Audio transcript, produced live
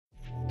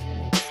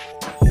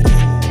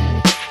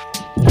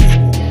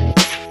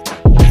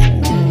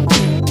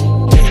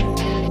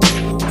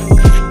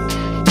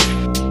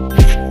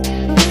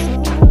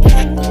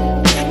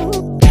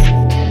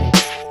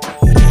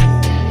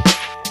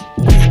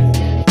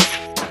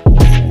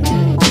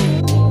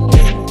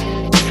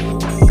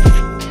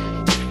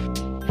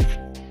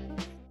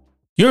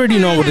You already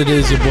know what it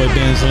is, your boy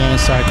Bands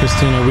alongside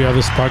Christina. We are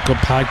the Spark Up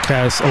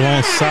Podcast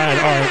alongside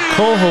our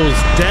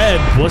co-host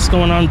Deb. What's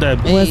going on, Deb?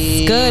 What's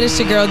good? It's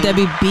your girl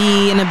Debbie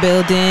B in the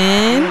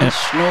building.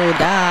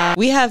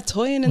 We have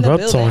Toyin in the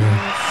building.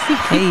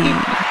 Hey.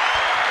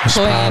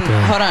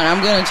 Toyin, hold on.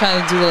 I'm going to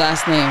try to do the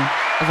last name.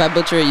 If I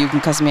butcher it, you can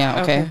cuss me out,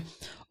 okay?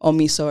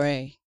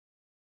 Omisore.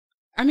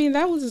 I mean,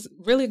 that was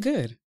really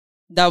good.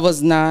 That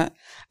was not...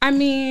 I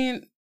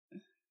mean...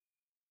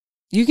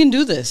 You can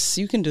do this.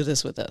 You can do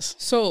this with us.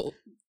 So,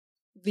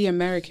 the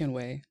American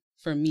way,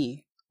 for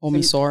me...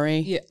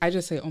 Omisore? Yeah, I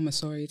just say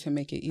omisore to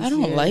make it easier. I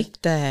don't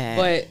like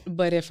that.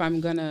 But if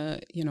I'm going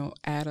to,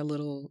 add a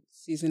little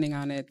seasoning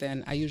on it,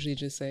 then I usually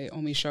just say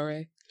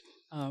omishore.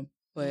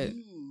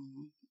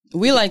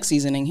 We like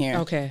seasoning here.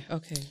 Okay.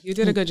 You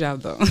did a good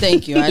job, though.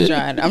 Thank you. I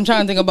tried. I'm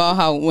trying to think about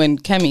how when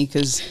Kemi,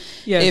 because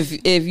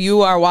if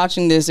you are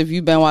watching this, if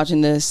you've been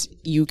watching this,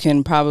 you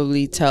can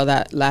probably tell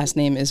that last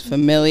name is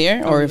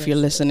familiar, or if you're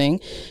listening,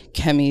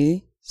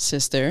 Kemi,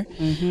 sister.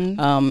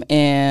 Mm-hmm.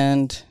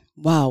 And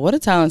wow, what a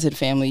talented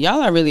family.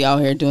 Y'all are really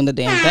out here doing the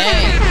damn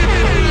thing.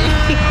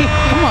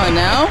 Come on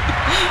now.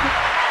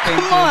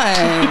 Come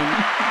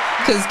on.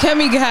 Because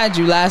Kemi had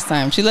you last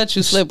time. She let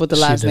you slip with the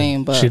last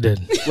name, but she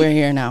did. We're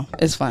here now.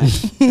 It's fine.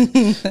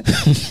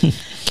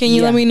 Can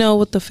you let me know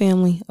what the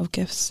family of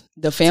gifts?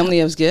 The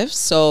family of gifts.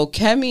 So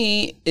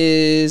Kemi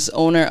is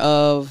owner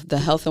of the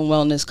health and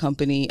wellness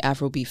company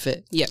Afrobeat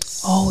Fit.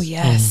 Yes. Oh,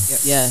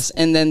 yes. Yes.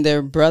 And then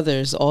their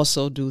brothers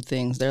also do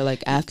things. They're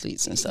like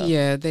athletes and stuff.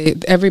 Yeah,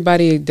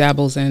 everybody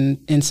dabbles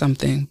in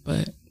something,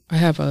 but I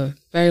have a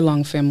very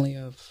long family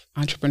of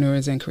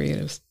entrepreneurs and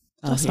creatives.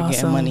 That's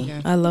awesome. Money.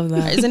 Yeah. I love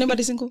that. Is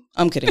anybody single?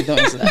 I'm kidding. Don't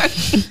answer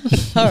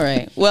that. All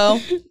right. Well,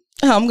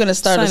 I'm going to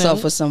start us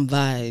off with some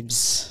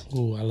vibes.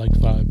 Ooh, I like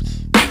vibes.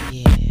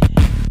 Yeah.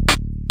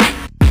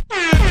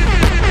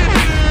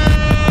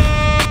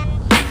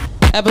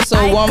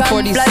 Episode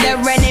 146.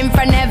 Running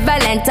for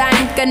Neverland,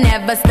 time can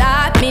never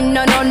stop me.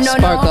 No.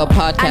 Spark Up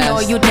Podcast. I know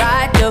you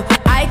tried to.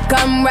 I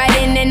come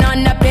riding in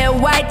on a pale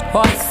white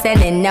horse,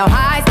 and in no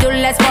high, still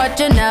less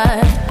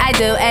fortunate. I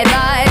do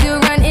advise you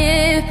run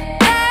in.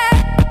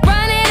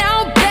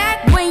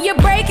 You're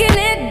breaking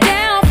it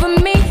down for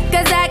me,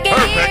 cause I can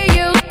hear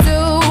you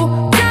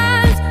 2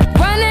 times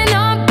running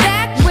on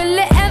back. Will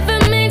it ever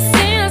make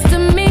sense to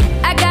me?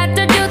 I got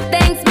to do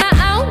things my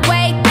own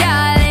way,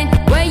 darling.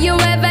 Will you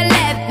ever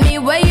let me?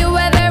 Will you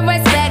ever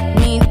respect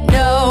me?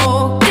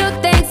 No. Do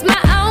things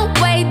my own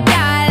way,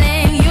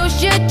 darling. You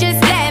should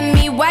just let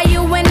me. Why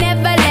you would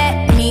never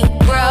let me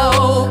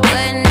grow?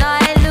 When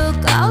I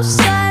look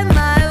outside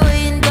my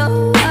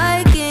window,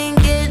 I can't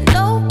get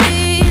no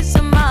peace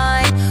of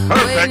mind.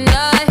 When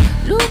I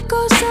look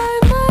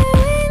outside my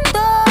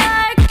window,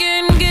 I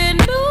can get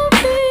no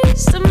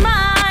peace of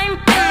mind.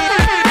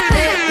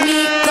 Let me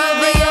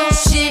cover your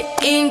shit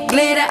in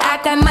glitter, I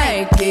can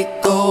make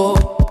it go.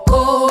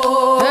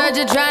 Heard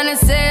you trying to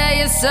sell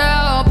your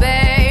soul,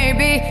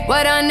 baby.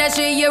 What on that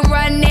shit you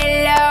running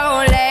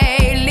low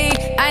lately?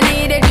 I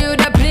needed you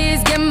to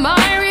please give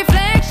my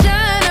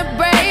reflection a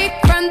break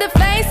from the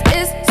face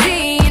it's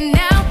seeing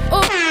now.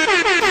 Ooh.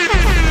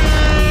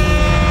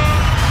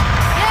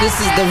 This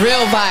is the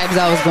real vibes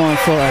I was going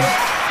for.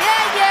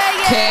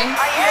 Okay?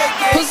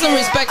 Put some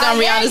respect on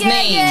Rihanna's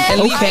name and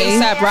leave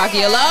A$AP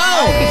Rocky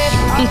alone.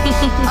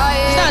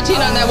 She's not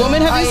cheating on that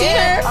woman. Have you seen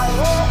her?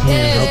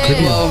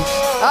 Well,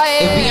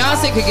 if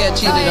Beyonce could get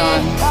cheated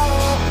on,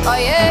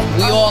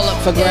 we all up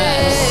for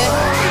grabs.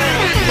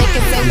 They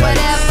can say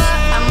whatever,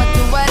 I'ma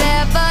do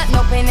whatever.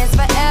 No pain is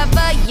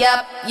forever,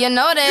 yup, you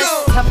know this.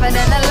 Tougher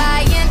than a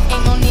lion,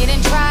 ain't no need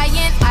in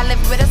trying. I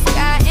live with a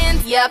sky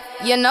in, yup,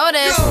 you know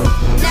this.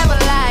 Never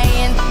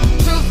lying,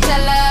 truth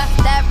teller.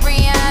 That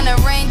Rihanna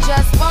rain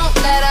just won't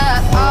let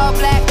up. All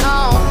black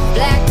on,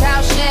 black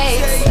top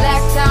shades,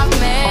 black top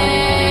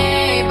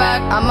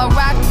Maybach. I'ma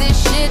rock this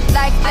shit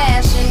like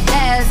fashion,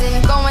 as in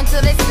going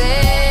till they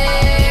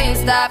say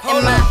stop.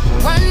 And my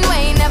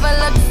runway never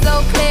looked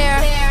so clear,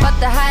 but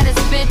the hottest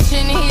bitch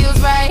in heels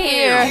right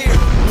here.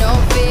 No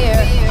fear,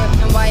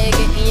 and why you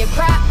getting your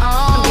cry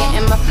on? I'm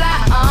getting my fly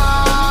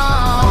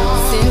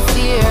on.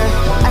 Sincere,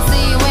 I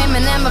see you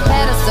aiming at my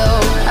pedestal.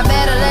 I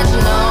better let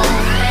you know.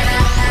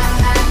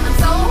 I'm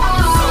so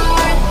hard,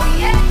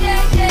 yeah.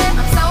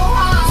 I'm so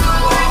hard, I'm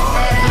so hard,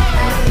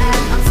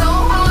 yeah. I'm so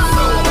hard,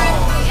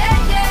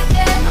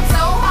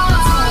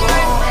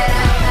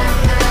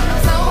 I'm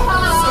so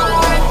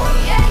hard,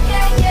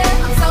 yeah.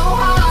 I'm so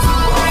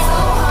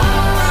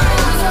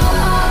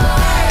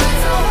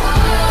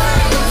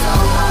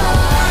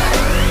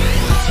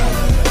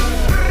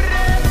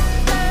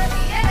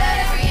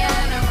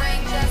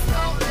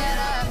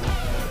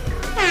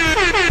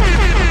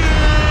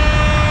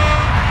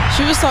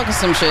She was talking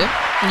some shit.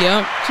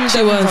 Yep. She was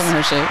talking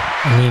her shit.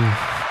 I mean,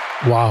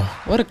 wow.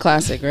 What a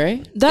classic,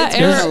 right? That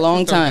It's era, been a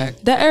long time.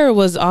 that era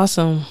was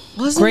awesome.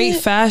 Wasn't great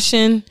it?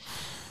 fashion.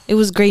 It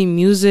was great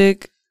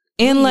music.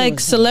 And like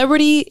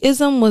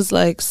celebrityism was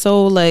like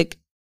so like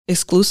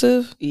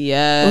exclusive.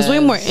 Yeah. It was way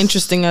more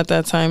interesting at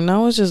that time.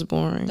 Now it's just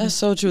boring. That's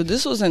so true.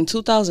 This was in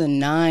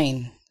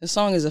 2009. This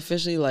song is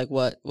officially like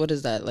what? What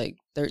is that? Like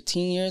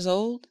 13 years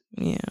old?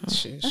 Yeah.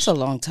 That's a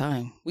long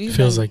time.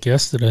 Feels like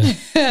yesterday.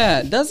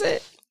 Yeah, does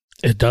it?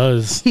 It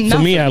does. Not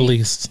For me, for at me.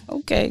 least.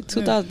 Okay,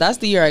 2000. That's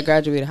the year I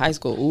graduated high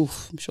school.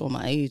 Oof, I'm showing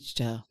my age,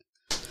 child.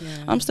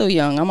 Yeah. I'm still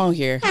young. I'm out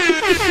here.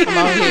 I'm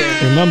out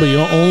here. Remember,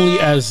 you're only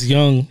as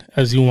young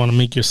as you want to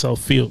make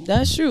yourself feel.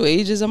 That's true.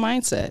 Age is a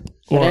mindset.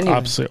 But Or anyway.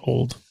 opposite,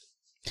 old.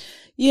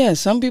 Yeah,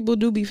 some people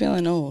do be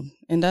feeling old,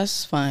 and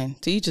that's fine.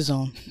 To each his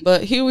own.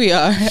 But here we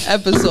are,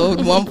 episode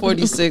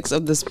 146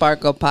 of the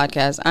Spark Up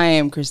Podcast. I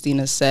am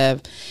Christina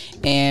Sev,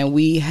 and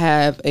we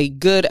have a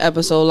good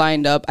episode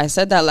lined up. I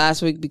said that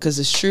last week because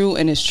it's true,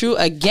 and it's true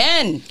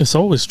again. It's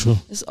always true.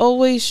 It's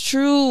always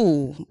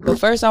true. But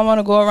first, I want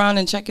to go around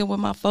and check in with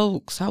my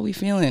folks. How we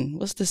feeling?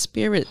 What's the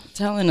spirit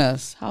telling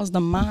us? How's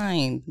the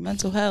mind?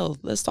 Mental health?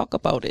 Let's talk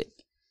about it.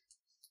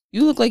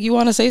 You look like you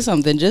want to say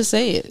something. Just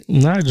say it.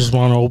 Now I just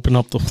want to open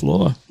up the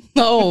floor.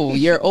 Oh,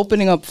 you're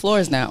opening up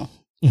floors now.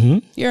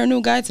 Mm-hmm. You're a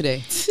new guy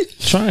today.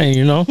 Trying,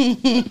 you know.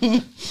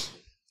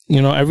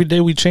 Every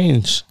day we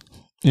change.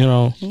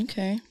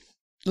 Okay.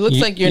 It looks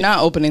like you're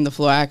not opening the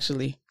floor,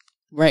 actually.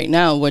 Right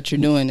now, what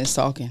you're doing is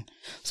talking.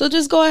 So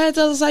just go ahead,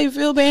 tell us how you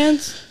feel,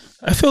 Bands.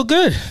 I feel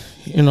good.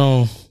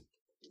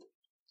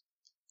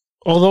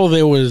 Although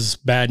there was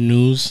bad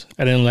news,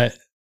 I didn't let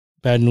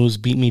bad news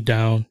beat me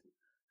down.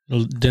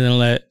 Didn't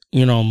let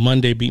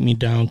Monday beat me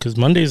down, because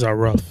Mondays are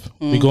rough.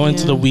 We go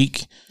into the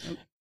week,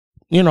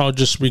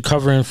 just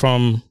recovering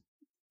from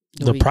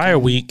the prior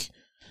week.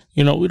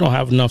 We don't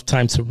have enough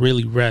time to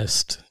really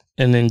rest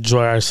and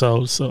enjoy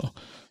ourselves. So,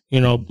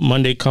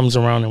 Monday comes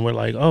around and we're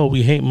like, oh,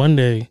 we hate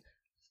Monday.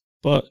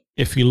 But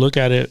if you look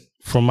at it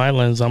from my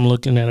lens, I'm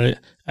looking at it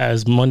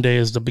as Monday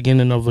is the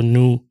beginning of a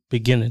new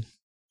beginning.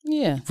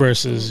 Yeah.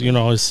 Versus,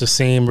 it's the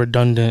same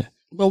redundant.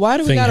 But why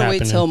do we gotta wait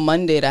happening. till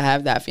Monday to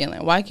have that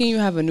feeling? Why can't you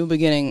have a new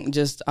beginning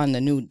just on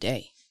the new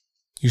day?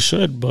 You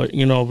should, but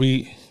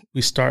we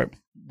start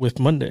with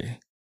Monday.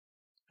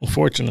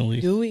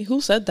 Unfortunately, Do we? Who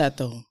said that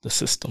though? the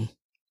system.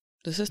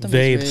 The system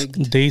is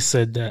rigged. They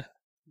said that.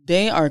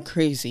 They are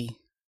crazy,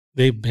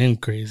 They've been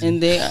crazy.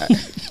 and they are.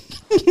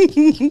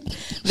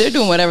 They're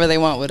doing whatever they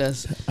want with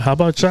us. How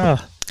about y'all?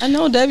 I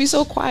know, Debbie's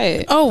so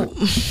quiet. Oh,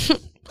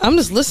 I'm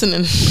just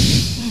listening.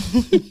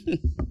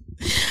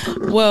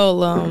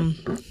 Well,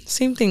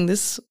 same thing.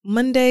 This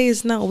Monday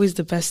is not always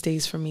the best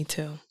days for me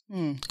too.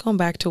 Going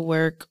back to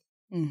work,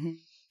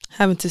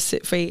 having to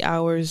sit for 8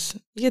 hours,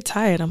 you get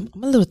tired. I'm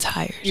a little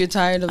tired. You're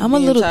tired of I'm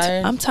being a little.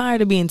 tired? I'm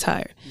tired of being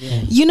tired.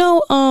 Yeah.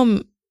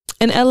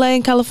 In LA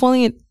and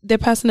California, they're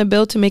passing a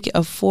bill to make it a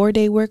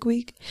 4-day work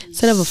week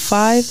instead of a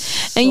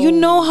 5. And you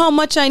know how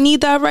much I need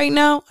that right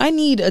now? I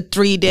need a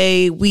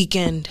 3-day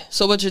weekend.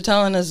 So what you're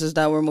telling us is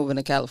that we're moving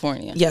to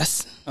California.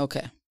 Yes.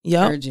 Okay.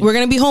 Yep. Heard you. We're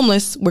gonna be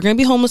homeless. We're gonna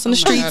be homeless on the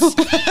streets.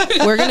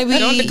 We're gonna be,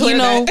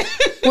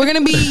 we're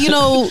gonna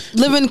be,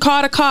 living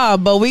car to car,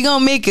 but we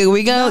gonna make it.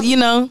 We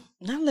gonna,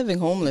 Not living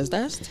homeless.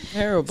 That's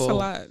terrible. It's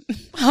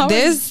a lot.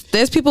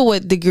 There's people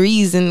with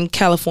degrees in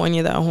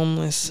California that are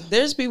homeless.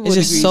 There's people It's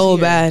with just degrees so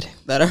here bad.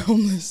 that are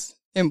homeless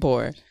and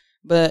poor.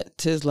 But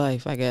 'tis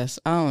life, I guess.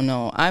 I don't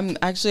know. I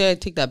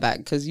take that back,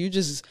 because you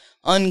just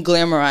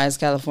unglamorized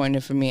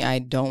California for me. I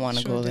don't want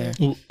to go there.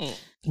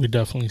 We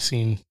definitely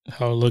seen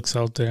how it looks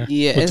out there.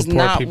 Yeah, with it's the poor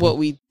not people. what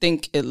we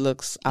think it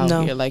looks out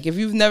No. here. Like, if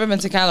you've never been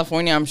to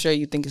California, I'm sure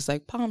you think it's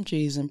like palm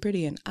trees and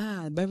pretty and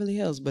Beverly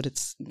Hills, but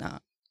it's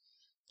not.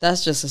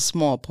 That's just a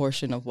small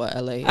portion of what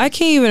LA is. I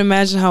can't even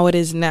imagine how it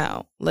is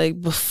now. Like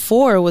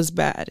before it was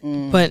bad,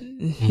 but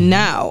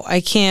now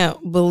I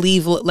can't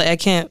believe, like I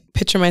can't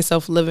picture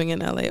myself living in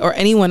LA or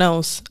anyone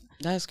else.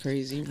 That's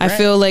crazy. I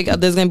feel like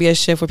there's gonna be a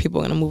shift where people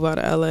are gonna move out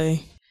of LA.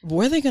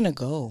 Where are they gonna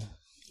go?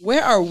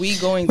 Where are we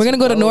going? We're gonna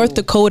go to North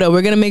Dakota.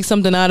 We're gonna make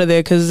something out of there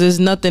because there's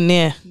nothing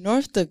there.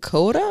 North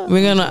Dakota?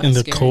 We're gonna In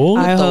the cold?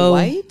 With the Idaho.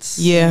 whites?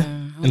 Yeah.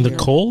 In the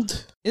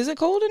cold? Is it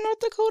cold in North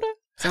Dakota?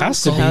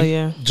 Has to be. Hell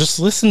yeah. Just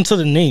listen to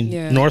the name.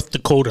 Yeah. North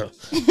Dakota.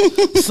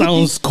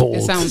 Sounds cold.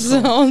 It sounds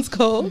cool. Sounds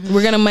cold.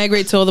 We're gonna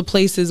migrate to all the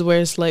places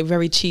where it's like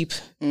very cheap,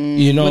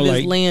 You know, where there's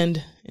like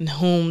land and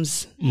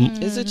homes,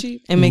 Is it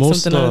cheap? and make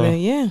Most, something out of there.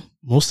 Yeah.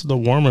 most of the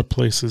warmer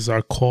places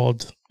are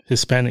called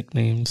Hispanic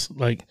names,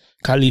 like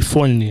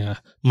California,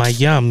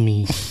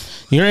 Miami.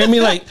 You know what I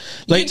mean? Like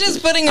You're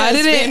just putting I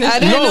didn't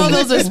know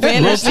those are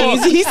Spanish Real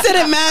names. talk. He said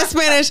it mad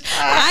Spanish.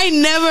 I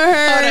never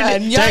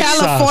heard on.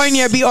 Texas.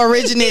 California be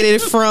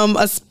originated from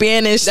a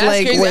Spanish That's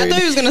like crazy. word. I thought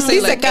he was gonna say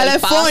He like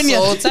said California.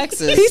 El Paso,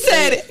 Texas. He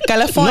said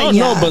California.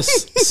 no, but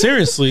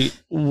seriously,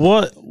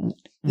 what?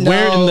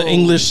 Where in the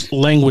English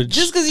language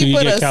Just because do you you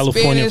put get a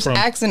California Spanish from?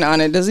 accent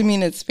on it doesn't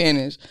mean it's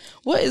Spanish.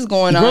 What is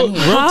going Real, on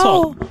real here? How,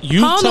 talk. You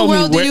how in tell the me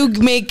world where, do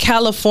you make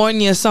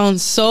California sound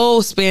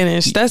so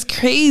Spanish? That's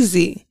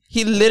crazy.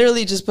 He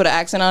literally just put an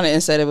accent on it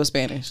and said it was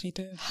Spanish. He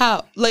did.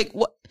 How? Like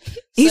what?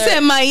 He Sir, said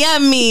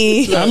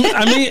Miami.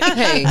 I mean,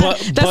 Hey. but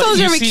sounds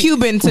you very see,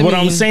 Cuban to what me.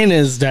 I'm saying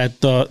is that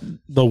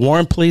the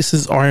warm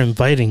places are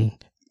inviting.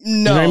 No.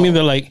 You know what I mean?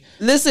 They're like,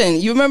 Listen,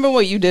 you remember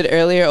what you did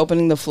earlier,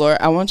 opening the floor?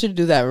 I want you to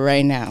do that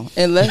right now.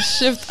 And let's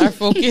shift our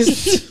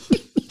focus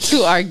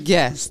to our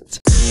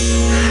guest.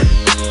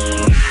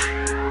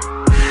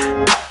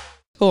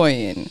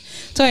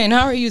 Toyin,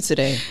 how are you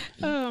today?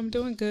 Oh, I'm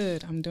doing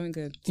good.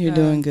 You're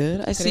doing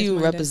good. I see you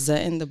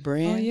representing the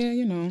brand. Oh yeah,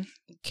 you know.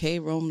 K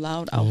Rome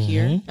Loud out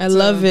here. I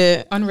love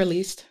it.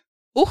 Unreleased.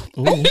 Ooh,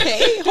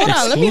 okay. Hold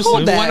on. Let me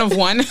hold that. One of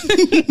one.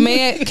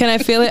 Can I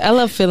feel it? I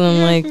love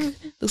feeling like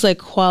looks like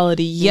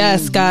quality.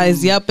 Yes,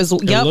 guys. Yep, it's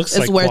looks it's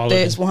like worth quality.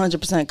 it. It's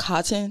 100%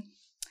 cotton.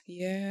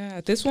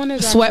 Yeah, this one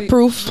is Sweat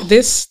proof.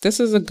 This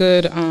is a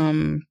good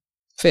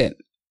fit.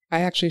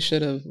 I actually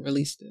should have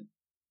released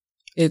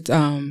it.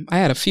 I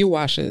had a few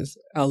washes,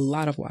 a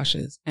lot of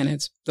washes,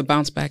 and the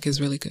bounce back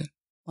is really good.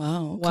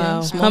 Wow. Okay.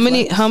 Wow. Small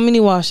How many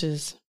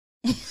washes?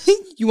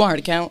 You want her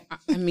to count?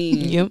 I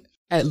mean, Yep.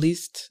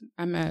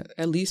 I'm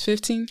at least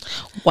 15.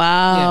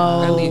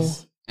 Wow. Yeah, at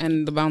least.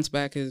 And the bounce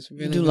back is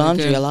really, You do really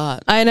laundry good. a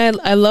lot. I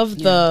love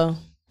the.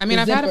 I mean,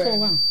 the I've had it zipper. for a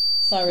while.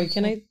 Sorry,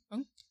 can I? Oh.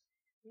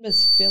 I'm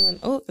just feeling.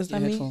 Oh, is that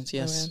Your me? headphones,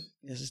 yes. Oh,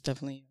 Yes, it's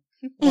definitely.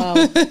 wow.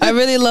 I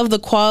really love the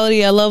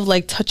quality. I love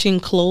like touching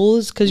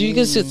clothes because you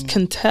just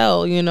can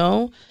tell, you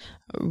know.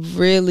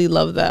 Really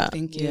love that.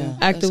 Thank you. Yeah.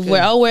 Active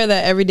wear. I'll wear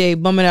that every day,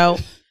 bum it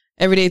out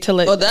every day till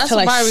it. Well, that's till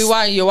I probably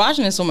why you're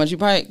watching it so much. You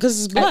probably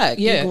because it's black.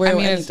 You can wear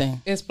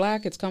anything. It's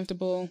black. It's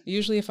comfortable.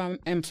 Usually, if I'm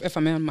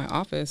in my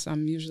office,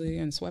 I'm usually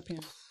in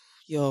sweatpants.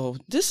 Yo,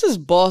 this is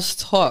boss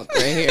talk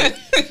right here.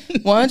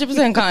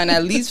 100% cotton,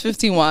 at least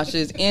 15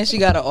 washes, and she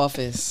got an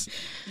office.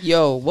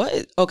 Yo,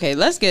 what? Okay,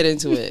 let's get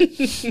into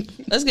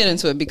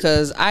it.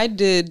 Because I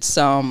did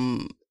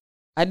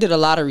a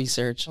lot of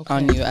research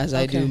on you, as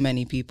I do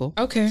many people.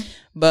 Okay.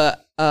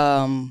 But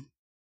I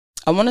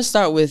want to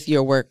start with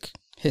your work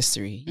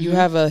history. You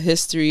have a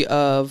history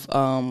of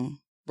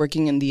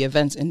working in the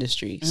events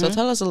industry. So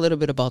tell us a little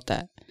bit about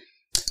that.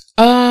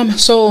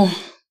 So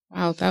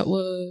wow, that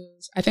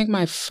was, I think,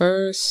 my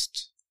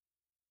first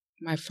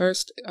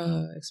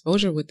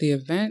exposure with the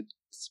event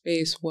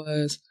space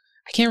was,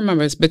 I can't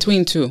remember, it's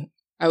between two.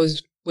 I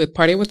was with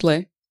Party with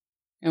Lay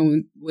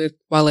and with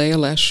Wale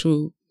Alesh,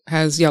 who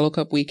has Yellow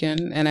Cup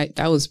Weekend, and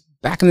that was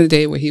back in the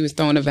day where he was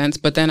throwing events.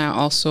 But then I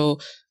also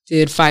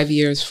did 5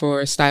 years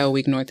for Style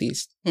Week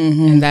Northeast,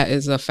 and that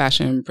is a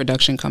fashion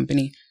production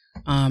company.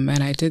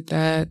 And I did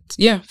that,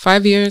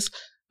 5 years.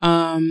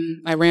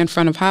 I ran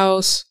front of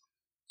house,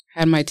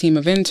 had my team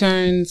of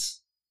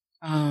interns.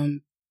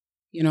 You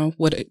know,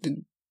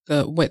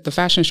 the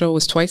fashion show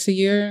was twice a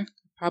year,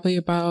 probably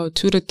about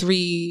 2 to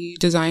 3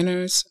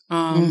 designers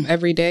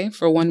every day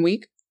for 1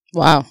 week.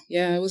 Wow.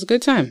 Yeah, it was a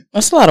good time.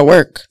 That's a lot of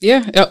work.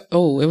 Yeah.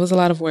 Oh, it was a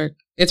lot of work.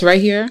 It's right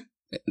here.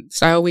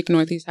 Style Week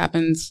Northeast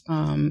happens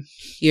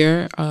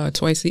here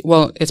twice.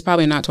 Well, it's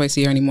probably not twice a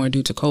year anymore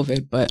due to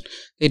COVID, but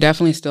they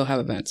definitely still have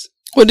events.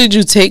 What did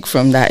you take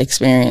from that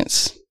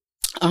experience?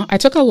 I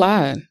took a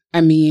lot.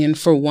 I mean,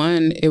 for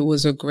one, it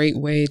was a great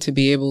way to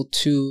be able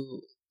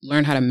to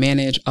learn how to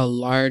manage a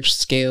large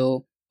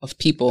scale of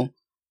people.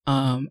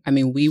 I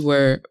mean,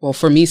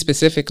 for me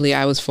specifically,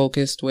 I was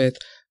focused with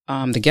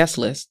the guest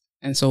list.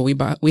 And so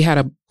we had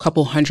a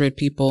couple hundred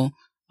people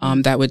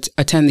that would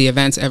attend the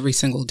events every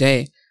single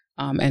day.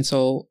 And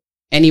so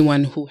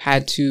anyone who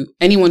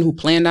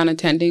planned on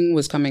attending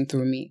was coming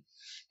through me.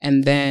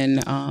 And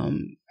then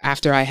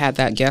after I had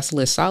that guest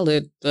list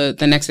solid,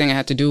 the next thing I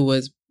had to do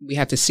was we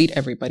had to seat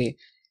everybody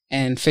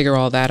and figure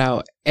all that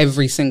out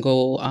every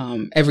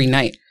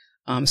night.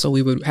 So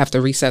we would have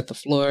to reset the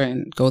floor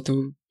and go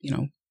through,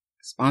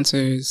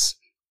 sponsors,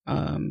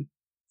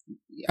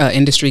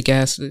 industry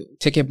guests,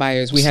 ticket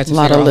buyers. We had to a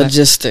lot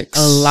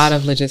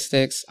of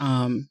logistics.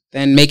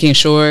 Then making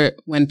sure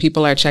when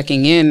people are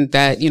checking in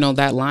that,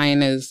 that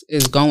line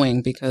is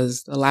going,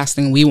 because the last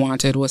thing we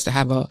wanted was to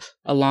have a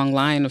long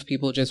line of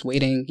people just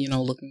waiting,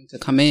 looking to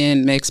come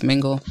in, mix,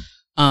 mingle.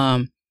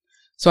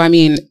 So, I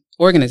mean,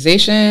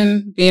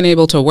 organization, being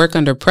able to work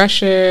under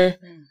pressure,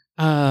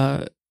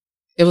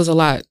 it was a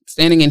lot.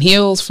 Standing in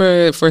heels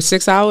for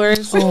 6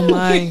 hours. Oh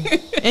my.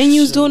 And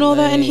you was doing all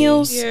that in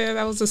heels? Yeah,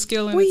 that was a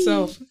skill in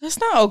itself. That's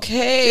not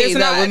okay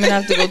that women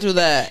have to go through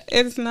that.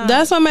 It's not.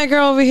 That's why my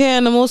girl over here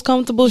in the most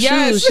comfortable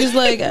shoes. She's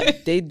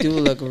like, they do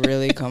look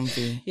really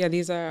comfy. Yeah,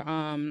 these are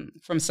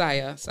from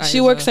Saya. She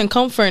works in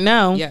comfort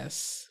now.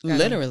 Yes.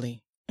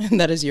 Literally.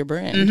 That is your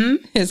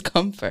brand. Is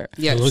comfort.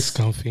 Yes. It looks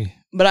comfy.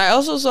 But I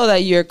also saw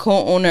that you're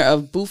co-owner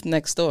of Booth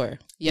Next Door,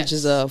 which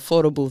is a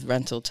photo booth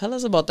rental. Tell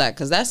us about that,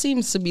 because that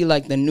seems to be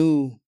like the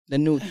new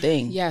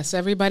thing. Yes,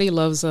 everybody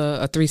loves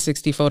a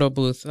 360 photo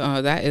booth.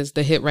 That is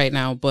the hit right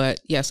now. But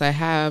yes, I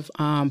have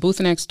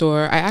Booth Next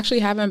Door. I actually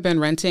haven't been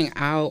renting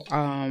out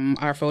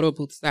our photo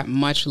booths that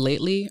much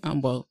lately.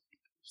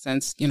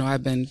 Since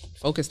I've been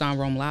focused on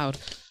Rome Loud.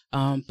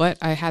 But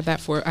I have that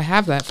for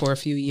a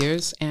few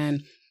years,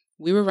 and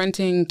we were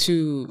renting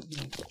to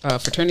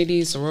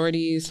fraternities,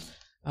 sororities,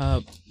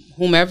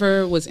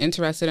 whomever was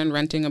interested in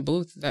renting a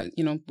booth. That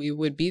we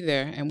would be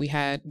there, and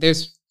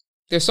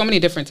there's so many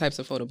different types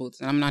of photo booths,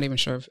 and I'm not even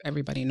sure if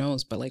everybody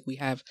knows, but like we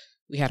had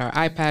our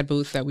iPad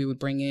booth that we would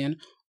bring in,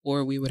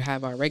 or we would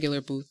have our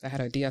regular booth that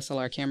had a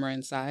DSLR camera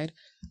inside.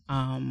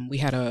 We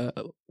had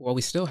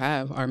we still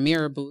have our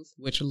mirror booth,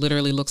 which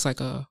literally looks like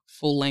a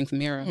full-length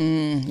mirror.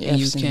 And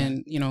you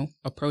can,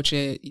 approach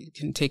it. You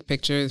can take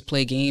pictures,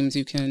 play games.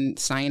 You can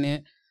sign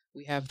it.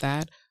 We have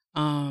that.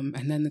 And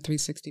then the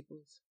 360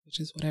 booth, which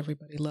is what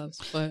everybody loves.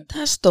 But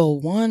that's the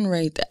one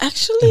right there.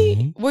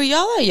 Actually, were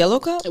y'all at Yellow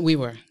Cup? We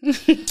were.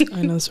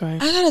 I know that's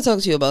right. I gotta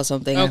talk to you about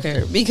something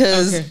after,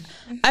 because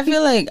I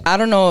feel like, I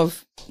don't know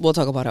if we'll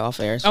talk about it off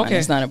air. It's fine.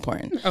 It's not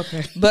important.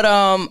 Okay. But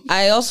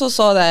I also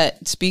saw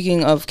that,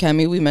 speaking of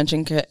Kemi, we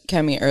mentioned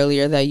Kemi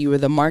earlier, that you were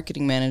the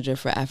marketing manager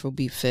for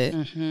Afrobeat Fit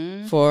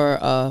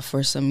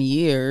for some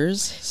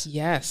years.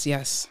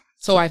 Yes.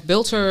 So I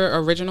built her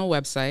original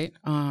website,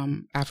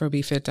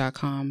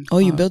 afrobeatfit.com. Oh,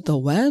 you built the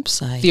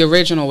website? The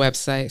original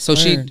website. So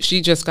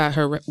she just got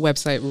her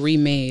website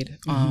remade.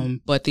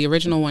 But the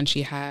original one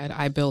she had,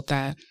 I built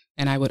that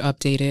and I would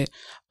update it.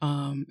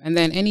 And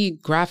then any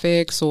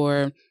graphics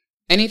or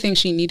anything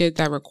she needed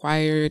that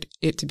required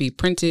it to be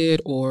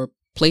printed or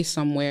placed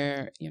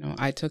somewhere,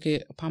 I took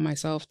it upon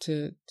myself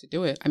to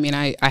do it. I mean,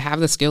 I have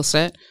the skill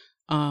set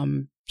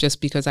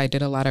just because I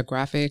did a lot of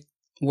graphic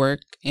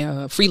work,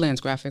 freelance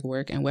graphic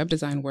work and web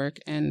design work,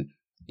 and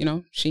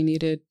she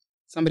needed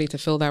somebody to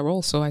fill that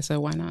role, so I said,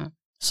 why not?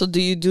 So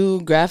do you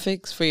do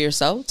graphics for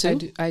yourself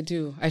too? I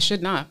do. I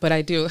should not, but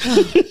I do.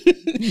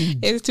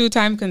 It's too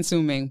time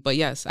consuming, but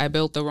yes, I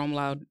built the Roam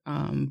Loud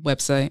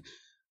website.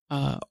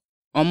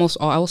 Almost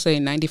all, I will say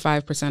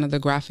 95% of the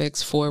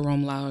graphics for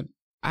Roam Loud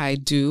I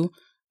do.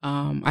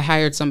 I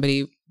hired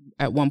somebody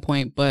at one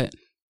point, but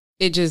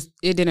it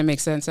didn't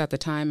make sense at the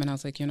time, and I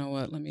was like, you know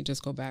what, let me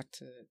just go back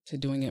to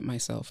doing it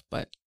myself.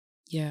 But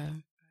yeah,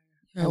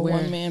 you're a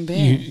one-man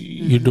band.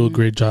 You do a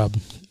great job,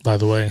 by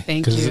the way.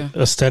 Thank you. Because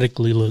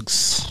aesthetically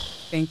looks.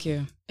 Thank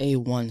you.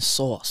 A1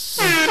 sauce.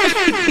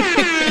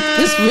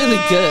 It's really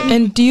good.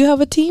 And do you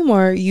have a team,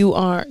 or you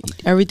are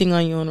everything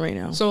on your own right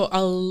now? So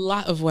a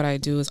lot of what I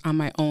do is on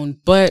my own,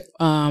 but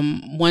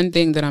one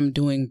thing that I'm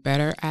doing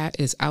better at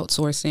is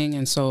outsourcing.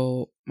 And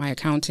so my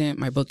accountant,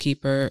 my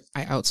bookkeeper,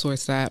 I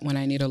outsource that. When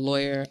I need a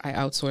lawyer, I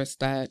outsource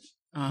that.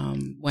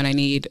 When I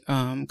need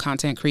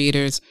content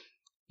creators,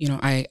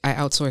 I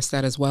outsource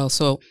that as well.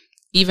 So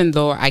even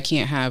though I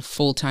can't have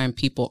full-time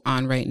people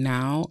on right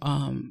now,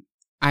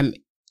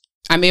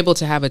 I'm able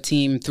to have a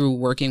team through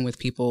working with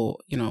people,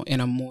 in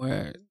a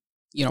more,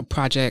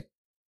 project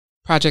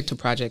to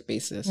project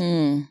basis.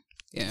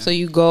 Yeah. So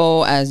you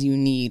go as you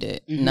need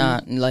it,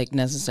 not like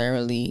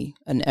necessarily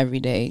an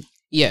everyday.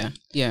 Yeah.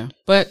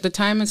 But the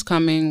time is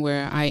coming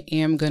where I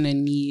am going to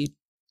need,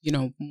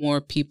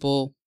 more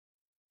people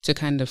to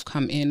kind of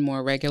come in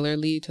more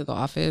regularly to the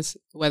office,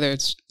 whether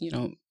it's,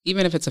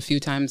 even if it's a few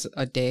times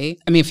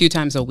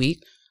a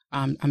week.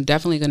 I'm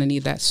definitely going to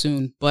need that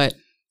soon. But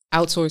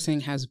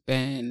outsourcing has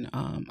been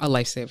a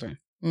lifesaver.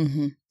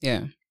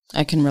 Yeah.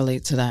 I can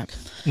relate to that.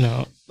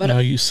 Now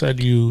you said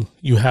you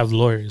have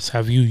lawyers.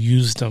 Have you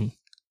used them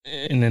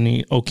in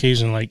any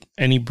occasion, like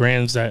any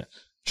brands that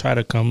try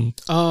to come?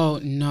 Oh,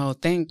 no,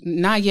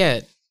 not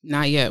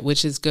yet,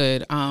 which is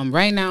good.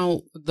 Right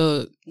now,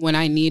 when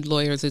I need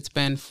lawyers, it's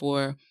been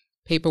for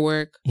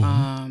paperwork.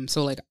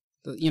 So like,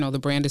 the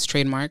brand is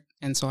trademarked,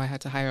 and so I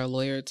had to hire a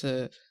lawyer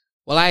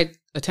I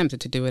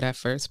attempted to do it at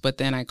first, but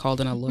then I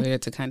called in a lawyer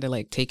to kind of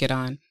like take it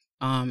on.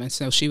 And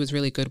so she was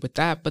really good with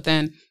that. But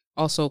then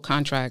also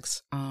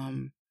contracts,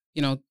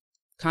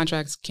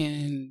 contracts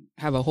can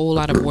have a whole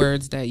lot of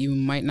words that you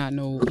might not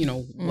know,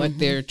 what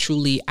they're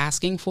truly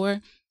asking for.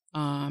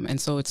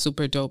 And so it's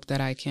super dope that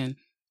I can,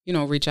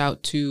 reach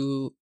out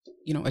to,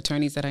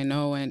 attorneys that I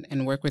know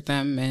and work with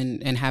them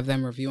and have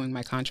them reviewing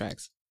my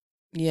contracts.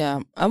 Yeah.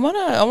 I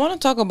want to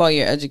talk about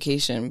your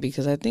education,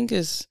 because I think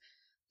there's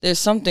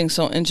something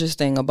so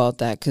interesting about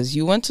that, because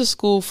you went to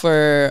school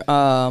for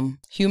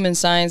human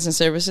science and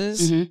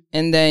services,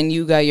 and then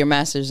you got your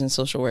master's in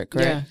social work,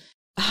 right? Yeah.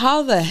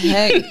 How the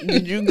heck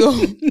did you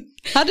go?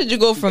 How did you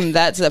go from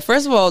that to that?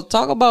 First of all,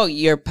 talk about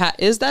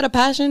is that a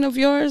passion of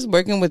yours,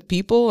 working with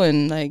people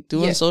and like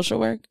doing social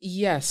work?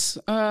 Yes.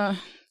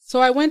 So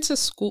I went to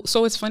school.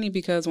 So it's funny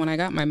because when I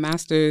got my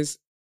master's,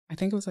 I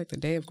think it was like the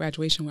day of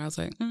graduation where I was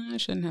like, I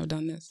shouldn't have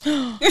done this.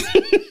 Girl,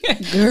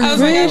 I was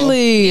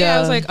really? Like, I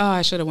was like,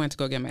 I should have went to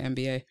go get my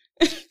MBA.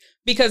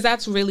 Because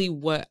that's really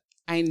what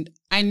I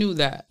knew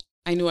that.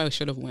 I knew I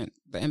should have went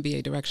the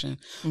MBA direction.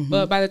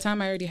 But by the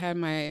time I already had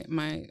it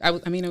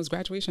was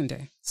graduation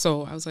day.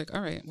 So I was like,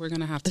 all right, we're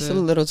going to have to. It's a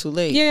little too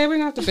late. Yeah, we're going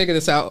to have to figure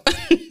this out.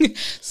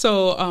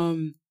 So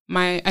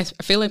I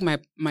feel like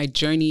my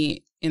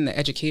journey in the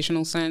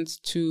educational sense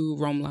to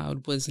Roam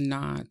Loud was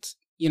not,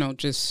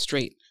 just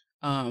straight.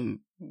 It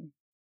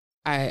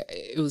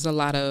was a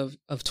lot of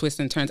twists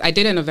and turns. I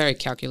did it in a very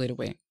calculated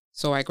way.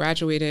 So I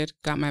graduated,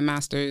 got my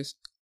master's,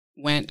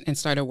 went and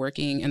started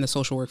working in the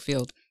social work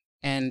field.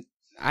 And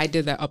I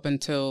did that up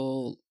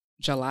until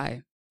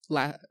July.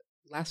 Last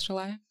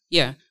July?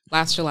 Yeah,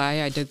 last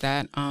July I did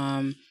that.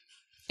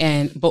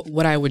 But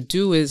what I would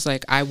do is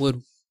like I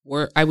would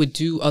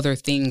do other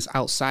things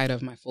outside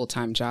of my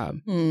full-time job.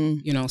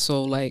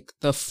 So like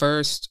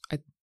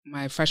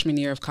my freshman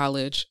year of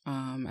college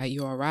at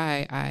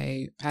URI,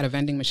 I had a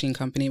vending machine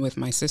company with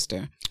my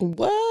sister.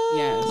 What?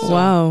 Yeah. So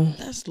Wow.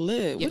 That's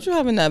lit. Yeah. What you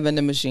have in that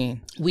vending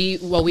machine?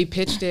 we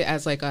pitched it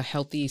as like a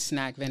healthy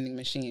snack vending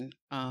machine.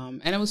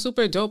 And it was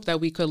super dope that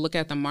we could look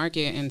at the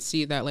market and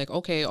see that like,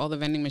 okay, all the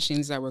vending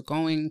machines that we're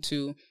going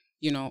to,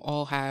 you know,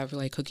 all have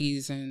like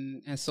cookies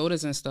and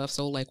sodas and stuff.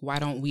 So like, why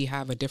don't we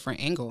have a different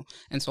angle?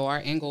 And so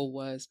our angle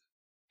was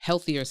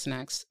healthier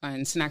snacks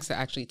and snacks that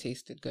actually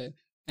tasted good.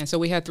 And so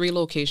we had 3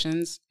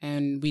 locations,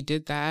 and we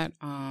did that.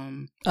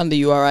 On the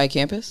URI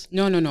campus?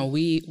 No.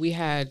 We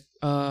had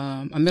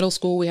a middle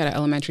school, we had an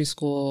elementary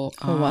school,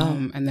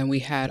 and then we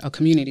had a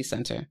community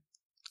center.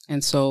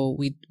 And so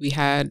we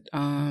had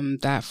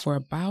that for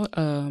about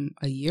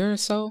a year or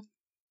so.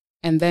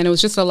 And then it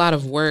was just a lot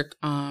of work.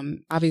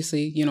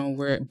 Obviously, you know,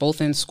 we're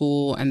both in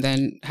school, and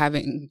then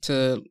having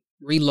to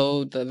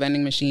reload the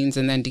vending machines,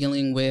 and then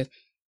dealing with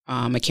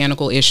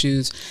mechanical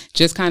issues,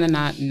 just kind of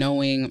not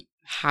knowing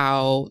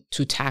how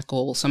to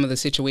tackle some of the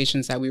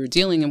situations that we were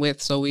dealing with.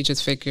 So we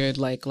just figured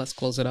like, let's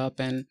close it up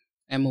and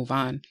move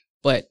on.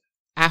 But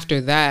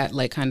after that,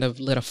 like kind of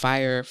lit a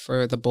fire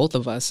for the both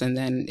of us. And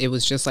then it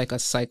was just like a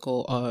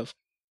cycle of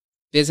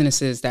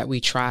businesses that we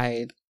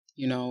tried,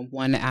 you know,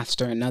 one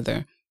after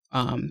another.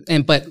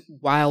 But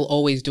while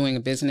always doing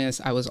a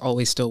business, I was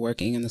always still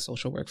working in the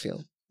social work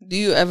field. Do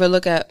you ever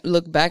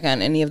look back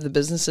on any of the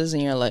businesses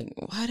and you're like,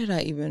 why did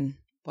I even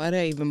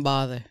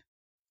bother?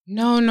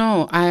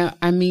 No.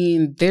 I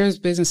mean, there's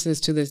businesses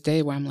to this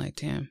day where I'm like,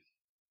 damn,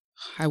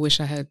 I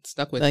wish I had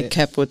stuck with it. Like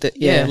kept with it.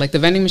 Yeah. Like the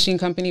vending machine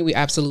company, we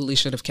absolutely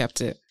should have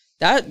kept it.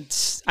 I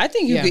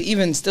think you could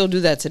even still do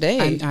that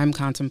today. I'm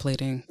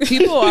contemplating.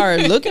 People are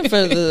looking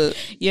for the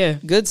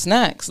good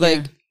snacks.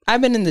 Like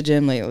I've been in the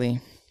gym lately.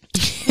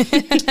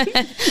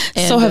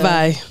 So have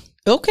I.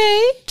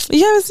 Okay.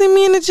 You haven't seen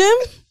me in the gym?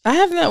 I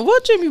have not.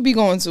 What gym you be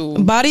going to?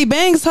 Body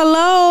Banks,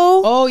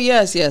 hello. Oh,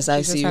 yes.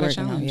 I see you had a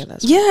working out. challenge. Yeah,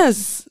 that's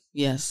Yes.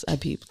 Yes, I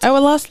peeped. I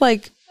lost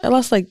like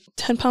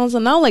 10 pounds,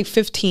 and now like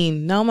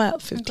 15. Now I'm at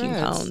 15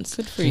 Congrats. pounds.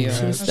 Good for you.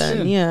 Since That's then,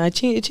 good. yeah,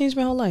 it changed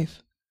my whole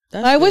life.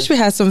 That's I good. wish we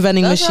had some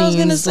vending That's machines. what I was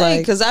gonna say,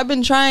 like, because I've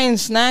been trying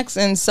snacks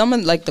and some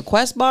of like the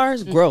Quest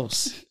bars.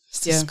 Gross.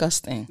 It's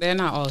disgusting. They're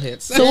not all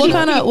hits. so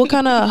what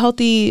kind of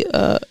healthy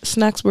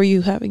snacks were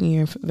you having in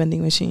your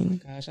vending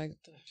machine? Gosh,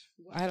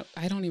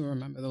 I don't even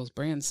remember those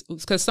brands,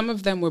 because some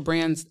of them were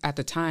brands at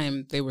the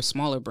time. They were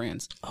smaller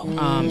brands.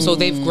 So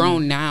they've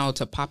grown now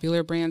to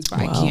popular brands, but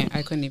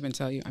I couldn't even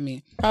tell you. I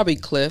mean, Probably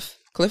Cliff.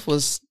 Cliff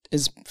is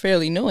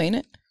fairly new, ain't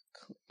it?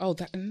 oh,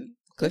 that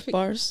Cliff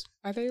bars.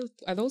 are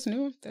those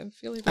new? I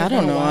feel like I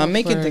don't know. I'm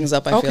making things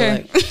up. I feel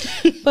like.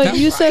 But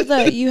you said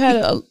that you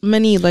had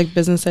many like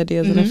business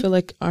ideas, and I feel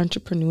like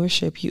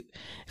entrepreneurship. If you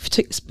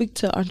speak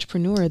to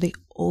entrepreneur, they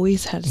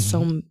always had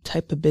some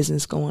type of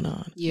business going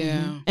on.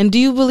 Yeah. And do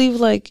you believe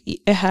like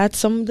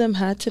some of them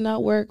had to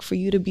not work for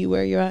you to be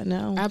where you're at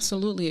now?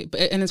 Absolutely.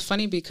 And it's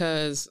funny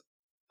because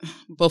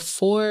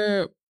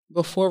before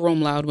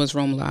Roam Loud was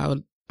Roam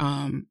Loud,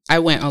 I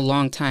went a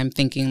long time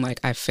thinking like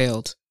I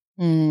failed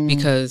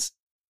because,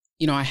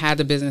 you know, I had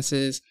the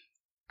businesses,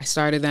 I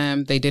started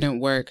them, they didn't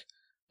work.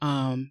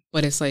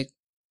 But it's like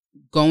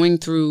going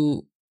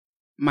through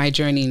my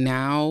journey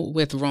now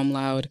with Roam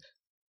Loud,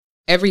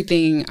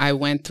 everything I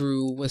went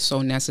through was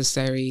so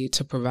necessary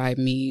to provide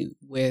me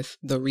with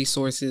the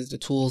resources, the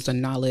tools, the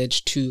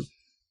knowledge to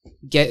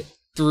get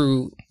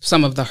through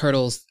some of the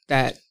hurdles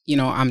that, you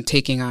know, I'm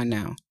taking on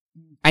now.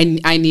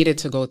 I needed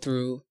to go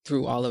through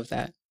all of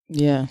that.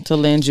 Yeah, to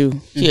land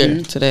you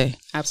here today.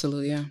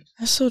 Absolutely, yeah.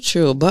 That's so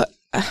true. But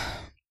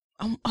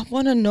I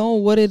want to know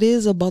what it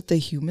is about the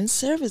human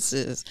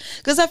services,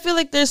 because I feel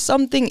like there's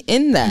something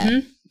in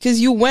that,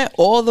 because you went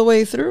all the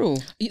way through.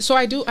 So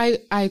I do.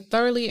 I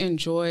thoroughly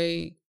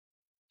enjoy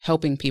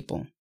helping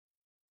people,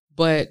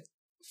 but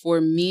for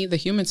me, the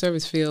human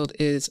service field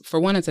is, for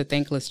one, it's a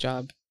thankless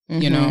job.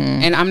 You know,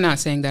 and I'm not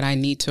saying that I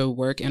need to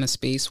work in a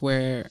space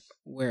where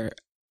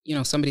you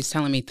know somebody's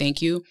telling me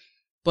thank you,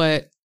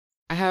 but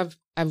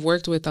I've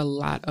worked with a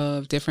lot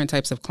of different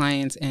types of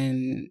clients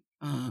and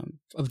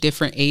of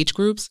different age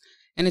groups,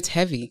 and it's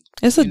heavy.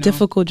 It's a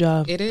difficult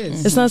job. It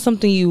is. It's not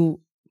something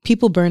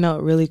people burn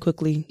out really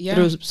quickly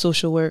through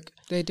social work.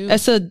 They do.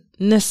 It's a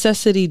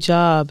necessity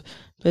job,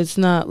 but it's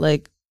not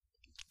like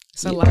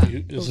It's a lot.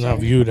 It's not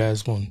viewed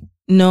as one.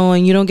 no,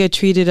 and you don't get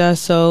treated as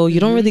so. You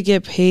don't really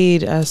get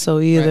paid as so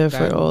either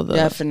for all the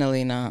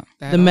Definitely not.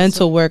 That the also-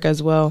 mental work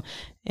as well.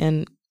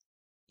 And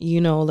you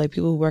know, like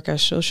people who work at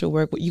social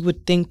work, you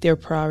would think they're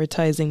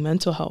prioritizing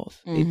mental health.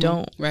 They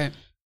don't. Right.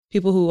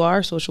 People who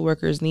are social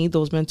workers need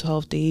those mental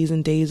health days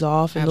and days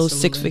off, and those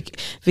 6 Absolutely.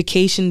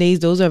 vacation days.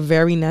 Those are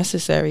very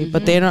necessary,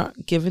 but they're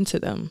not given to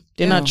them.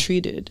 They're Yeah. not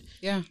treated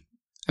Yeah.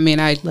 I mean,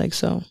 like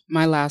so.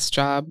 my last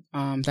job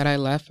that I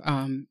left,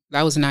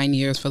 that was 9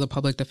 years for the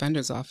public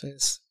defender's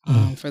office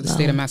for the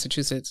state of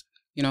Massachusetts.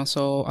 You know,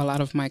 so a lot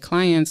of my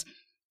clients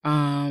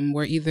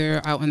were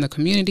either out in the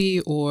community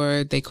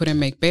or they couldn't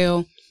make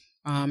bail,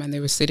 and they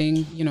were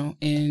sitting, you know,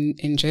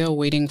 in jail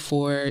waiting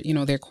for, you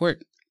know, their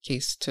court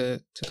case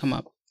to come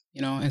up.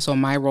 You know, and so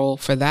my role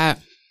for that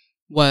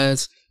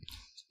was,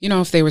 you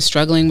know, if they were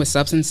struggling with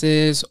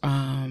substances,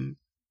 I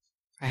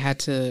had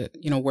to,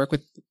 you know,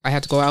 I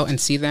had to go out and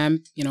see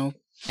them, you know,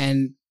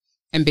 and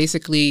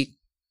basically,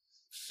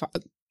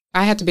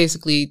 I had to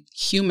basically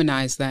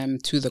humanize them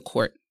to the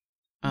court.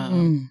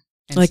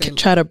 Like say,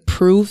 try to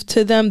prove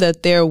to them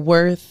that they're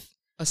worth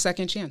a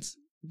second chance.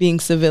 Being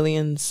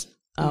civilians.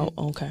 Oh,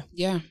 okay.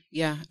 Yeah.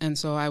 And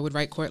so I would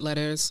write court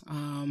letters.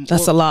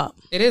 That's a lot.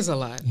 It is a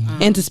lot.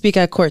 And to speak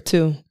at court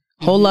too.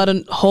 Whole lot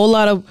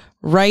of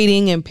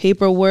writing and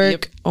paperwork.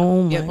 Yep.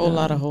 Oh my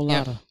God.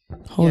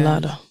 Whole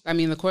lot of. I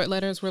mean, the court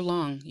letters were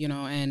long, you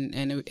know,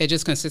 and it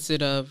just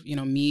consisted of, you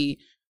know, me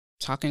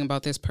talking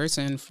about this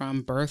person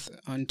from birth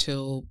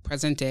until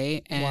present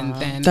day. And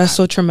then that's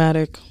so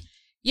traumatic.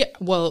 Yeah.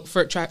 Well,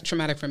 for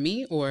traumatic for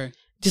me, or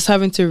just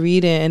having to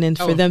read it and then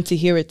for them to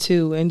hear it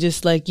too. And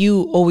just like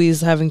you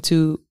always having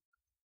to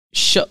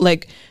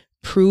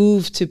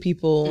prove to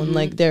people and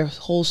like their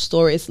whole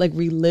story. It's like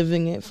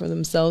reliving it for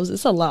themselves.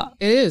 It's a lot.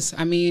 It is.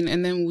 I mean,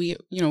 and then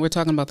we're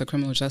talking about the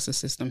criminal justice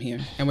system here,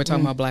 and we're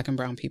talking about Black and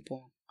brown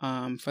people.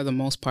 For the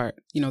most part,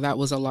 you know, that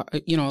was a lot,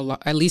 you know,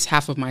 at least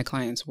half of my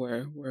clients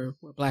were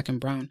Black and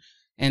brown.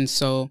 And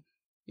so,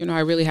 you know,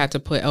 I really had to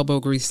put elbow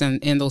grease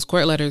in those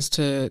court letters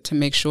to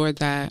make sure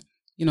that,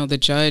 you know, the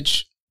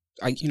judge,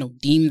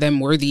 deemed them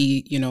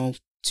worthy, you know,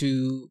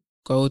 to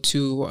go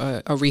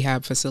to a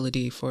rehab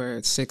facility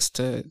for 6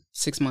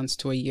 months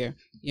to a year,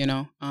 you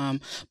know.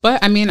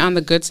 But I mean, on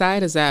the good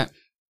side is that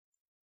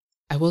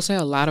I will say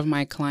a lot of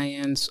my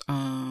clients,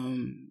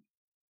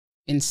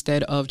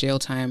 instead of jail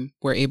time,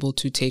 were able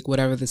to take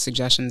whatever the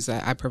suggestions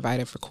that I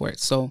provided for court.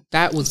 So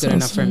that was good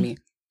enough for me.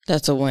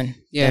 That's a win.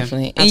 Yeah,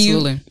 definitely.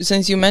 Absolutely. And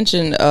since you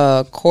mentioned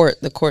the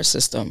court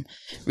system,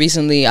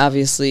 recently,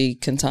 obviously,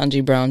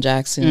 Ketanji Brown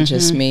Jackson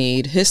just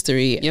made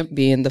history,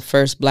 being the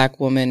first Black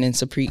woman in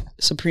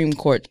Supreme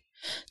Court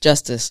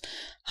justice.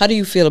 How do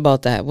you feel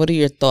about that? What are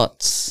your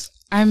thoughts?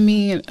 I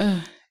mean,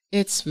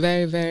 it's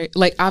very, very,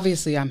 like,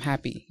 obviously I'm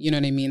happy, you know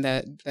what I mean,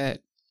 that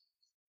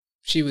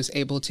she was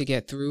able to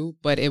get through,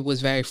 but it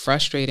was very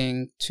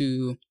frustrating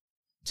to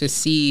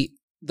see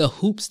the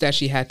hoops that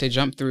she had to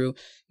jump through,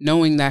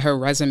 knowing that her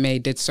resume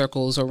did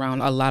circles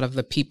around a lot of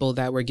the people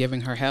that were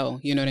giving her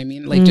hell. You know what I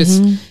mean? Like,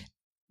 just,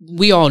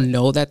 we all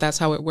know that that's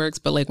how it works,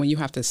 but like when you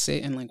have to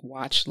sit and like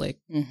watch like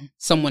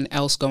someone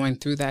else going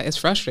through that, it's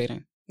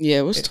frustrating. Yeah,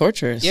 it was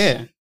torturous.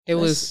 Yeah, it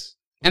was.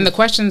 And the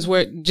questions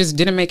just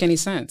didn't make any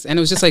sense. And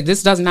it was just like,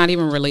 this does not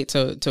even relate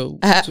to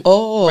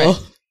all. Right.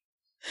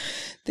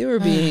 They were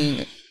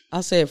being,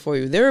 I'll say it for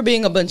you, they were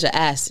being a bunch of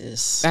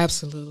asses.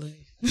 Absolutely.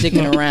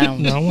 Digging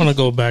around. Now I want to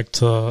go back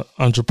to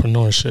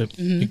entrepreneurship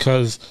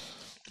because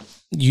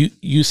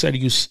you said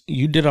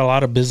you did a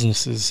lot of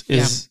businesses.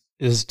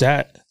 Is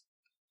that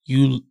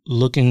you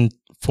looking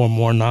for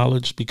more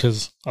knowledge?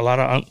 Because a lot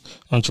of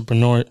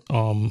entrepreneurs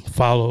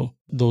follow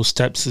those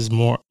steps is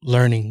more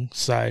learning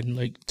side,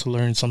 like to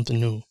learn something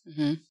new.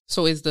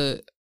 So is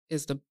the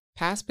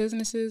past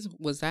businesses,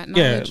 was that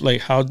knowledge? Yeah,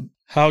 like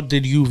how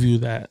did you view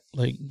that?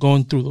 Like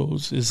going through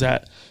those, is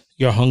that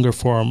your hunger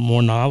for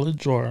more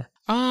knowledge or?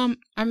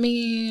 I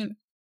mean,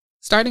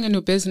 starting a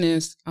new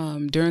business,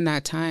 during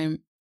that time,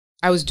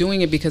 I was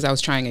doing it because I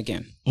was trying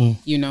again.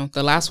 You know,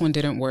 the last one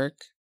didn't work,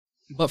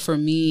 but for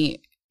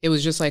me, it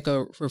was just like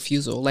a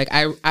refusal. Like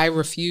I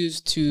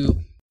refused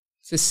to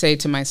say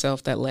to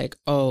myself that like,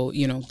 oh,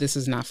 you know, this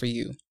is not for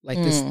you. Like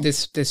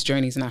this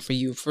journey is not for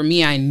you. For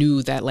me, I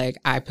knew that like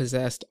I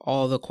possessed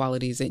all the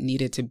qualities it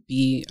needed to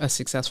be a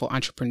successful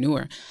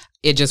entrepreneur.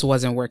 It just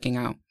wasn't working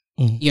out.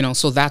 You know,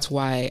 so that's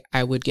why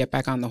I would get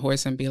back on the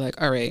horse and be like,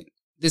 all right,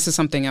 this is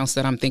something else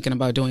that I'm thinking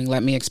about doing.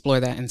 Let me explore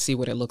that and see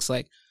what it looks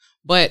like.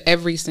 But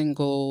every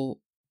single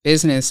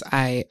business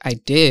I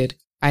did,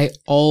 I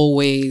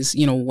always,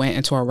 you know, went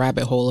into a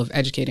rabbit hole of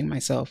educating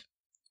myself.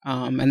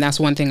 And that's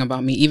one thing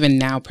about me, even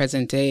now,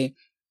 present day,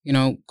 you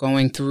know,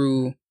 going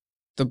through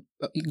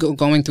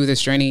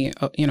this journey,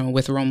 you know,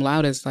 with Roam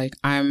Loud is like,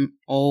 I'm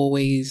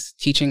always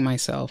teaching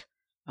myself,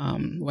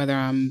 whether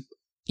I'm,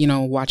 you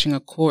know, watching a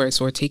course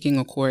or taking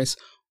a course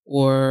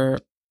or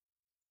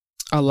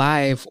a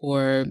live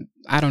or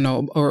I don't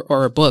know,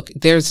 or a book.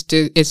 It's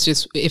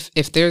just,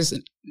 if there's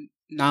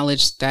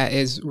knowledge that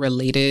is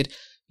related,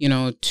 you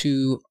know,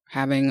 to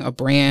having a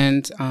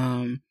brand,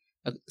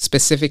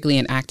 specifically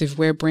an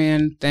activewear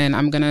brand, then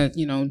I'm going to,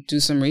 you know, do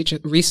some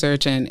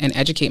research and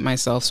educate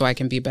myself so I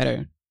can be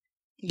better.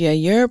 Yeah,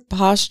 your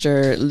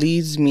posture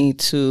leads me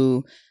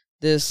to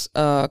this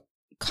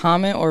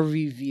comment or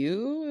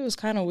review. It was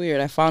kind of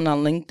weird. I found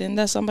on LinkedIn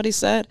that somebody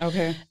said.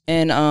 Okay.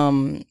 And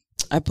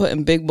I put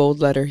in big bold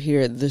letter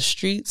here, the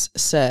streets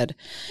said,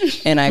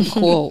 and I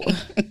quote,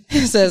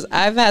 it says,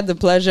 I've had the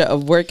pleasure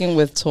of working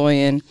with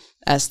Toyin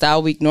at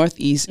Style Week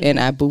Northeast and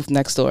at Booth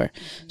Next Door.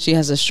 She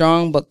has a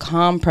strong but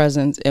calm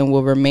presence and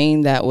will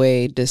remain that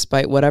way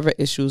despite whatever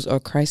issues or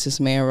crisis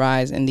may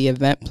arise in the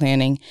event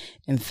planning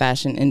and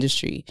fashion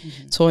industry.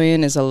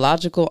 Toyin is a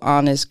logical,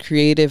 honest,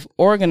 creative,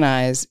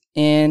 organized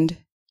and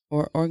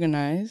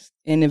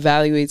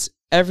evaluates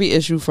every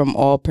issue from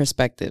all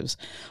perspectives.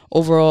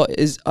 Overall,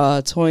 is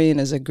Toyin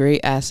is a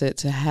great asset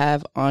to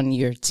have on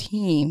your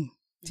team.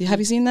 Have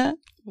you seen that?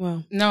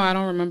 Wow. No, I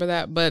don't remember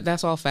that, but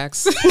that's all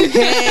facts. Period.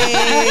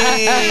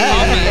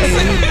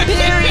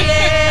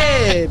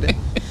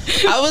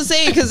 I was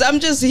saying, because I'm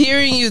just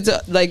hearing you,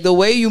 like, the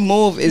way you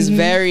move is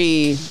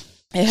very...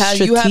 It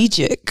has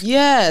strategic.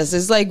 Yes,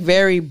 it's like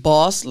very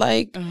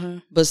boss-like,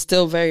 but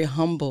still very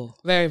humble.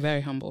 Very,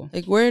 very humble.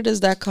 Like, where does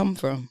that come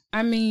from?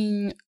 I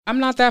mean, I'm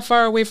not that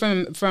far away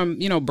from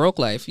broke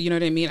life. You know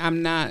what I mean?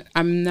 I'm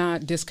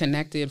not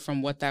disconnected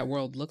from what that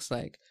world looks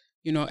like.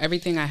 You know,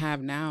 everything I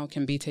have now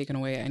can be taken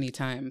away at any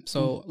time.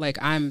 So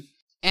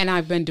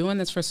I've been doing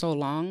this for so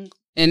long.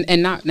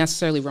 And not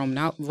necessarily Roam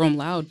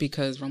Loud,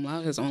 because Roam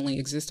Loud has only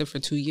existed for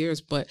 2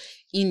 years, but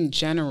in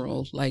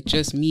general, like,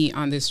 just me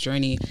on this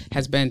journey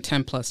has been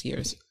 10 plus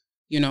years,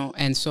 you know?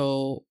 And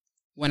so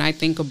when I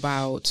think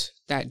about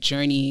that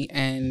journey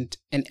and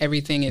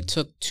everything it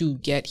took to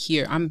get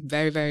here, I'm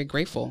very, very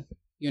grateful,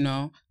 you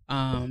know?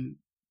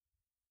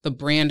 The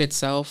brand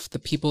itself, the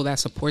people that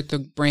support the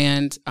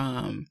brand,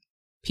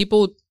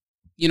 people,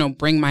 you know,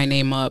 bring my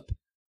name up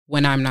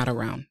when I'm not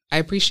around. I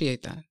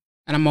appreciate that.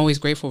 And I'm always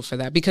grateful for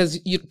that, because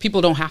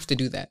people don't have to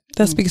do that.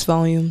 That speaks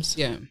volumes.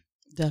 Yeah,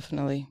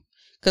 definitely.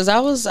 Because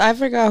I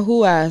forgot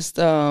who asked.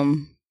 I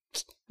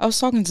was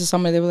talking to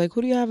somebody. They were like,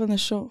 "Who do you have on the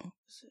show?"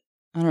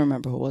 I don't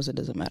remember who it was. It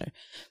doesn't matter.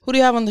 Who do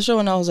you have on the show?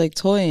 And I was like,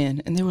 Toyin.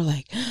 And they were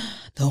like,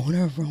 the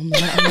owner of Roam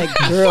Loud. I'm like,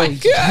 girl,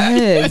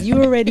 yes, you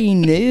already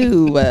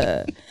knew.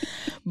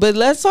 But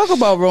let's talk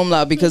about Roam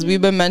Loud, because we've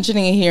been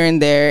mentioning it here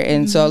and there.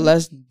 And so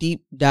let's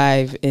deep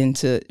dive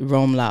into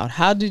Roam Loud.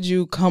 How did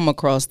you come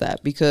across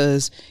that?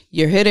 Because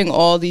you're hitting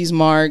all these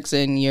marks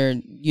and you're,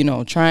 you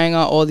know, trying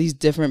out all these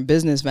different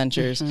business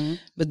ventures.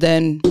 But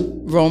then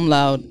Roam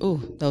Loud,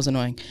 ooh, that was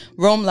annoying.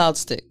 Roam Loud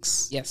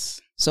sticks.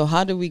 Yes. So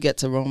how did we get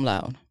to Roam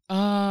Loud?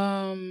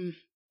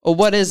 Or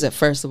what is it,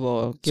 first of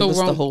all? Give us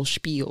the whole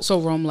spiel.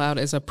 So Roam Loud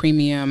is a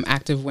premium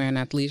activewear and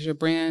athleisure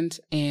brand.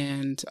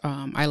 And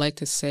I like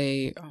to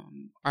say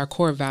our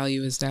core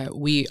value is that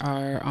we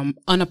are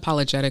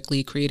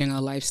unapologetically creating a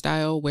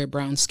lifestyle where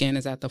brown skin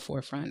is at the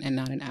forefront and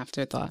not an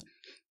afterthought.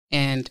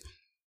 And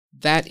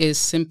that is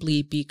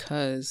simply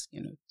because,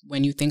 you know,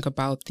 when you think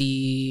about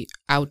the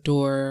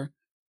outdoor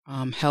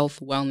health,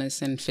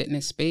 wellness, and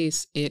fitness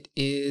space, it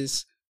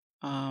is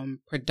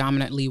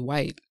predominantly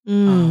white.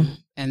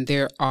 And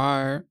there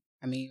are,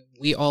 I mean,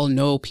 we all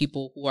know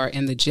people who are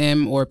in the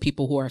gym, or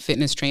people who are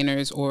fitness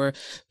trainers, or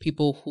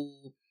people who,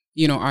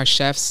 you know, are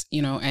chefs,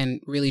 you know,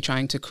 and really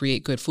trying to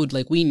create good food.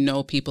 Like, we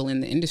know people in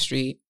the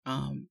industry,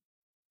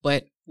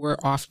 but we're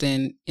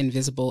often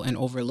invisible and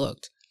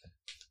overlooked.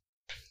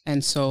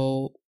 And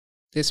so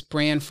this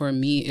brand for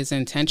me is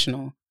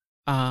intentional,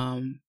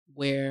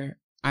 where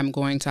I'm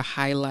going to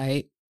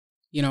highlight,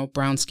 you know,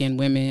 brown skinned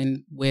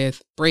women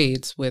with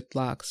braids, with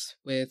locks,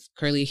 with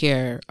curly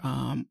hair,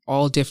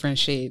 all different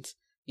shades.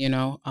 You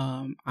know,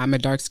 I'm a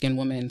dark skinned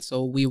woman,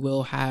 so we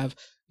will have,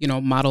 you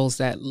know, models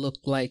that look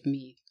like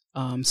me.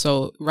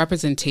 So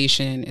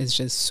representation is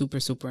just super,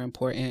 super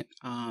important.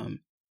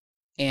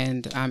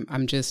 And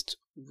I'm just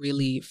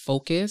really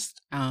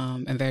focused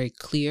and very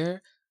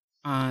clear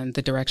on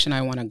the direction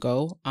I want to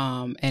go,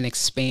 and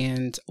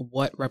expand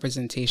what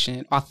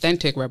representation,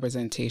 authentic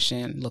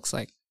representation, looks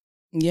like.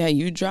 Yeah,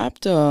 you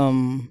dropped,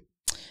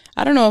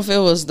 I don't know if it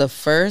was the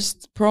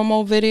first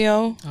promo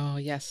video. Oh,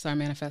 yes, our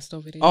manifesto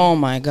video. Oh,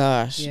 my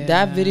gosh. Yeah.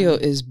 That video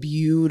is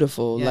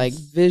beautiful, yes. Like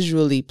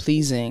visually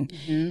pleasing.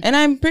 And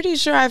I'm pretty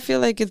sure, I feel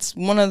like it's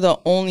one of the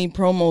only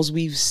promos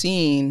we've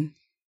seen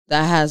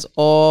that has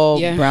all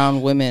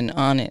brown women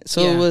on it.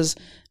 So it was,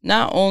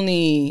 not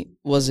only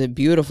was it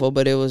beautiful,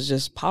 but it was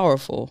just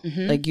powerful.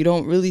 Like, you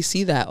don't really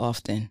see that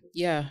often.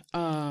 Yeah.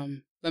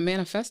 The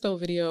manifesto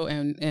video,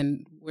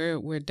 and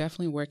we're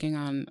definitely working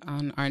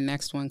on our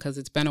next one, because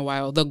it's been a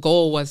while. The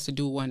goal was to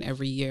do one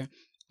every year,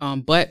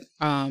 but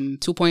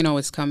 2.0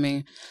 is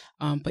coming.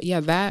 But yeah,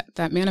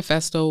 that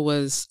manifesto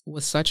was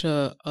such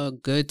a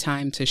good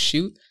time to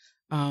shoot.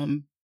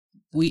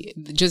 We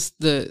just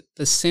the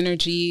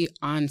synergy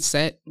on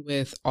set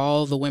with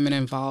all the women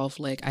involved.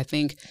 Like, I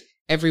think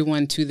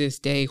everyone to this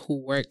day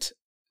who worked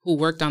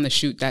on the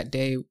shoot that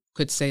day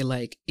could say,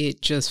 like,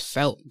 it just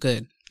felt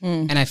good.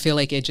 And I feel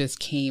like it just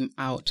came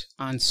out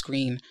on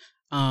screen.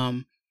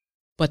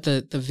 But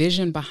the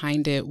vision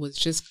behind it was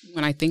just,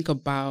 when I think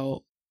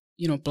about,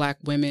 you know, Black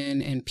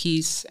women and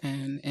peace,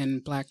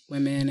 and Black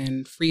women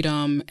and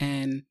freedom,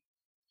 and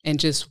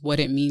just what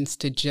it means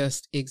to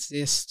just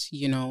exist,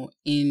 you know,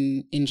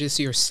 in just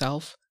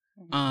yourself,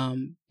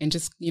 and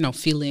just, you know,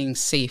 feeling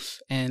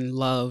safe and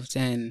loved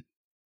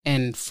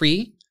and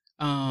free.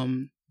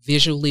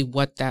 Visually,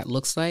 what that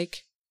looks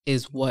like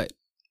is what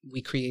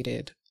we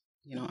created,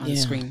 you know, on the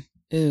screen.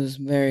 It was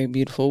very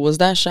beautiful. Was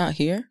that shot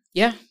here?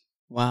 Yeah.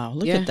 Wow,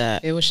 look at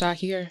that. It was shot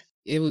here.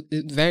 It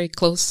very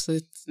close.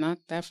 It's not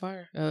that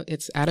far.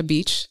 It's at a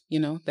beach,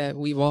 that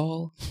we've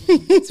all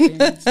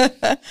experienced.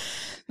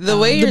 The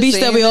way the beach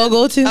that we all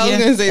go to. I was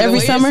gonna say every the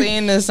way summer. You're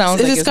saying this sounds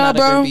Is like it it's not a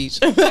Scarborough? good beach.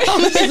 Is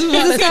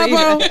it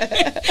Scarborough?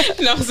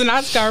 No, it's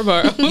not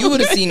Scarborough. You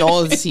would have seen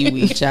all the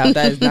seaweed, child.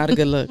 That is not a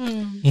good look.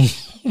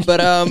 But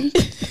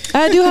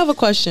I do have a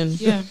question.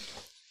 Yeah.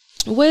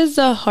 What is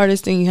the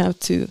hardest thing you have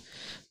to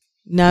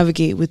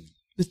navigate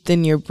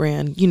within your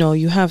brand? You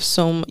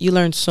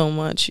learn so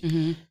much,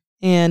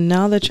 and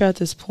now that you're at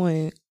this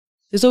point,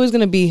 there's always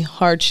going to be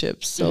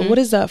hardships. So, what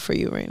is that for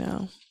you right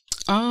now?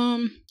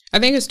 I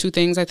think it's two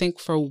things. I think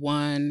for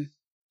one,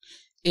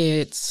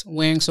 it's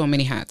wearing so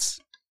many hats.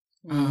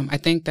 I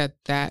think that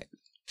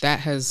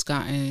has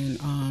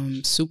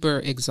gotten super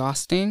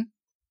exhausting.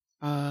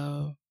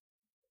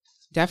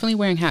 Definitely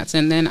wearing hats.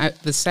 And then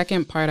the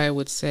second part I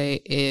would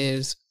say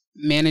is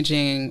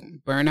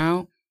managing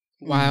burnout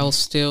while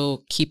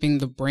still keeping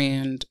the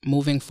brand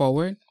moving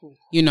forward,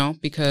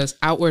 because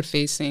outward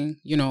facing,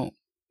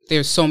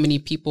 there's so many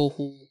people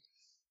who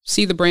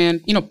see the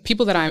brand,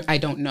 people that I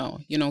don't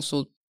know,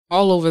 so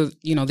all over, the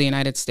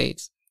United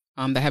States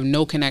that have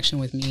no connection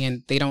with me,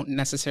 and they don't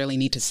necessarily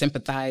need to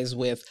sympathize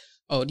with,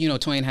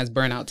 Toyin has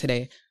burnout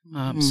today.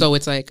 So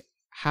it's like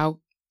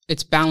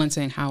it's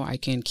balancing how I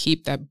can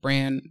keep that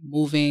brand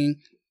moving,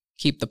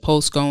 keep the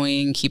posts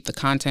going, keep the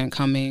content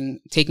coming,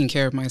 taking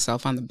care of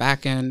myself on the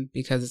back end,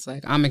 because it's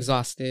like I'm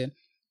exhausted,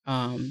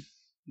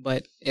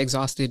 but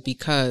exhausted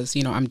because,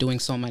 I'm doing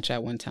so much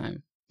at one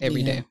time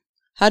every day.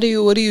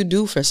 what do you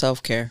do for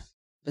self-care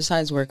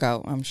besides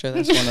workout? I'm sure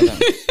that's one of them.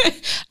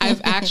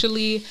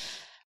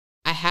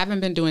 I haven't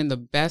been doing the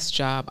best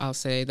job, I'll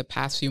say, the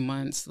past few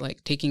months,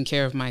 like taking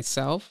care of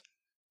myself.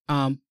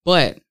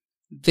 But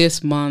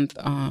this month,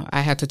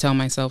 I had to tell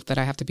myself that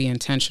I have to be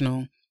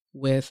intentional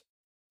with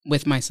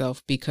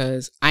myself,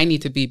 because I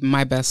need to be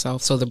my best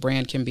self so the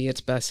brand can be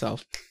its best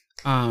self.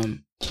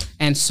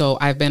 And so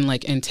I've been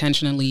like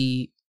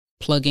intentionally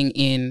plugging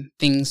in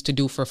things to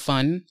do for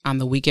fun on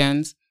the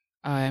weekends.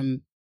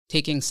 I'm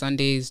taking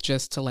Sundays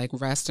just to like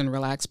rest and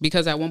relax,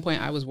 because at one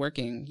point I was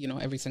working,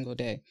 every single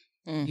day,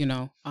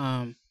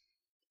 and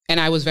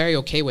I was very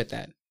okay with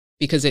that,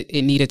 because it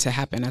needed to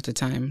happen at the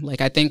time.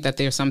 Like, I think that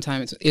there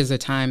sometimes is a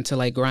time to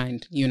like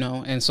grind,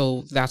 and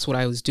so that's what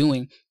I was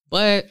doing.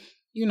 But,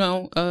 you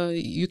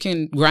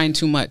can grind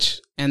too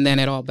much and then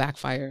it all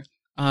backfire.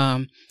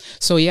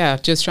 So yeah,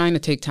 just trying to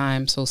take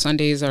time. So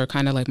Sundays are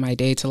kind of like my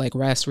day to like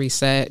rest,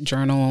 reset,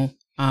 journal,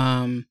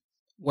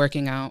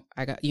 working out.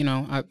 I got,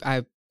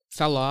 I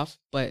fell off,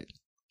 but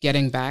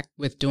getting back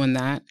with doing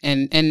that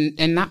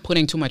and not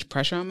putting too much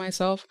pressure on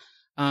myself.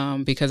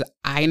 Because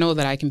I know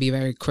that I can be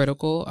very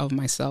critical of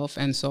myself.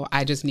 And so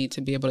I just need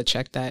to be able to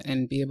check that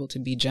and be able to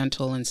be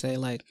gentle and say,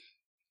 like,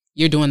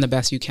 you're doing the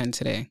best you can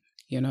today.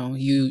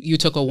 You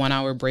took a 1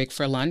 hour break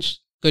for lunch.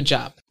 Good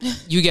job.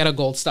 You get a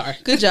gold star.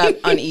 Good job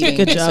on eating.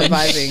 Good job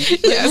surviving.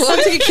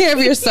 Well, take care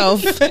of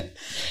yourself.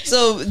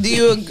 So do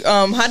you,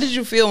 how did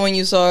you feel when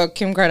you saw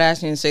Kim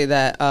Kardashian say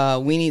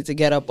that, we need to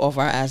get up off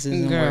our asses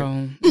and Girl,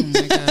 work? oh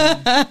my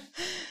God.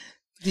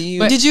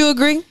 Did you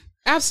agree?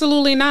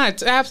 Absolutely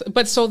not.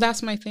 But so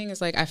that's my thing, is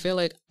like, I feel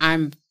like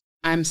I'm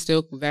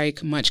still very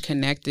much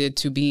connected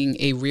to being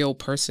a real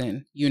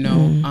person,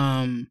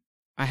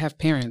 I have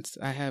parents,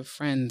 I have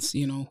friends,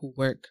 who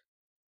work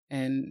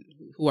and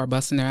who are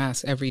busting their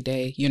ass every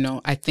day,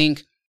 I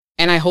think,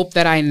 and I hope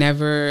that I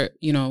never,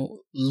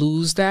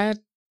 lose that.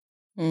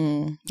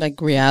 Like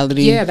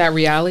reality. Yeah, that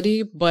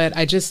reality. But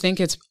I just think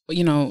it's,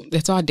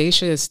 it's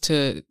audacious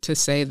to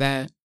say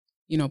that,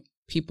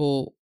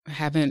 people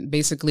haven't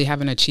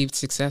achieved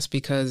success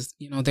because,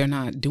 they're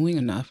not doing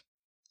enough.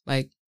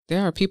 Like,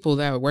 there are people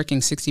that are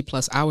working 60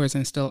 plus hours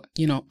and still,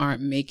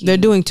 aren't making. They're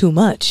doing too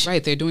much.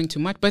 Right. They're doing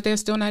too much, but they're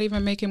still not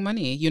even making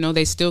money.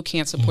 They still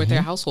can't support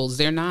their households.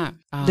 They're not.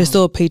 They're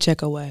still a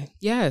paycheck away.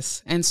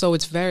 Yes. And so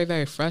it's very,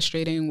 very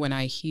frustrating when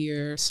I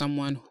hear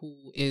someone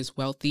who is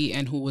wealthy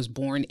and who was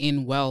born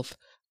in wealth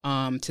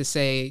to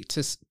say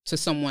to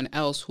someone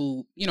else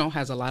who,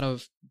 has a lot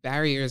of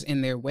barriers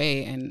in their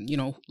way, and,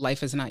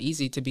 life is not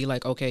easy, to be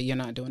like, okay, you're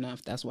not doing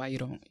enough. That's why you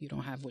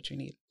don't have what you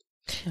need.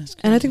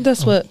 And I think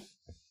that's what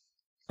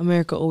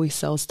America always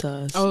sells to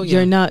us. Oh, yeah.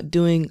 You're not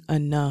doing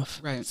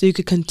enough. Right. So you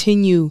could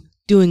continue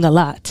doing a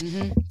lot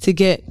to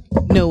get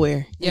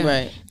nowhere. Yeah.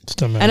 Right.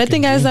 And I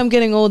think as I'm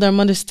getting older, I'm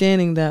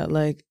understanding that,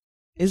 like,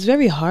 it's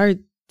very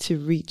hard to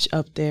reach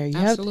up there.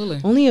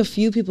 Absolutely. Only a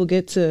few people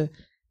get to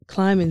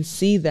climb and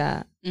see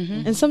that.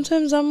 And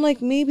sometimes I'm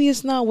like, maybe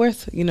it's not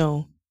worth,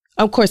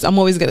 of course I'm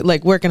always gonna,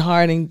 like, working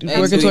hard and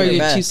working toward your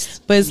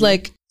best. But it's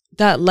like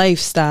that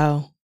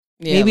lifestyle.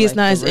 Yeah, maybe it's like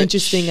not as rich.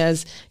 interesting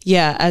as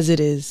it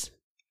is.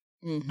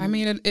 I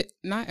mean,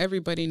 not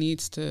everybody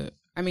needs to.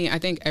 I mean, I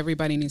think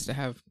everybody needs to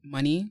have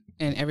money,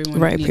 and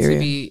everyone needs to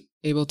be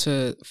able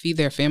to feed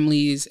their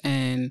families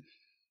and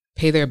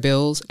pay their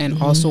bills,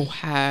 and also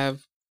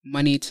have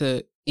money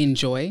to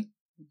enjoy.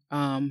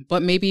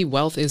 But maybe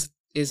wealth is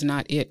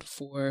not it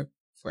for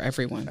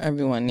everyone.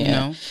 Everyone,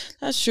 yeah.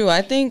 That's true.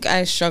 I think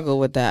I struggle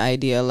with that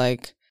idea.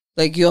 Like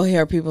like you'll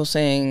hear people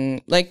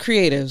saying, like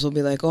creatives will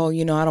be like, oh,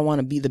 you know, I don't want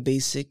to be the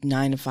basic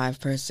 9-to-5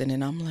 person.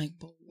 And I'm like,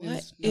 but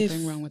what if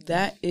wrong with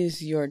that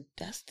is your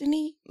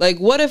destiny? Like,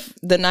 what if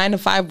the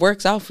 9-to-5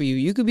 works out for you?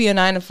 You could be a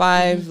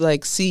 9-to-5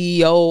 like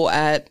CEO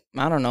at,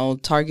 I don't know,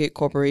 Target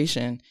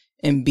Corporation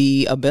and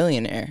be a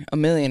billionaire, a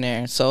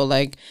millionaire. So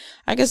like,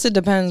 I guess it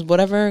depends,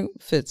 whatever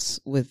fits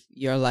with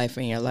your life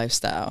and your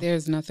lifestyle.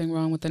 There's nothing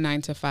wrong with the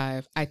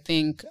 9-to-5. I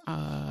think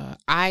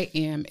I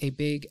am a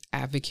big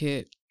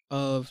advocate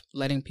of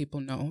letting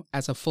people know,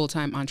 as a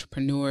full-time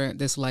entrepreneur,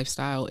 this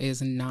lifestyle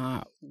is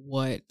not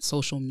what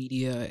social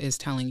media is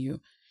telling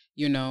you.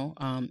 You know,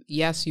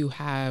 yes, you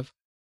have,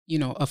 you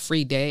know, a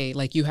free day.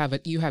 Like you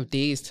have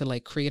days to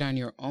like create on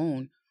your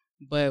own.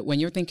 But when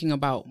you're thinking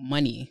about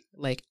money,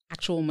 like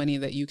actual money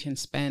that you can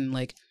spend,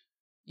 like,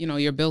 you know,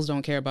 your bills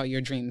don't care about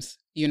your dreams,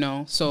 you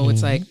know? So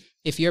it's like,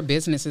 if your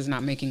business is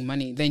not making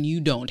money, then you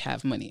don't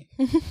have money.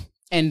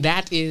 And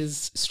that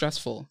is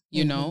stressful,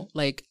 you know?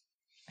 Like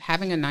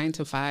having a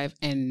 9-to-5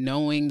 and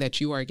knowing that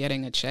you are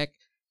getting a check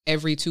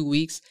every 2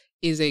 weeks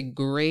is a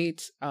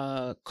great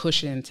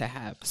cushion to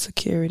have.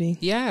 Security.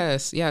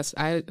 Yes.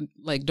 I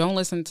like, don't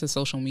listen to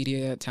social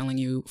media telling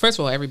you, first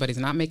of all, everybody's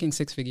not making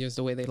 6 figures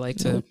the way they like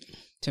to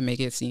make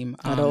it seem.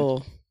 At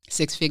all.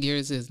 6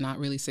 figures is not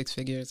really 6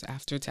 figures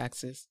after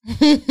taxes.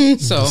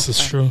 So this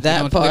is true.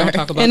 That we part. don't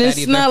talk about And that it's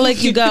either. not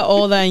like you got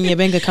all that in your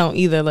bank account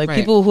either. Like Right.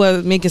 people who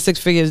are making 6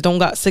 figures don't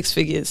got 6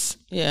 figures.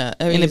 Yeah,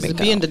 I mean, the it's bank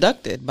being account.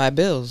 deducted by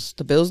bills.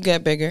 The bills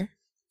get bigger.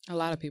 A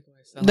lot of people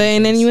are selling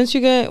And then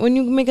things. when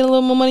you make a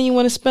little more money, you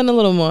want to spend a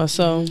little more.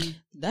 So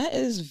That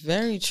is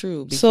very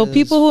true. so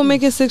people who are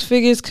making 6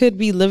 figures could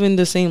be living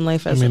the same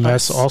life I as mean,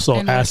 us. that's also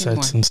And working assets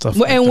more. and stuff.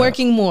 and like that.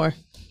 working more.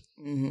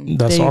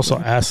 That's There you also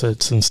go.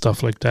 assets and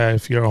stuff like that.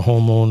 If you're a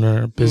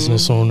homeowner,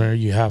 business owner,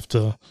 you have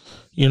to,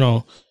 you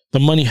know, the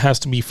money has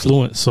to be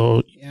fluent.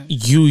 So Yeah.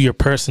 your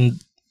person,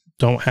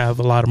 don't have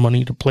a lot of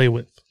money to play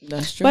with.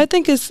 That's true. But I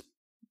think it's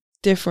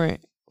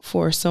different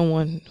for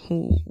someone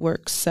who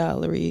works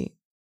salary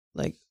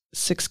like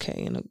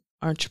 6K and an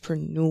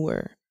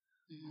entrepreneur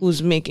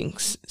who's making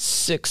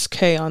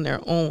 6K on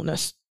their own.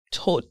 That's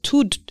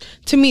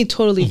to me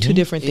totally two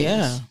different things.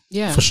 Yeah.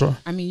 Yeah, For sure.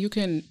 I mean, you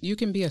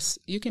can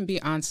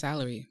be on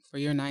salary for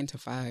your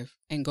 9-to-5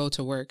 and go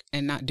to work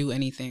and not do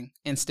anything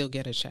and still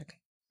get a check.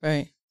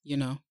 Right. You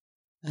know,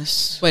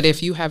 That's but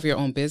if you have your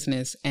own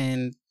business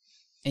and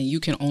you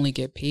can only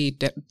get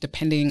paid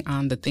depending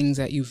on the things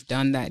that you've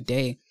done that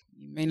day,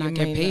 you may not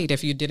get paid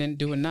if you didn't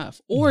do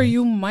enough, or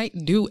you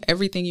might do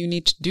everything you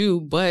need to do,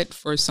 but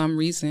for some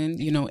reason,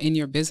 you know, in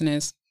your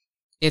business,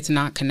 it's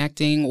not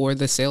connecting or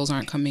the sales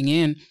aren't coming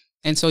in.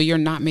 And so you're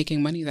not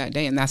making money that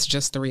day. And that's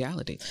just the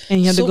reality.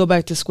 And you have to go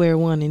back to square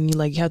one and you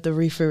have to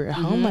refigure,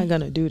 how am I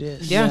going to do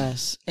this? Yeah.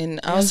 Yes.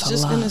 And I was That's a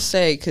just lot. going to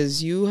say,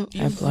 because you've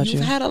applaud you.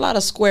 had a lot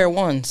of square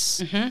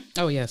ones,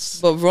 Oh, yes.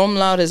 but Roam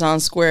Loud is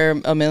on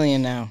square a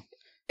million now.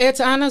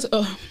 It's honest.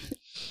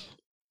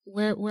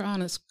 We're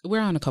honest. We're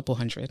on a couple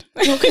hundred.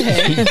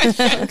 Okay.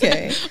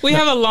 Okay. We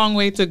have a long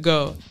way to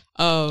go.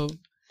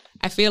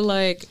 I feel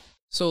like,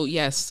 so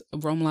yes,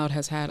 Roam Loud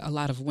has had a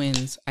lot of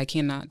wins. I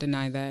cannot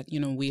deny that.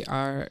 You know, we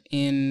are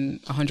in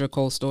 100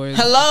 Kohl's stores.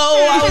 Hello.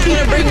 I was going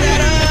to bring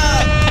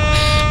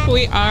that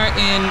We are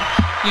in,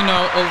 you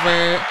know,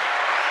 over.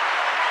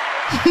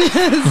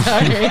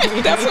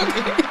 Sorry, that's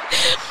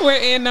okay.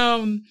 We're in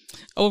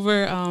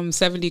over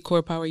 70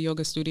 Core Power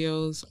Yoga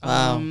studios.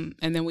 Wow.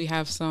 And then we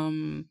have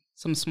some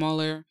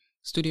smaller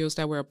studios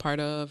that we're a part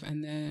of,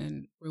 and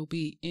then we'll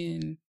be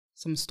in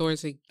some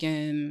stores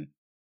again.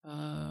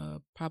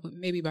 Probably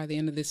maybe by the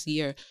end of this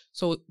year.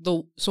 So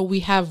we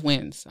have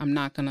wins. I'm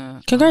not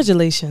gonna.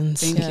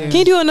 Congratulations. Thank you. Can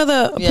you do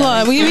another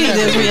applause? Yeah. We need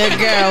this for your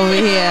girl over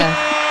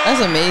here. That's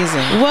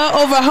amazing. Well,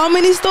 over how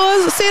many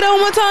stores? Say that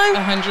one more time.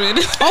 100.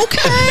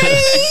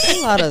 Okay.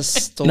 A lot of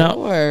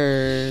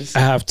stores. I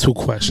have 2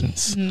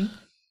 questions.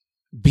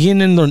 Being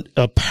in the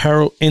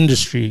apparel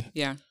industry,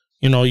 Yeah.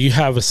 you know, you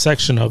have a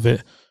section of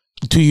it.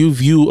 Do you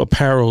view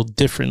apparel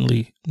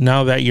differently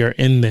now that you're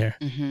in there?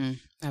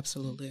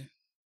 Absolutely.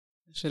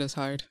 Shit is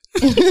hard.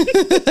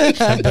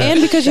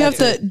 And because you have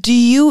to, do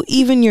you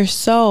even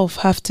yourself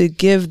have to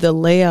give the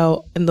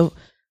layout and the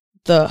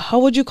how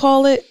would you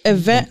call it?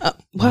 Event.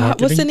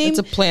 What's the name? It's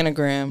a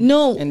planogram.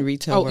 No. In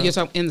retail. Oh, world. you're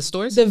talking in the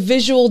stores? The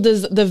visual,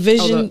 the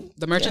vision.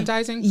 the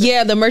merchandising?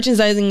 Yeah, the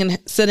merchandising and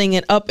setting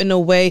it up in a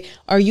way.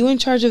 Are you in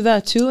charge of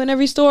that too in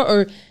every store,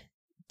 or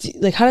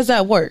like how does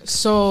that work?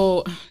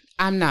 So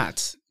I'm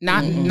not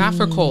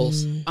for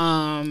Kohl's.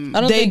 I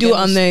don't They think do it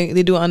any- on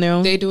they do it on their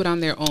own. They do it on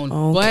their own,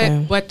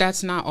 Okay. but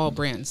that's not all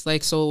brands.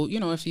 Like, so, you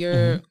know, if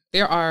you're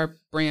there are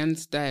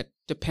brands that,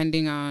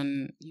 depending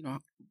on, you know,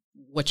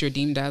 what you're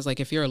deemed as, like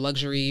if you're a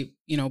luxury,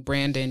 you know,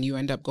 brand and you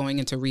end up going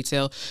into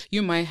retail,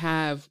 you might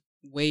have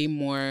way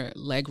more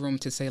leg room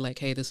to say like,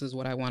 hey, this is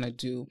what I want to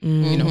do,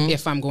 you know,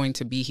 if I'm going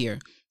to be here.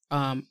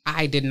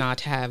 I did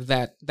not have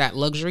that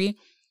luxury.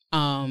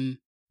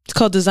 It's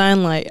called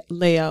design No,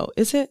 layout.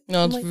 Is it?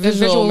 it's Like-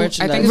 visual I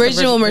merchandise. think it's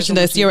Visual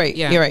merchandise. You're right.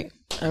 Yeah. You're right.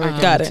 I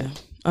work Got on it.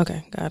 too.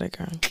 Okay, got it,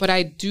 girl. But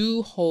I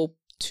do hope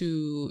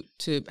to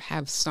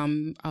have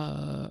some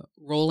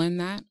role in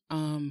that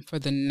for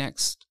the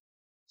next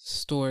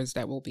stores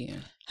that we'll be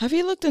in. Have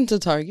you looked into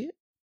Target?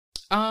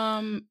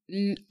 It's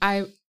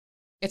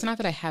not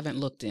that I haven't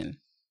looked in.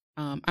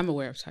 I'm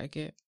aware of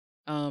Target.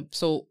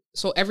 So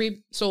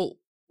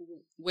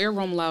where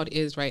Roam Loud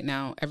is right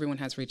now, everyone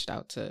has reached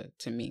out to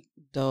me.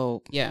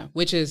 Dope. Yeah,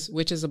 which is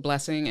a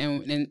blessing,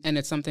 and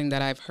it's something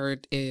that I've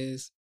heard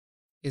is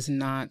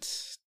not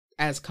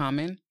as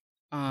common.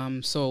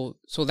 So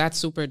that's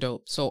super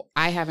dope. So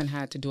I haven't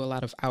had to do a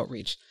lot of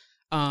outreach.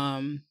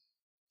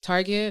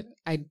 Target,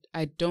 I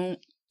don't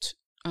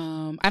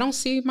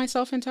see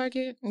myself in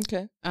Target.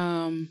 Okay.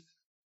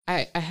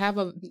 I have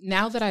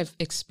now that I've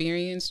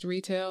experienced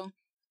retail,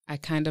 I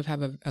kind of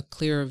have a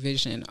clearer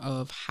vision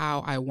of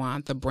how I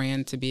want the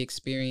brand to be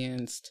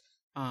experienced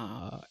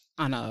on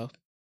a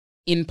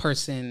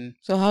in-person.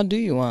 So how do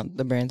you want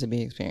the brand to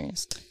be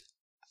experienced?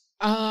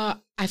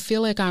 I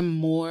feel like I'm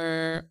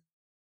more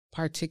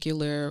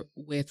particular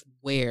with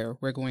where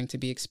we're going to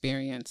be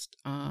experienced.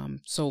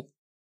 So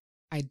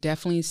I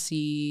definitely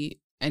see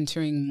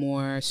entering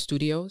more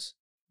studios.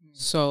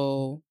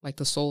 So like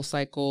the Soul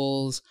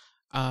Cycles,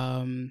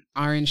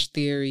 Orange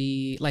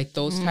Theory, like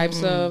those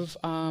types of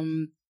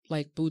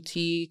like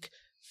boutique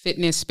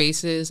fitness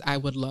spaces. I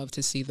would love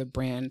to see the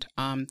brand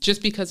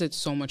just because it's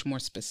so much more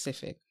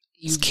specific.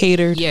 It's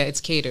catered. Yeah,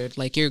 it's catered.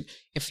 Like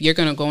if you're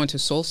going to go into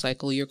Soul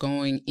Cycle, you're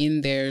going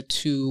in there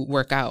to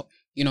work out.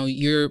 You know,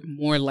 you're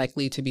more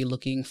likely to be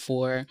looking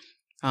for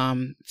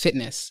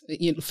fitness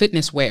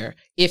wear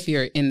if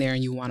you're in there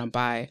and you want to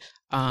buy.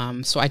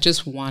 So I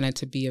just want it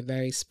to be a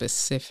very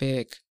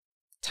specific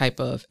type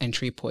of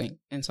entry point.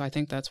 And so I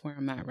think that's where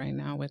I'm at right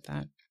now with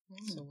that.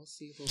 So we'll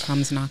see who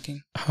comes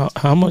knocking.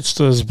 How much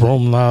does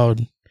Roam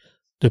Loud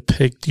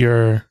depict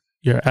your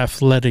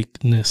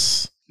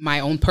athleticness? My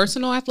own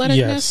personal athleticness?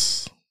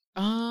 Yes.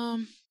 How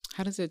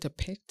does it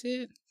depict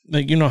it?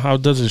 Like, you know, how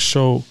does it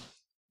show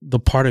the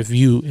part of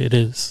you it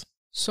is?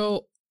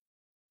 So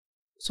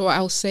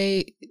I'll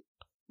say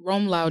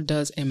Roam Loud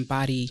does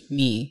embody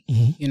me.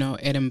 Mm-hmm. You know,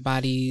 it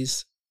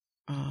embodies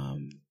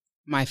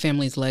my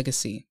family's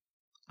legacy.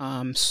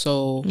 When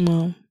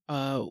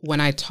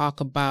I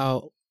talk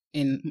about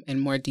in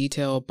more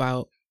detail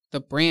about the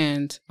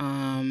brand,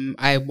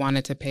 I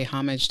wanted to pay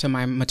homage to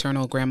my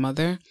maternal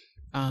grandmother.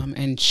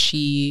 And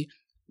she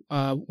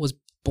was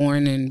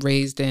born and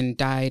raised and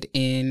died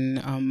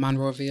in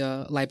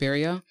Monrovia,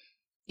 Liberia.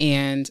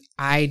 And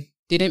I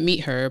didn't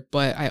meet her,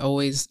 but I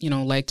always,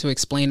 like to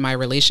explain my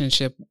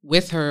relationship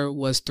with her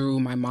was through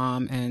my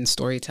mom and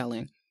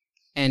storytelling.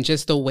 And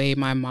just the way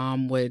my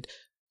mom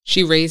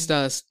she raised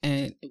us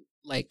and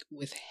like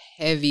with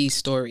heavy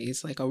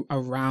stories, like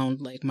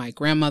around like my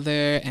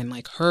grandmother and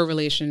like her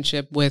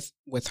relationship with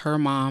her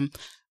mom.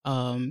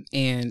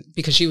 And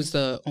because she was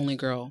the only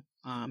girl,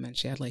 and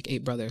she had like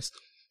 8 brothers.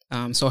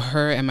 So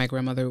her and my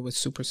grandmother was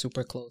super,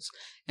 super close.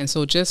 And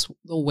so just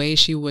the way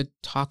she would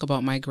talk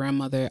about my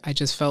grandmother, I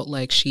just felt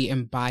like she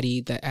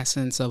embodied the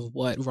essence of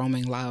what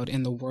Roaming Loud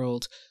in the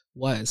world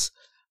was.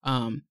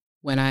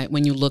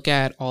 When you look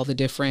at all the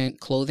different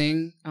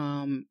clothing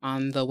on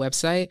the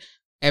website,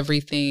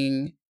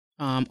 everything,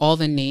 all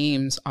the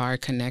names are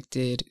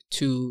connected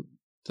to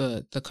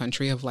the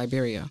country of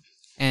Liberia.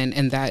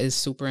 And that is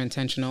super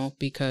intentional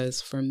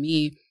because for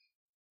me,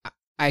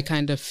 I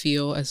kind of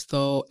feel as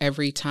though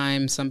every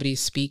time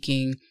somebody's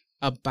speaking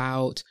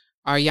about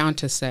our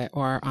Yanta set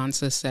or our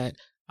Ansa set,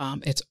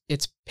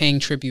 it's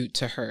paying tribute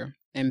to her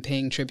and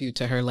paying tribute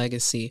to her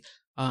legacy.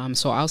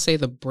 So I'll say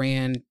the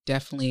brand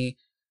definitely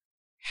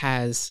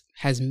has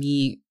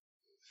me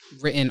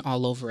written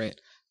all over it.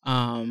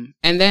 And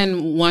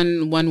then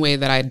one way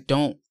that I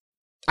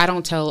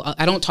don't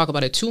talk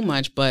about it too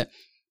much, but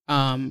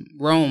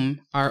Roam,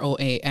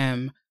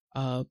 ROAM,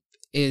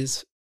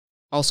 is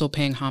also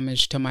paying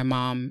homage to my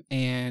mom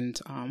and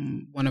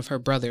one of her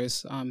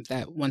brothers,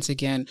 that once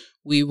again,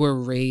 we were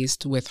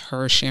raised with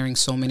her sharing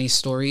so many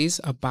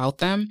stories about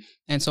them.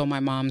 And so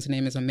my mom's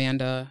name is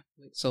Amanda,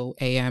 so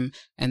AM,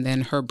 and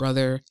then her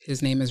brother,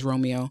 his name is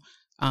Romeo.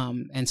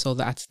 And so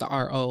that's the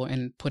RO,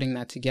 and putting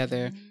that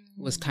together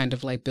was kind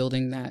of like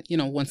building that,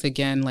 once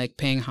again, like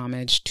paying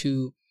homage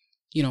to,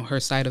 her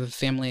side of the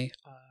family.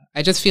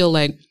 I just feel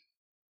like,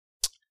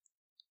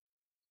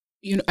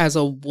 as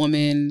a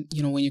woman,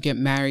 when you get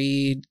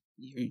married,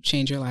 you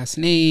change your last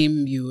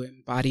name, you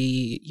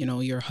embody,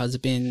 your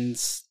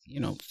husband's,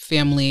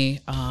 family.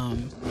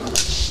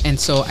 And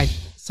so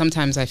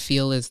sometimes I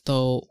feel as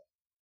though,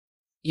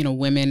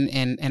 women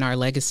and our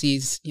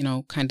legacies,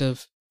 kind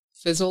of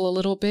fizzle a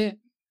little bit.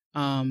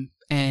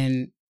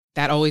 And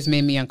that always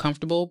made me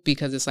uncomfortable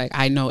because it's like,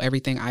 I know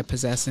everything I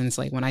possess. And it's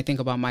like, when I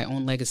think about my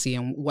own legacy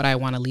and what I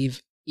want to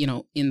leave,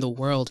 in the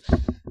world,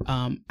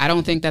 I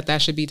don't think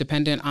that should be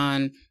dependent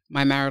on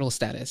my marital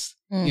status,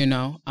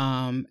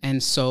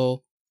 and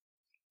so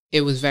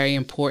it was very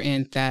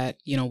important that,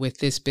 with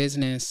this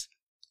business,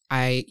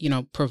 I,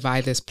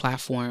 provide this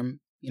platform,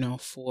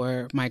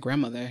 for my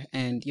grandmother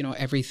and,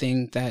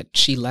 everything that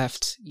she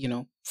left,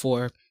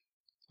 for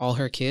all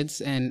her kids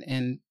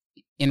and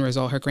in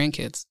result, her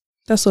grandkids.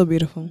 That's so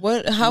beautiful.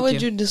 How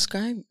would you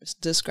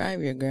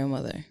describe your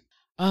grandmother?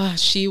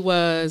 She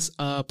was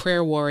a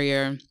prayer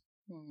warrior.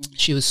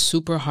 She was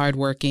super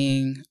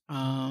hardworking.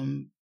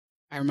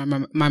 I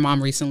remember my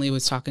mom recently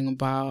was talking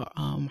about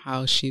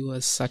how she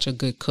was such a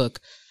good cook.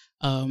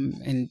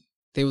 And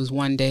there was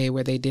one day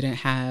where they didn't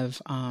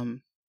have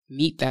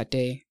meat that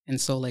day.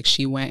 And so like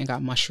she went and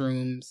got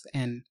mushrooms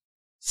and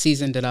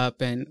seasoned it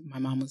up. And my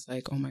mom was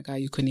like, oh my God,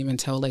 you couldn't even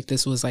tell like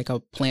this was like a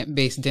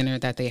plant-based dinner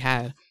that they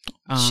had.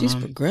 She's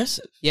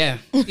progressive. Yeah.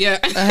 Yeah.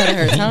 Ahead of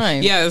her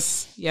time.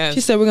 Yes. Yes.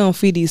 She said we're going to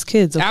feed these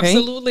kids, okay?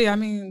 Absolutely. I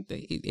mean,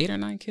 8 or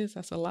 9 kids,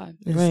 that's a lot.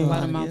 It's a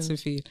lot of mouths to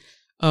feed.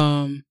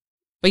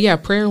 But yeah,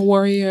 prayer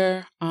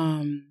warrior,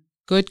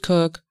 good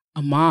cook,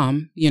 a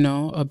mom,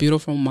 a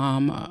beautiful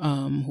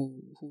mom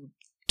who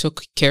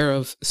took care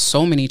of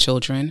so many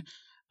children,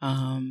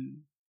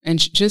 and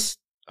just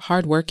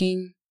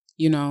hardworking,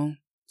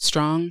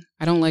 strong.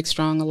 I don't like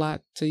strong a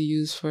lot to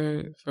use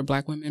for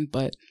Black women,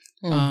 but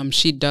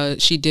she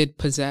did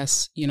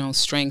possess,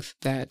 strength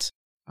that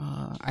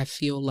I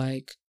feel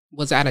like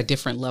was at a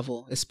different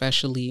level,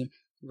 especially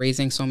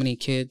raising so many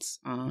kids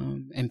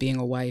and being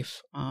a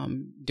wife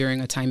during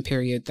a time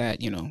period that,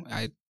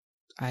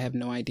 I have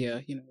no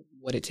idea,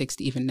 what it takes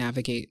to even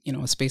navigate,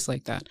 a space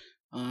like that.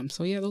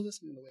 So yeah, those are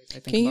some of the ways I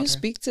think. Can you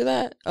speak to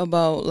that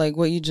about like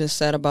what you just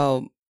said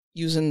about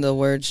using the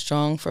word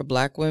strong for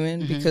Black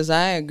women? Mm-hmm. Because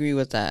I agree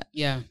with that.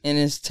 Yeah. And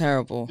it's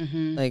terrible.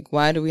 Mm-hmm. Like,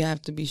 why do we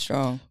have to be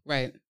strong?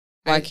 Right.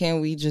 Why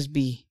can't we just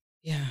be?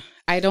 Yeah.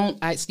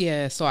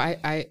 So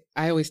I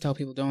always tell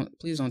people,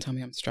 please don't tell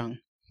me I'm strong.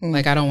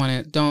 Like, I don't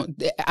want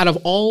to, out of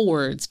all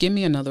words, give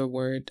me another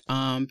word.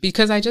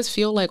 Because I just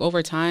feel like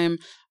over time,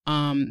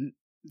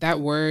 that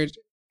word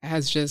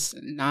has just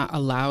not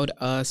allowed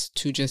us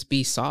to just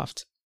be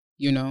soft,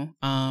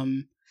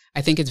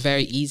 I think it's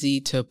very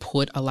easy to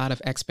put a lot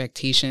of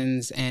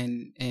expectations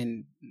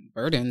and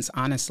burdens,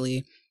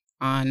 honestly,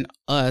 on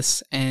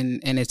us.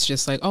 And it's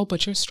just like, oh,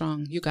 but you're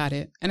strong. You got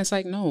it. And it's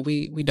like, no,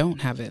 we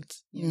don't have it.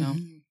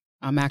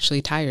 I'm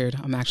actually tired.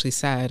 I'm actually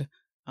sad.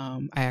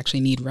 I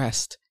actually need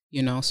rest.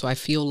 So I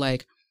feel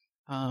like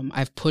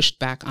I've pushed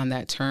back on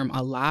that term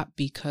a lot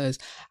because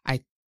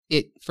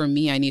for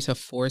me, I need to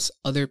force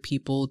other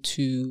people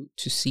to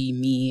see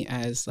me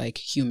as like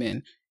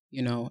human,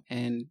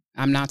 and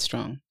I'm not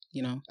strong.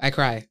 I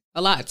cry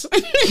a lot,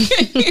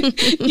 And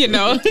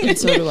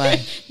so do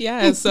I.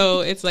 Yeah.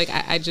 So it's like,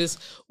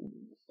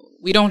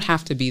 we don't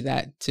have to be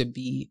that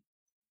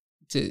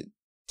to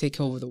take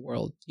over the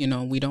world. I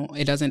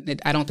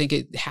don't think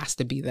it has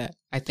to be that.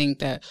 I think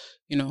that,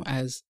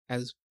 as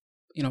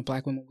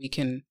Black women, we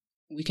can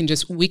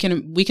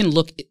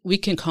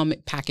come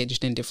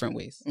packaged in different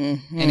ways.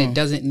 Mm-hmm. And it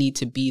doesn't need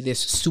to be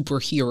this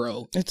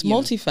superhero. It's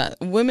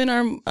multifaceted. Women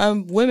are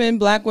women,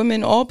 Black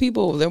women, all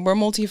people. We're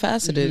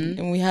multifaceted,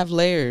 and we have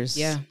layers.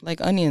 Yeah,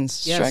 like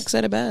onions. Yes. Shrek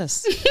said it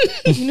best.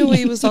 You knew what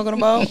he was talking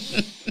about.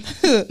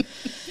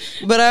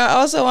 But I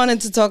also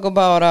wanted to talk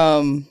about.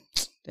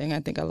 I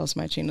think I lost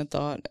my train of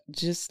thought.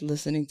 Just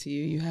listening to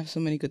you, you have so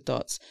many good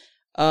thoughts.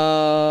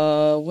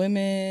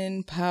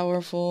 Women,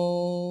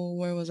 powerful.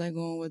 Where was I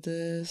going with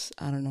this?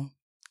 I don't know.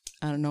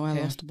 I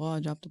lost the ball. I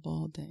dropped the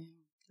ball. Damn.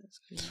 That's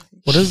crazy.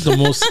 What is the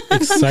most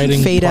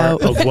exciting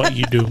part of what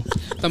you do?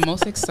 The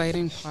most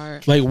exciting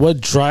part. Like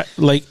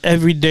like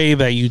every day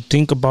that you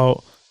think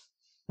about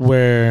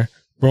where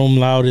Roam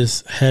Loud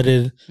is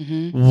headed,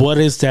 what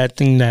is that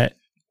thing that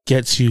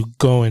gets you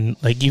going?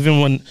 Like even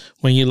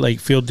when you like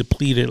feel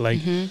depleted,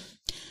 like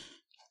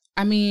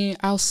I mean,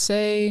 I'll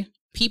say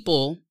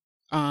people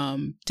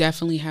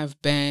definitely have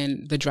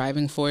been the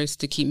driving force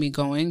to keep me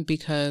going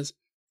because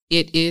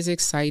it is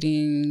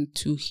exciting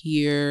to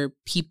hear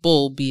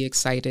people be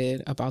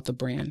excited about the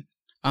brand.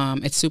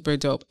 It's super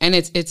dope. And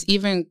it's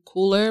even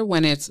cooler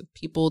when it's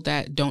people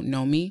that don't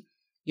know me,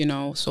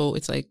 so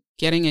it's like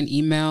getting an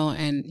email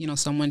and,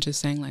 someone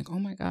just saying like, oh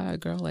my God,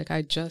 girl, like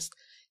I just,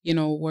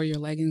 wore your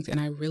leggings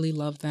and I really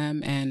love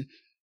them. And,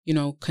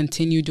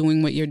 continue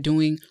doing what you're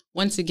doing.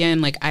 Once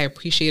again, like I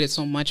appreciate it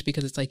so much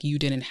because it's like you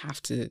didn't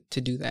have to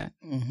do that,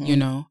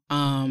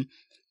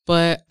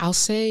 But I'll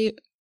say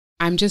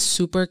I'm just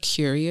super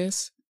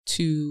curious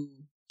to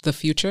the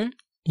future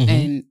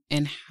and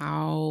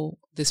how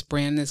this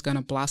brand is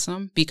gonna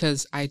blossom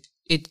because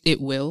it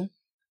will.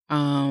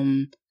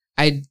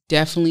 I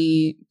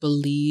definitely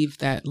believe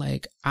that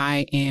like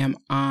I am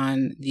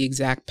on the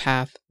exact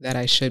path that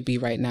I should be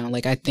right now.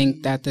 Like I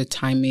think that the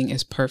timing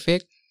is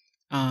perfect.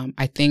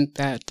 I think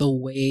that the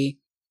way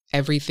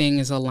everything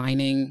is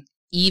aligning,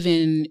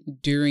 even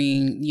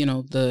during,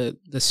 the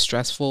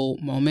stressful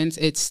moments,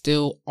 it's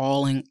still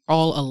all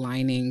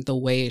aligning the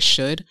way it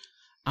should.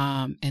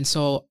 And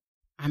so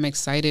I'm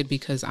excited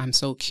because I'm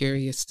so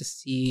curious to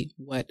see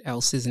what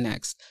else is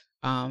next.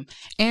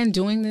 And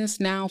doing this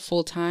now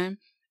full time,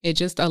 it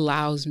just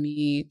allows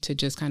me to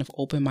just kind of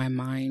open my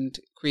mind,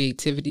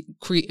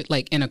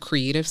 like in a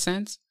creative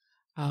sense.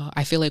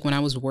 I feel like when I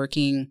was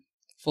working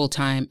full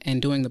time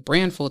and doing the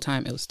brand full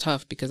time, it was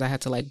tough because I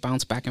had to like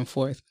bounce back and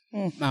forth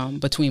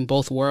between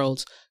both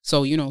worlds.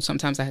 So, you know,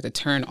 sometimes I had to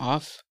turn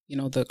off, you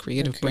know, the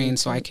creative brain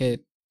so I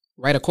could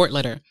write a court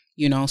letter,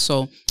 you know.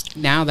 So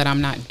now that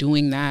I'm not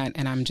doing that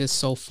and I'm just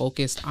so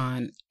focused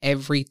on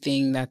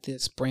everything that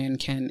this brand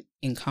can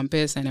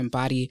encompass and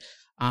embody,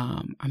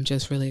 I'm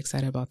just really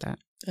excited about that.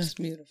 That's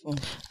beautiful.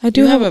 I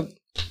do have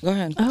go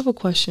ahead. I have a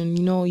question.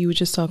 You know, you were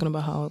just talking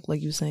about how,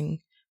 like you were saying,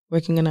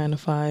 working a 9 to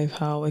 5,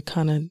 how it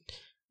kind of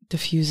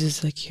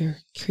diffuses like your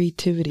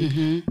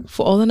creativity.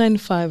 For all the 9 to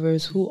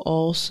 5ers who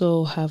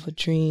also have a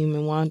dream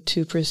and want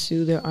to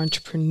pursue their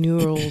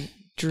entrepreneurial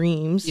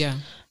dreams,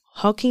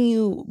 what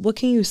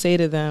can you say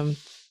to them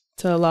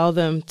to allow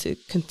them to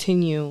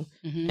continue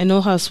and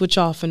know how to switch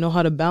off and know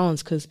how to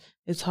balance? Because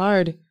it's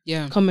hard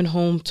coming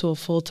home to a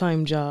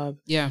full-time job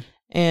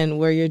and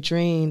where you're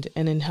drained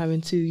and then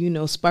having to, you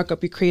know, spark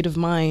up your creative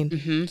mind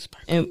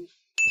and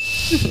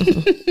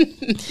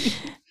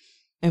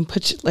and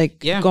put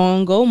go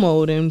on go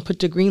mode and put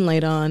the green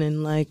light on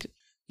and like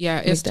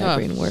it's make tough. that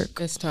brain work.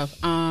 It's tough.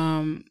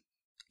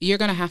 You're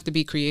gonna have to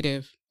be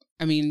creative.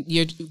 I mean,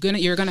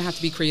 you're gonna have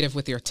to be creative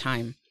with your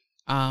time.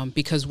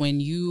 Because when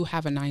you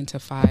have a 9 to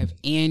 5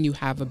 and you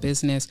have a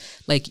business,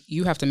 like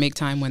you have to make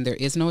time when there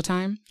is no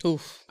time.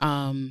 Oof.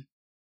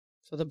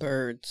 For the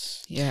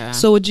birds. Yeah.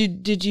 So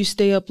did you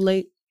stay up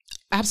late?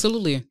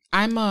 Absolutely.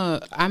 I'm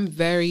not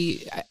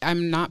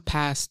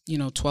past, you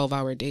know,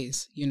 12-hour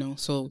days, you know,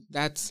 so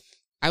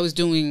I was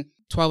doing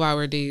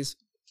 12-hour days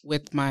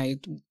with my,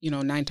 you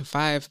know, 9 to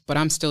 5, but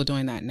I'm still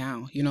doing that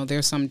now. You know,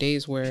 there's some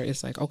days where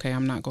it's like, okay,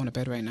 I'm not going to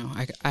bed right now.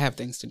 I have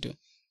things to do,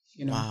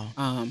 you know?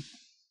 Wow.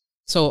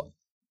 So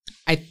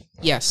I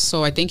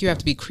think you have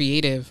to be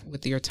creative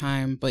with your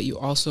time, but you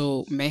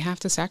also may have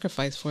to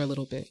sacrifice for a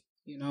little bit,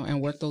 you know,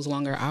 and work those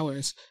longer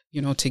hours,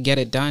 you know, to get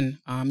it done.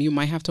 You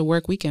might have to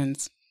work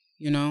weekends,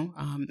 you know,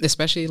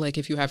 especially like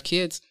if you have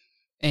kids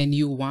and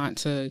you want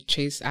to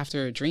chase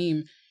after a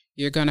dream,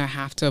 you're going to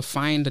have to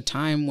find a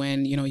time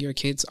when, you know, your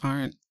kids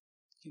aren't,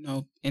 you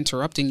know,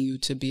 interrupting you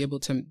to be able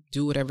to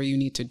do whatever you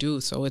need to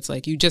do. So it's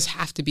like, you just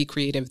have to be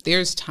creative.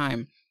 There's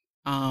time.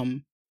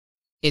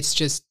 It's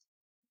just,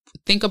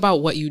 think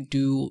about what you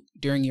do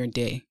during your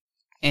day.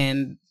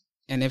 And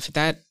if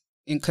that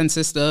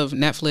consists of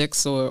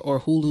Netflix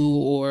or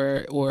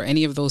Hulu or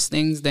any of those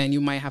things, then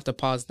you might have to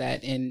pause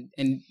that and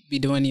be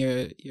doing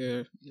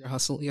your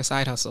hustle, your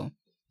side hustle.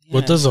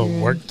 What does a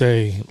work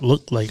day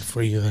look like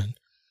for you then?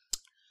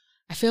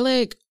 I feel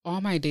like all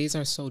my days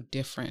are so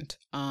different.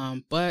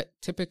 But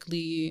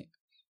typically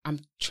I'm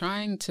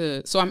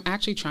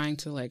actually trying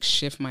to like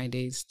shift my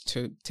days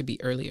to be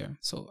earlier.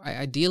 So I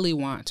ideally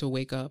want to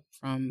wake up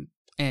from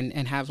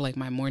and have like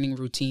my morning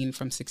routine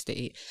from 6 to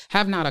 8.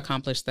 Have not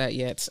accomplished that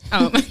yet.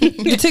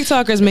 The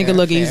TikTokers make it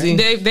look easy.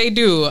 They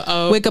do.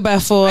 Wake up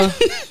at 4. The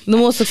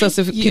most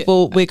successful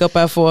people wake up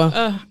at 4.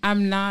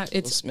 I'm not.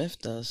 Will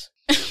Smith does.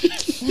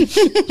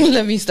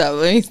 Let me stop.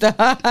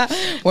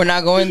 We're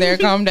not going there.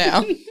 Calm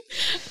down.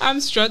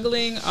 I'm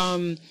struggling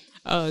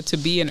to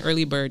be an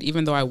early bird,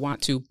 even though I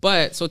want to.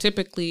 But so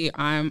typically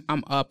I'm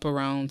up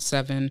around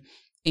 7.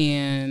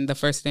 And the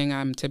first thing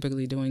I'm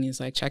typically doing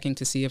is like checking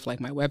to see if like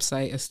my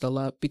website is still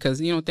up,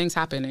 because, you know, things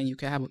happen and you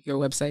can have your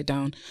website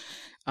down.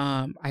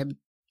 I'm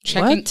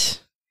checking.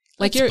 What?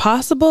 Like it's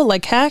possible?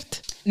 Like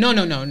hacked? No.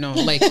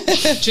 Like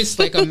just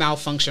like a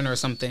malfunction or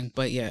something.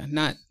 But yeah,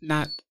 not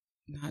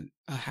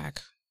a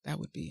hack.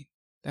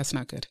 That's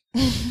not good.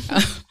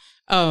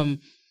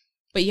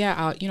 But yeah,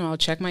 I'll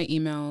check my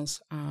emails.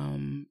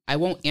 I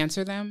won't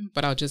answer them,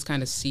 but I'll just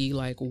kind of see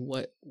like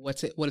what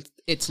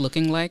it's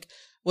looking like.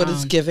 What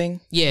it's giving?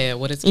 Yeah,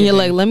 what it's giving. You're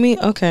like, let me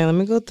go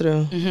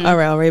through. All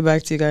right, I'll write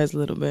back to you guys a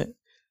little bit.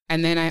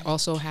 And then I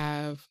also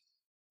have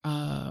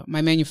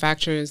my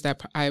manufacturers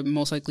that I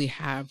most likely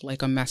have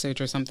like a message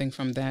or something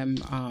from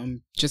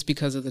them, just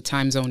because of the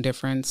time zone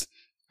difference.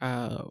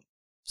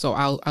 So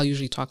I'll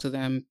usually talk to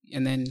them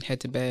and then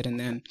head to bed and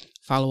then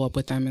follow up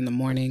with them in the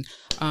morning.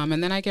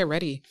 And then I get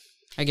ready.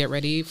 I get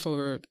ready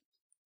to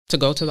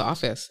go to the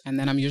office, and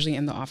then I'm usually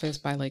in the office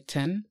by like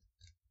 10.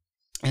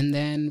 And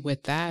then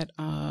with that,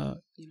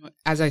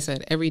 as I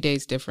said, every day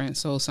is different.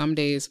 So some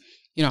days,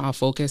 I'll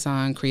focus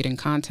on creating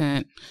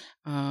content.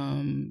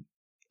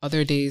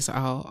 Other days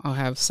I'll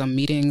have some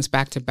meetings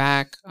back to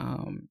back,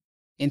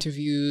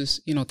 interviews,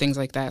 things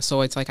like that.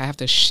 So it's like I have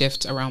to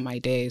shift around my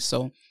day.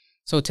 So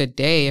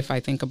today, if I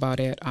think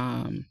about it,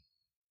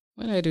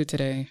 what did I do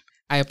today?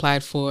 I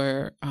applied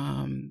for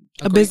a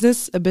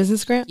business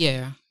grant.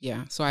 Yeah.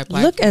 So I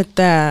applied. Look at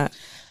that.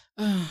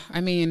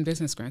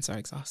 Business grants are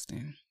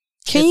exhausting.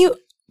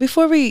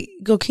 Before we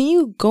go, can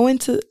you go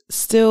into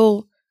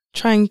still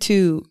trying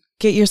to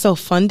get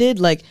yourself funded?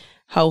 Like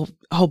how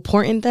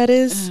important that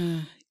is?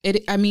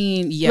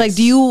 Yes. Like,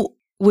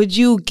 would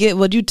you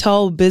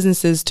tell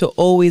businesses to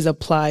always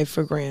apply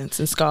for grants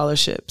and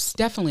scholarships?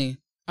 Definitely.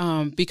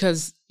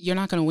 Because you're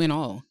not going to win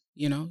all,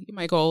 you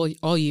might go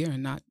all year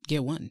and not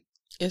get one.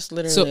 It's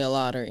literally a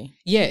lottery.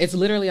 Yeah, it's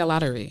literally a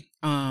lottery.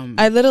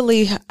 I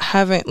literally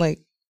haven't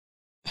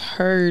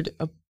heard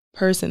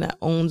person that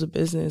owns a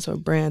business or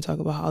brand talk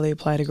about how they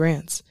apply to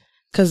grants?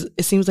 Because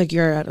it seems like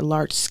you're at a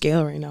large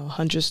scale right now,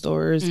 100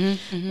 stores.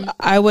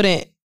 I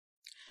wouldn't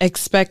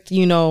expect,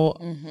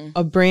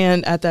 a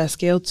brand at that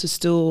scale to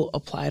still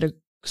apply to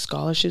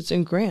scholarships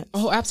and grants.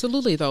 Oh,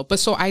 absolutely, though. But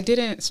so I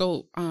didn't.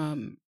 So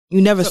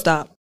you never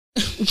stop.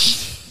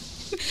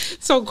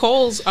 So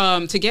Kohl's,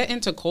 to get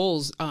into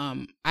Kohl's,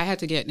 I had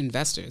to get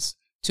investors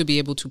to be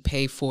able to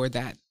pay for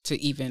that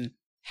to even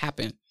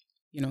happen.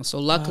 So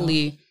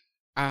luckily,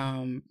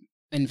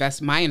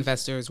 my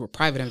investors were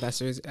private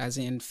investors, as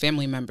in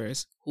family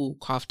members who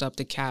coughed up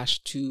the cash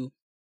to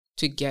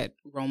get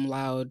Roam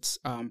Loud's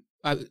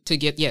to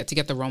get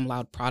the Roam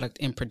Loud product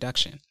in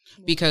production.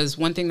 Because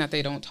one thing that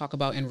they don't talk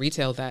about in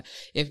retail, that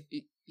if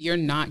you're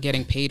not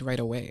getting paid right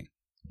away,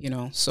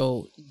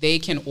 so they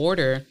can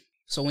order.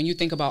 So when you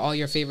think about all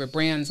your favorite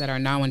brands that are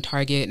now in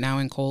Target, now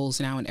in Kohl's,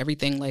 now in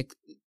everything, like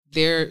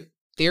they're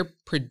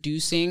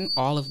producing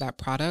all of that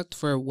product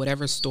for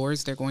whatever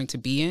stores they're going to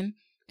be in.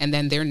 And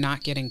then they're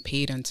not getting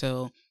paid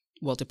until,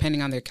 well,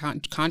 depending on their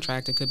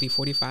contract, it could be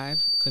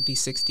 45, it could be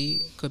 60,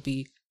 it could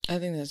be... I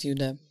think that's you,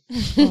 Deb.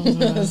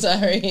 Oh,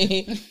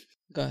 sorry.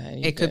 Go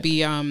ahead. It could be,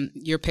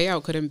 your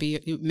payout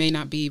it may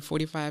not be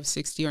 45,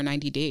 60, or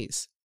 90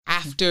 days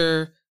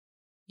after,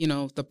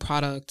 the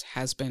product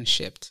has been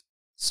shipped.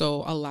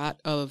 So a lot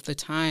of the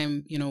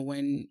time,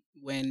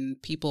 when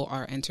people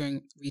are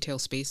entering retail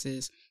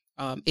spaces,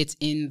 it's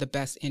in the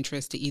best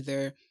interest to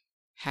either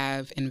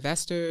have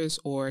investors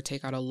or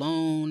take out a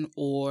loan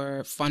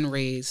or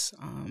fundraise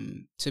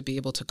to be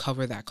able to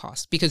cover that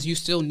cost, because you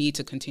still need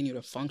to continue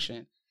to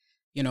function,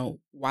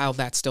 while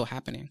that's still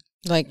happening.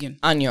 Like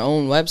on your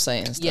own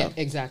website and stuff. Yeah,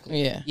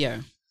 exactly. Yeah.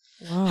 Yeah.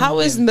 Wow. How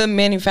is the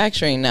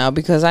manufacturing now?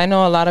 Because I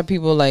know a lot of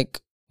people,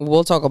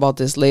 we'll talk about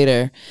this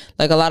later.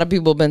 A lot of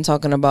people have been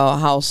talking about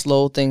how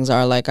slow things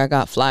are. I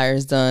got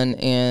flyers done,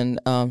 and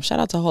shout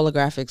out to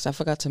Holographics. I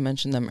forgot to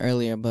mention them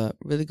earlier, but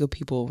really good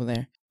people over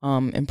there.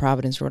 In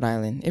Providence, Rhode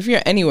Island. If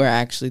you're anywhere,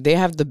 actually, they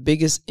have the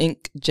biggest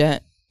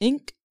inkjet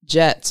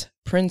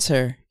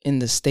printer in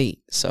the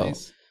state. So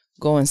nice.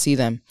 Go and see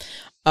them.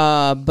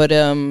 But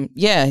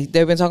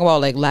they've been talking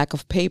about lack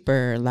of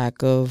paper,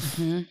 lack of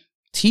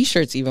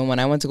T-shirts. Even when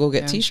I went to go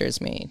get T-shirts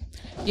made.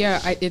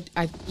 Yeah, I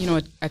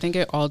think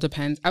it all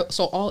depends.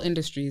 So all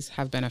industries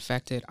have been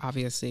affected.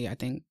 Obviously, I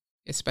think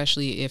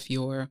especially if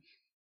your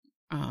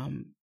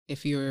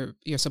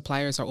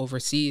suppliers are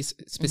overseas,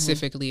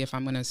 specifically if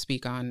I'm going to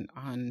speak on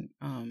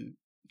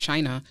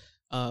China,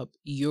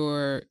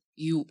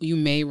 you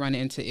may run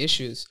into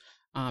issues.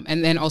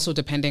 And then also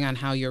depending on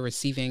how you're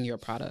receiving your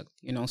product,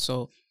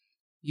 so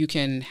you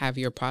can have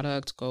your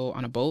product go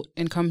on a boat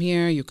and come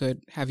here. You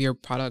could have your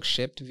product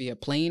shipped via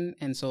plane.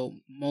 And so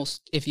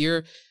if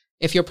your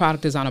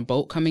product is on a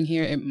boat coming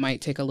here, it might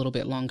take a little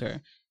bit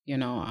longer,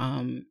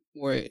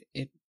 or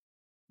it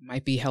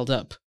might be held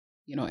up,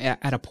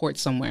 at a port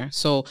somewhere.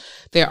 So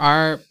there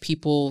are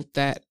people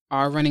that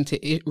are running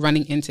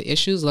into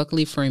issues.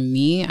 Luckily for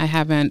me, I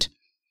haven't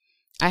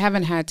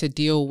had to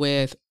deal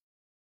with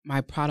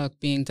my product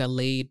being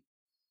delayed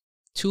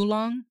too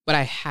long, but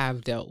I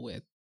have dealt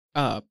with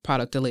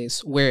product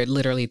delays where it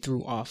literally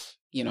threw off,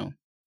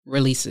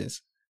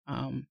 releases.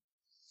 And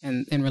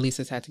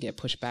releases had to get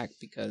pushed back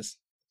because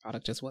the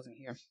product just wasn't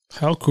here.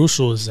 How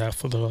crucial is that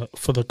for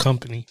the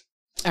company?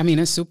 I mean,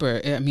 it's super.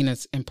 I mean,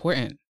 it's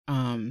important.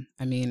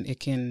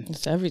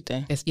 It's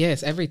everything.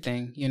 It's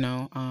everything,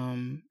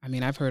 I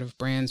mean, I've heard of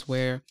brands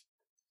where,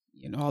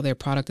 all their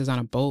product is on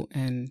a boat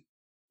and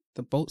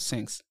the boat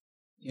sinks,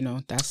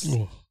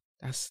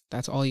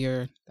 that's all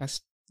your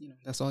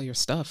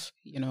stuff,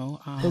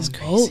 Those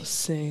boats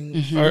sink.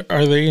 Mm-hmm.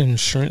 Are they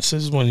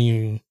insurances when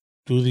you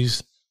do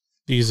these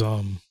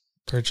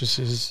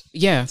purchases?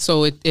 Yeah,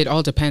 so it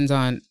all depends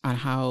on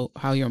how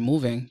you're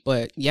moving,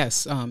 but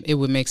yes, it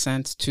would make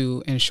sense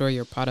to insure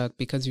your product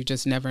because you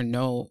just never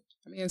know.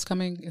 I mean, it's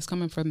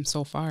coming from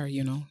so far,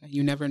 you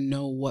never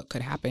know what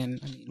could happen.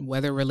 I mean,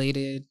 weather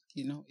related,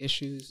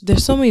 issues.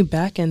 There's so many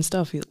back end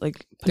stuff,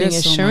 like putting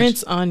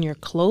insurance on your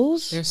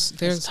clothes.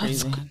 There's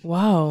crazy.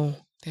 Wow.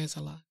 There's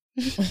a lot.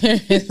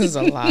 There's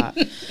a lot.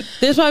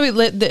 There's probably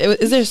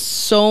is there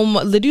so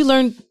much? Did you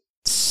learn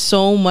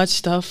so much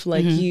stuff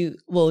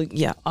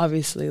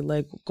obviously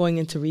going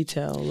into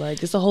retail,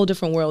 it's a whole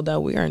different world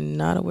that we are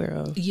not aware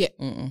of.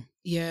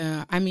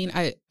 Yeah, I mean,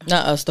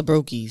 not us, the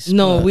brokies.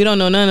 No, we don't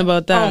know nothing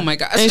about that. Oh my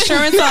gosh,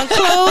 insurance on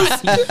clothes.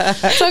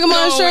 Talking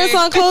about insurance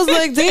on clothes,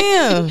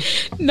 damn.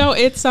 No,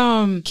 it's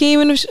can't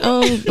even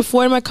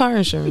afford my car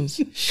insurance.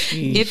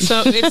 It's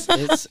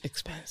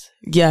expensive.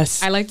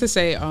 Yes, I like to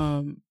say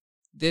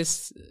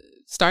this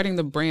starting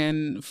the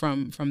brand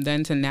from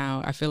then to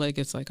now. I feel like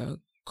it's like a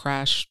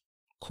crash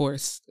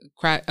course,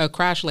 a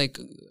crash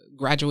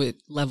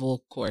graduate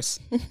level course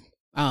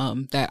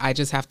that I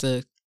just have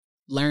to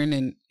learn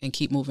and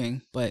keep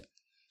moving. But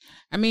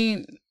I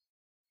mean,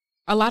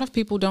 a lot of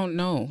people don't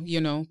know,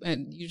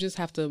 and you just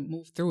have to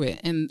move through it.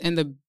 And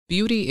the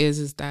beauty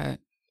is that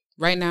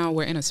right now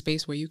we're in a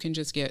space where you can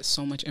just get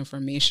so much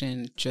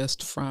information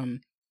just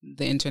from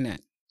the internet.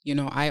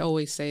 I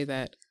always say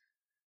that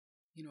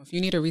if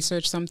you need to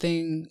research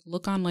something,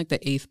 look on like the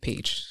 8th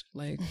page.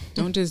 Like,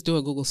 don't just do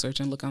a Google search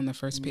and look on the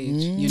first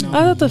page. I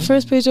thought the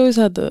first page always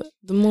had the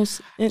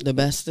most, the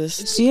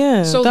bestest.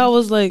 Yeah, so that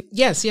was like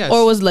yes,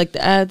 or was like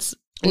the ads.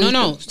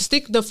 No.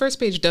 The first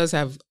page does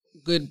have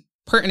good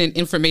pertinent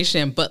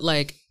information, but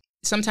like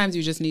sometimes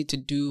you just need to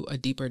do a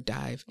deeper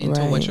dive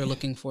into what you're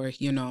looking for.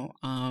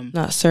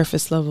 Not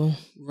surface level.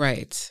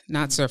 Right,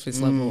 not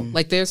surface level.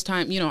 Like there's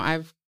time.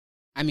 I've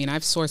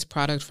sourced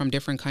product from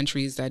different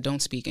countries that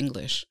don't speak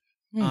English.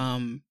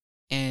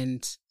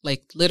 And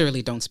like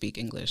literally don't speak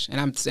English.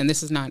 And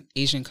this is not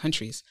Asian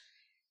countries.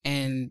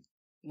 And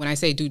when I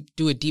say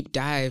do a deep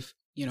dive,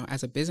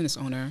 as a business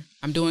owner,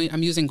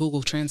 I'm using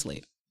Google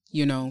Translate,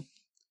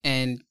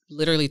 and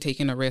literally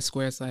taking a risk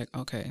where it's like,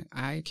 okay,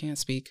 I can't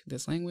speak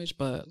this language,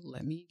 but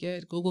let me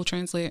get Google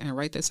Translate and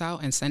write this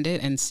out and send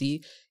it and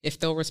see if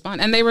they'll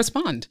respond. And they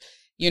respond,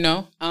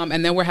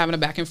 and then we're having a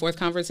back and forth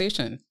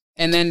conversation.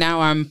 And then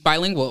now I'm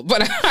bilingual,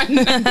 but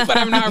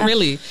I'm not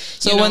really.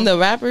 So when the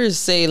rappers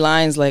say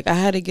lines like, I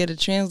had to get a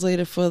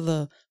translator for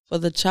the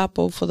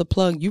Chapo, for the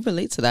plug, you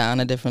relate to that on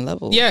a different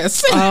level.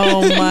 Yes.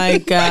 Oh my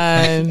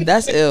God.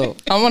 That's ill.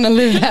 I want to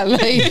live that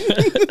life.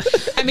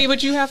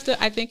 But you have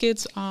to, I think you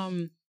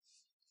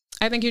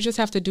just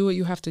have to do what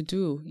you have to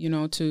do,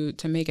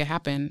 to make it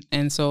happen.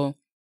 And so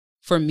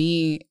for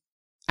me,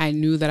 I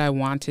knew that I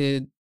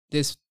wanted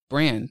this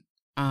brand.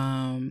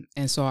 And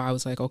so I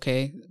was like,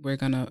 okay,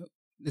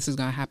 this is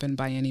going to happen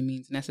by any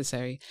means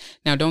necessary.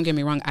 Now, don't get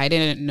me wrong. I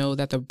didn't know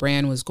that the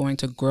brand was going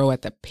to grow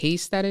at the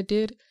pace that it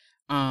did.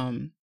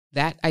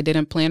 That I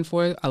didn't plan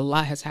for. A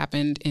lot has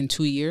happened in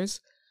 2 years.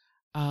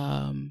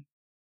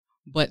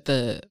 But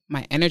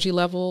my energy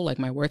level, like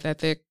my work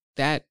ethic,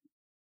 that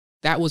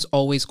was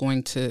always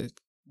going to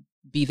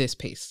be this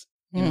pace.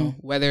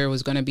 Whether it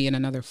was going to be in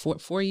another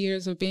 4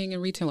 years of being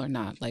in retail or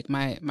not, like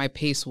my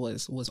pace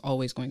was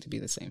always going to be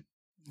the same.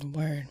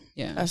 Word.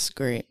 Yeah. That's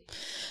great.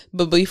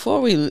 But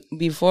before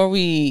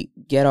we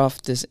get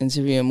off this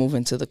interview and move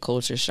into the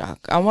culture shock,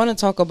 I want to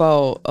talk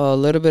about a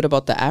little bit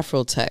about the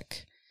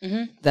Afrotech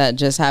that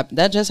just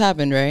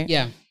happened, right?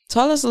 Yeah.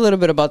 Tell us a little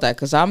bit about that,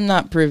 because I'm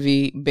not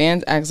privy.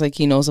 Band acts like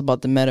he knows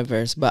about the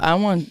metaverse, but I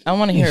want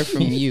to hear it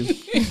from you,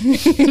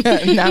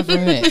 not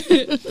from it.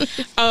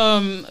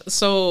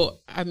 So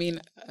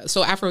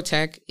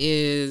Afrotech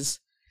is,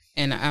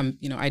 and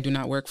I do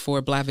not work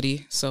for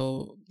Blavity,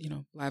 so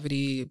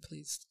Blavity,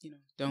 please,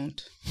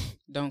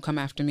 don't come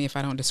after me if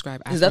I don't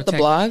describe Afrotech. Is that the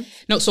blog?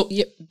 No, so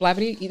yeah,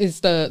 Blavity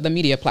is the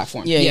media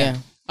platform. Yeah.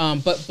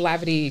 But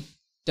Blavity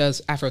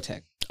does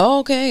Afrotech. Oh,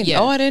 okay.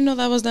 Yeah. Oh, I didn't know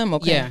that was them.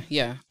 Okay.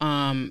 Yeah.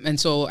 And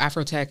so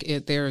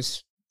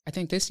Afrotech, I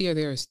think this year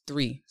there's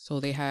 3. So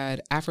they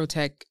had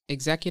Afrotech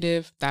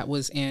Executive that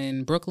was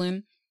in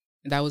Brooklyn.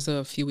 That was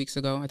a few weeks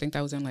ago. I think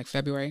that was in like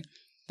February.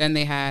 Then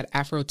they had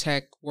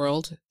Afrotech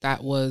World.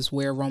 That was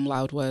where Rome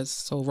Loud was.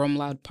 So Rome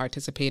Loud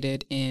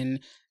participated in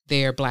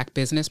their Black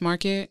business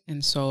market.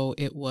 And so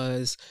it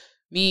was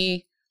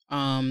me,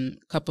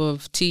 Cup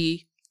of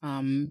Tea.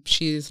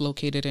 She's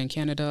located in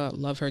Canada.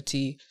 Love her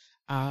tea.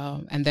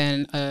 And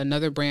then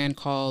another brand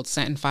called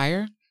Scent and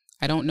Fire.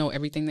 I don't know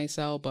everything they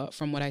sell, but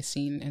from what I've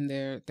seen in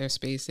their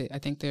space, I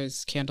think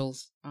there's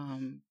candles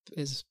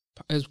is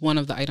one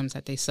of the items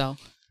that they sell.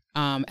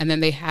 And then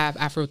they have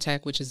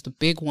Afrotech, which is the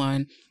big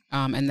one.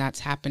 And that's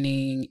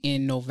happening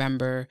in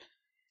November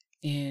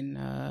in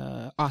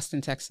Austin,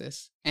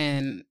 Texas.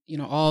 And,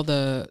 all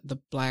the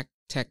Black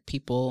tech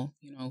people,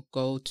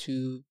 go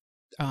to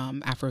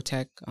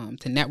Afrotech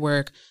to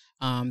network.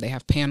 They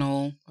have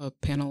panels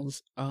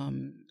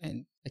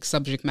and like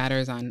subject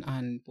matters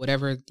on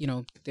whatever,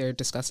 they're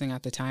discussing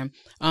at the time.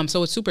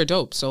 So it's super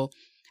dope. So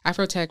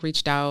Afrotech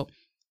reached out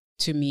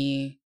to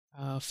me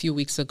a few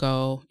weeks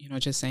ago,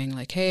 just saying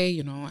like, hey,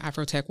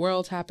 Afrotech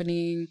World's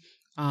happening.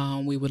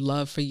 We would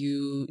love for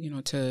you, we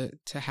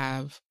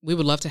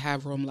would love to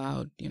have Rome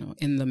Loud,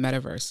 in the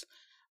metaverse.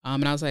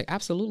 And I was like,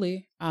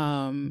 absolutely.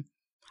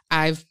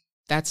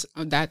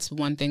 That's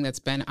one thing that's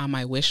been on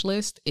my wish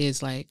list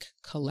is like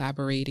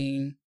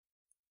collaborating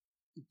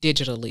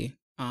digitally,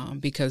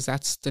 because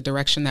that's the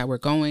direction that we're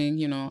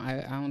going.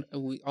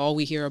 All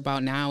we hear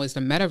about now is the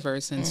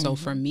metaverse. And so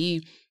for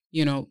me,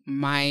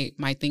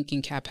 my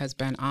thinking cap has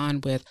been on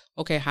with,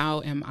 okay,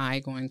 how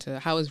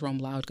is Rome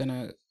Loud going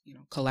to,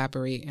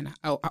 collaborate, and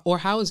or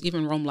how is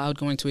even Rome Loud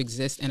going to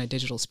exist in a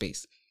digital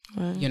space,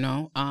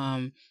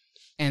 right.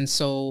 And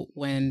so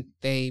when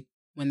they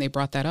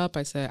brought that up,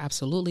 I said,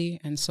 absolutely.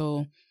 And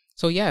so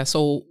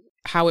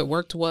how it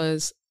worked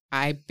was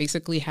I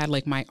basically had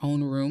like my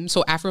own room.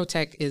 So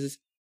Afrotech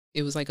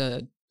it was like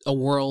a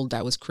world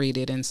that was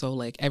created. And so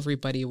like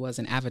everybody was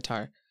an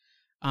avatar.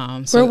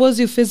 Where was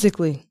you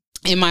physically?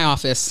 In my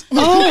office.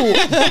 Oh,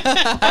 okay.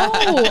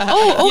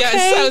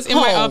 Yes, I was in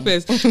my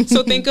office.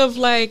 So think of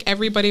like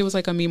everybody was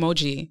like a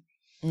memoji,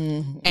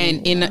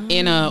 and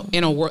in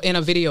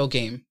a video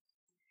game,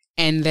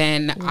 and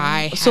then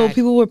so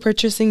people were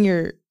purchasing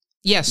your.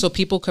 Yeah, so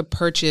people could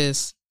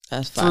purchase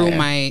through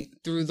my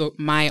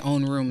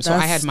own room. So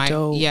I had my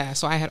dope.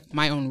 So I had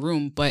my own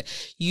room, but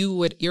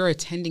you're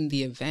attending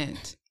the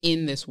event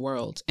in this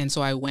world. And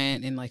so I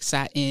went and like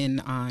sat in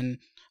on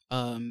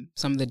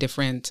some of the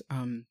different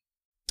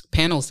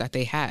panels that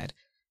they had.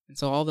 And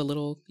so all the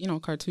little, you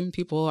know, cartoon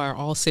people are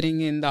all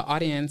sitting in the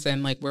audience,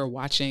 and like we're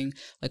watching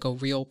like a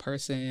real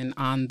person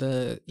on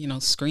the, you know,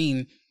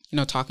 screen, you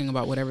know, talking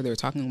about whatever they were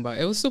talking about.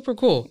 It was super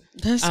cool.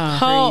 That's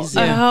crazy.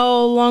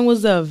 How long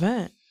was the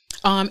event?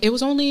 It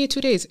was only 2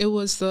 days. It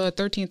was the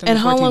 13th and the 14th.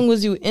 How long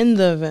was you in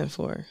the event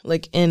for?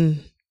 Like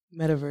in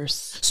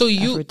Metaverse? So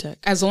you, Afrotech?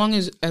 as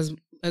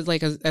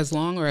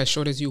long or as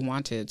short as you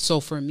wanted. So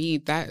for me,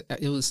 that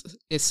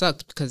it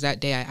sucked because that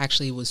day I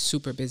actually was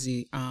super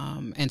busy.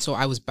 And so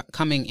I was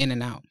coming in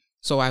and out.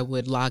 So I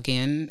would log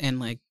in and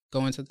like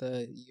go into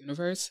the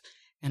universe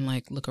and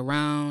like look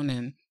around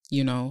and,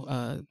 you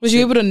know, was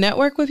you able to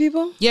network with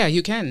people? Yeah,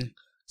 you can.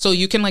 So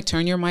you can like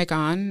turn your mic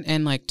on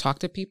and like talk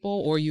to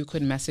people, or you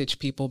could message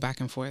people back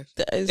and forth.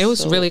 It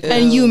was really cool.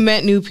 And you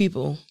met new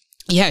people.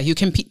 Yeah, you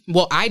can.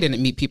 Well, I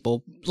didn't meet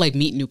people, like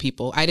meet new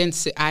people.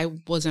 I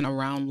wasn't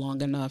around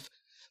long enough.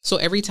 So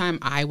every time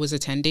I was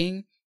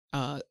attending,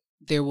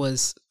 there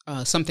was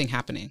something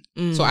happening.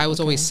 So I was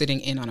always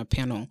sitting in on a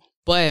panel.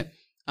 But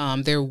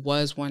there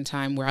was one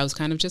time where I was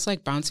kind of just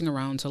like bouncing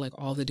around to like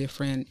all the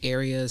different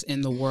areas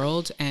in the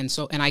world. And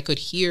I could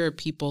hear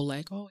people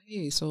like, oh,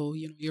 hey, so,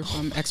 you know, you're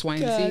from X, Y,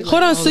 and Z. Like,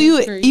 hold on. So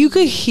you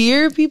could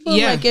hear people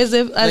like as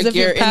if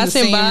you're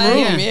passing in the by?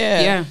 Room.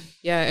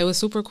 Yeah. It was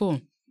super cool.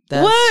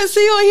 What? So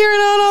you hear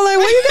it all like,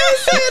 what you guys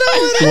saying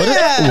over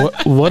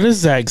there? What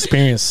is that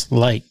experience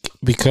like?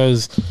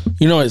 Because,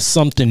 you know, it's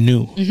something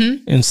new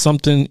and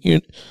something,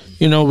 you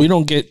know, we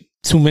don't get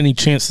too many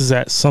chances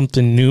at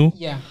something new.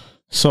 Yeah.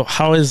 So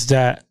how is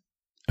that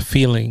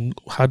feeling?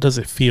 How does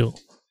it feel?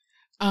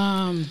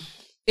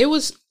 It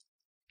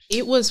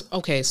was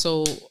okay.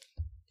 So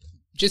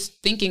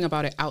just thinking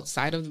about it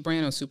outside of the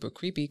brand was super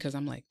creepy because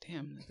I'm like,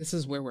 damn, this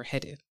is where we're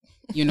headed.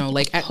 You know,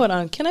 like hold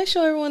on, can I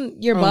show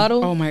everyone your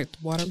bottle? Oh, my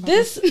water bottle.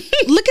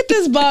 Look at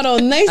this bottle,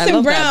 nice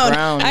and brown.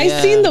 I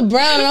seen the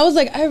brown and I was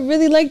like, I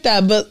really like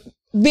that, but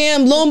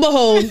bam, lo and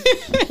behold,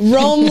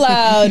 Roam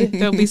Loud.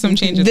 There'll be some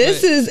changes.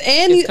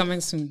 It's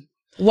coming soon.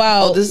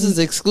 Wow. Oh, this is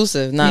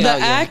exclusive. Not the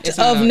act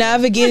of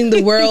navigating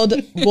the world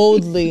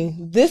boldly.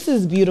 This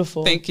is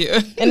beautiful. Thank you.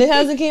 And it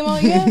hasn't came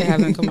out yet? It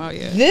hasn't come out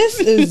yet. This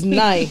is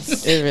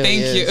nice. It really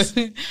is.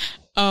 Thank you.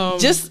 I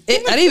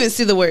didn't even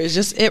see the words.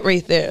 Just it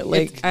right there.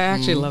 Like I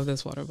actually love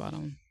this water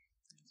bottle.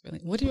 Really,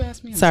 what do you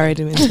ask me? Sorry, I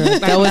didn't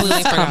interrupt. That was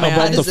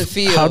how does it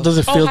feel? How does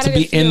it feel to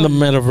be in the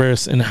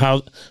metaverse, and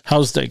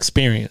how's the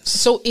experience?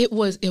 So it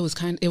was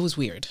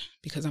weird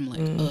because I'm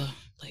like,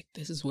 like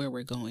this is where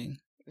we're going.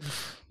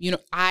 You know,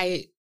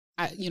 I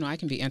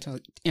can be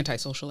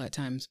antisocial at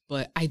times,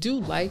 but I do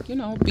like, you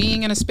know,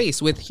 being in a space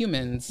with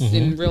humans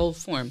in real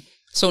form.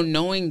 So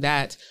knowing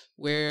that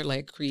we're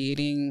like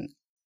creating,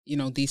 you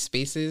know, these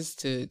spaces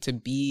to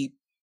be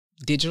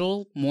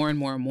digital more and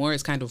more and more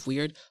is kind of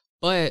weird.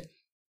 But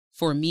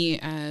for me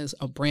as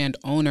a brand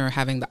owner,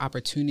 having the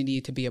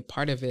opportunity to be a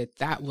part of it,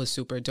 that was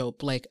super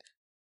dope. Like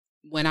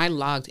when I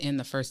logged in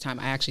the first time,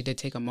 I actually did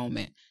take a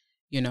moment,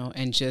 you know,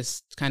 and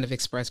just kind of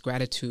express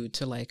gratitude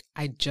to like,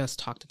 I just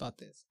talked about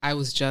this. I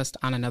was just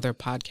on another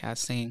podcast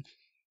saying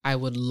I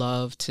would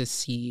love to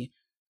see,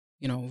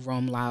 you know,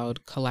 Roam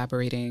Loud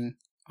collaborating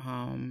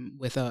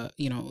with a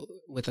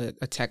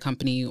tech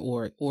company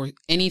or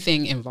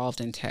anything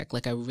involved in tech.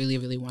 Like I really,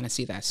 really want to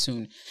see that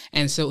soon.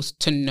 And so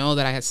to know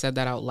that I had said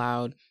that out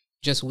loud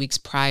just weeks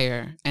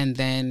prior, and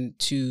then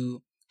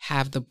to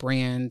have the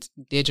brand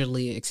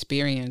digitally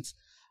experience,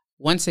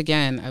 once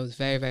again, I was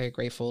very, very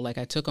grateful. Like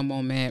I took a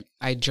moment,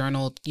 I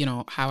journaled, you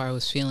know, how I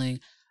was feeling.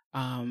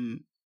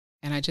 And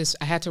I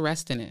had to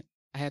rest in it.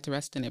 I had to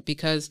rest in it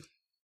because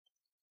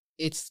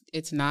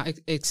it's not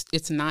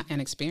an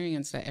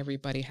experience that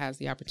everybody has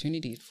the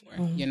opportunity for,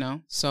 you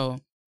know? So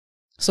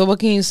what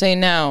can you say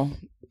now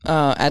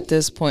at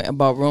this point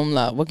about Roam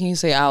Loud? What can you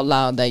say out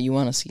loud that you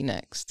want to see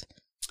next?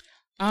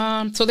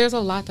 So there's a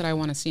lot that I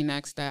want to see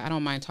next that I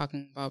don't mind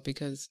talking about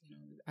because, you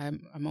know,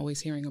 I'm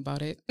always hearing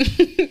about it.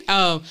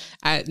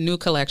 New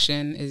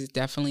collection is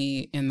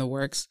definitely in the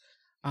works.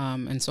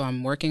 And so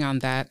I'm working on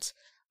that.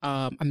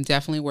 I'm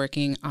definitely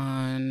working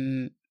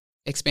on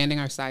expanding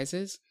our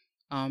sizes.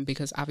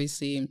 Because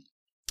obviously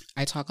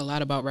I talk a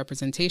lot about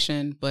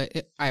representation,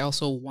 but I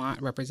also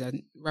want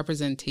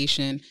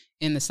representation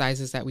in the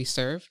sizes that we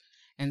serve.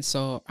 And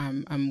so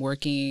I'm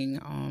working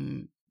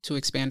to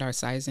expand our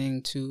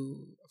sizing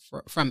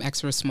from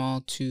extra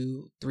small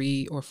to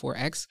 3 or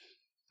 4X.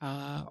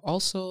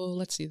 Also,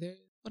 let's see there.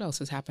 What else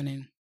is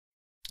happening?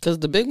 Because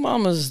the big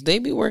mamas, they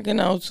be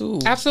working out too.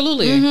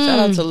 Absolutely. Shout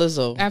out to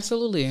Lizzo.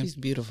 Absolutely. She's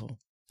beautiful.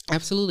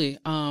 Absolutely.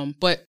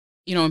 But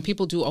you know, and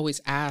people do always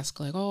ask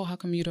like, oh, how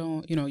come you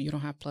don't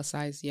have plus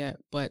size yet?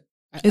 But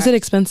is it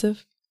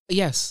expensive?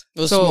 Yes.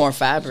 It's more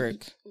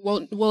fabric.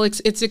 Well,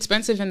 it's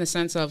expensive in the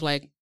sense of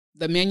like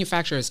the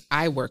manufacturers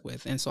I work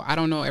with. And so I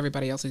don't know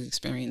everybody else's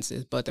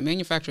experiences, but the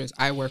manufacturers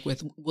I work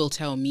with will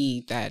tell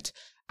me that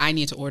I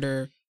need to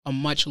order a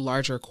much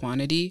larger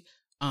quantity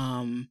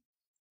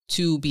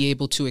to be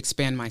able to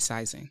expand my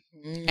sizing.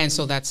 And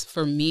so that's,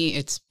 for me,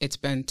 it's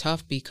been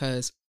tough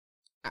because,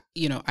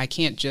 you know, I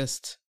can't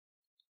just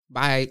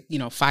buy, you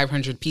know,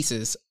 500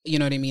 pieces, you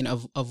know what I mean,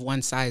 of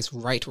one size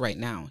right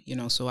now, you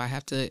know, so I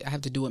have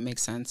to do what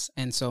makes sense.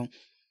 And so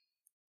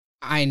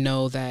I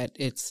know that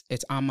it's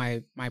on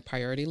my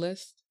priority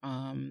list.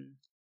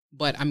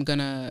 But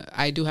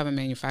I do have a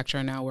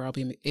manufacturer now where I'll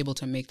be able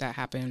to make that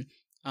happen,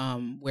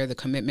 where the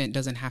commitment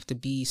doesn't have to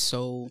be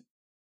so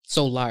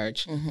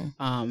large.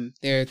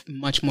 They're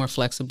much more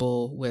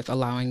flexible with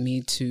allowing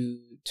me to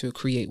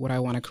create what I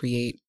want to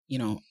create, you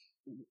know,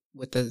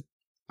 with the,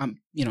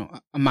 you know,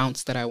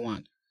 amounts that I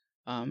want.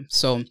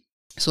 So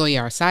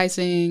yeah, our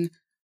sizing,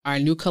 our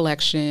new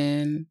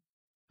collection,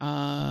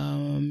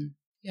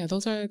 yeah,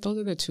 those are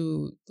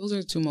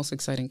the two most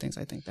exciting things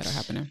I think that are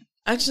happening.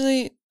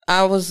 Actually,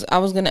 I was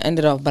gonna end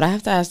it off, but I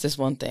have to ask this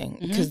one thing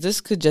because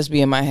this could just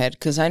be in my head.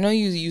 Because I know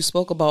you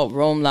spoke about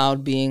Roam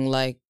Loud being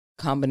like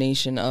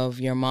combination of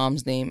your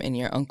mom's name and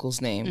your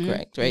uncle's name,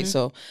 correct? Right.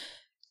 So,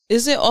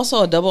 is it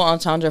also a double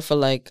entendre for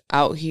like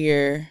out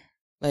here,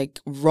 like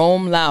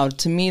Roam Loud?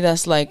 To me,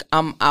 that's like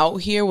I'm out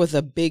here with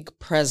a big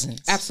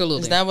presence.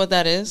 Absolutely. Is that what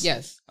that is?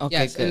 Yes. Okay.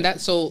 Yes. Good. And that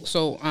so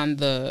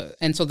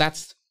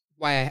that's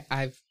why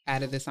I've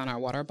added this on our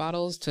water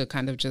bottles to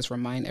kind of just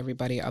remind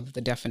everybody of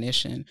the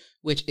definition,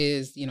 which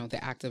is, you know,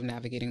 the act of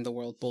navigating the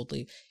world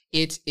boldly.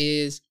 It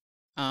is,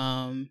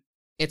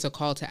 it's a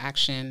call to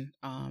action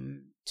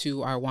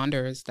to our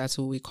wanderers. That's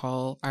who we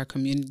call our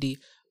community.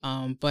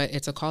 But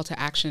it's a call to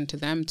action to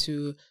them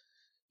to,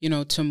 you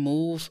know, to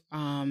move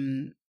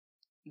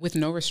with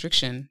no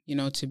restriction, you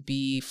know, to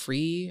be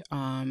free,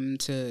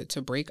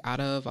 to break out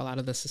of a lot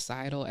of the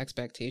societal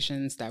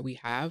expectations that we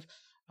have.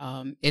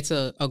 It's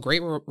a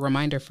great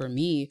reminder for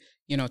me,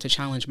 you know, to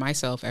challenge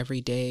myself every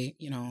day.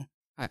 You know,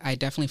 I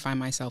definitely find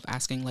myself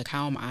asking, like,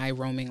 how am I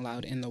roaming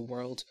loud in the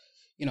world,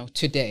 you know,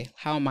 today?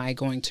 How am I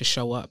going to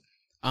show up?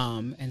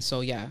 And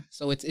so, yeah,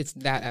 so it's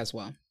that as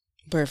well.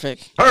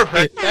 Perfect.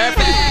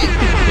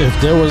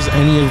 If there was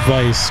any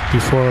advice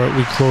before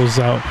we close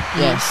out,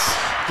 Yes.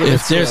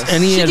 if there's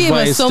any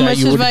advice that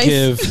you would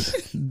give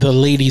the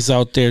ladies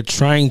out there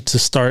trying to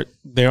start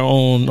their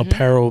own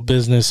apparel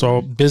business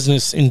or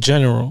business in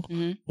general,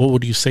 what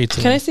would you say to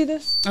them? Can I see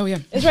this? Oh, yeah.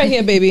 It's right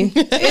here, baby.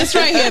 It's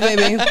right here,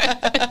 baby.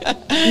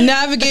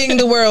 Navigating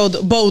the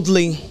world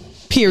boldly.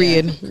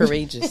 Period. Yeah,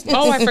 courageous.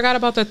 Oh, I forgot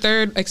about the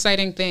third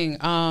exciting thing.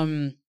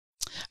 I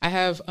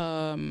have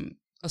a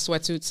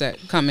sweatsuit set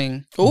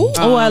coming. Ooh.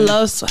 I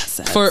love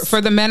sweatsets.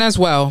 For the men as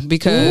well,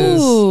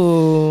 because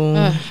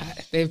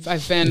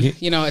I've been,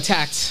 you know,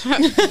 attacked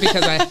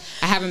because I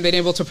haven't been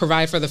able to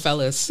provide for the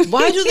fellas.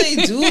 Why do they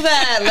do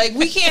that? Like,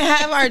 we can't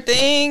have our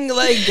thing.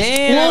 Like,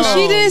 damn. Well,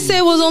 she didn't say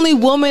it was only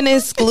woman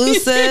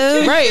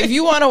exclusive. Right. If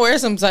you want to wear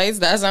some tights,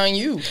 that's on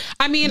you.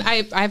 I mean,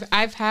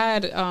 I've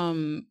had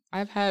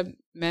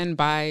men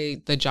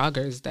buy the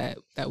joggers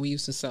that we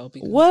used to sell.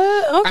 Because,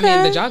 what? Okay.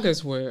 I mean, the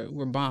joggers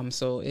were bomb,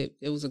 so it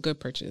was a good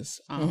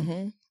purchase.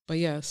 But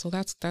yeah, so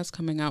that's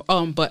coming out.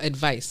 But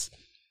advice.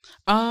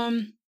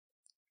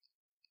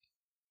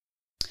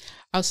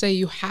 I'll say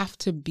you have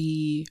to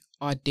be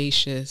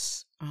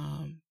audacious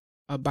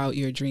about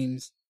your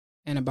dreams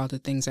and about the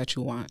things that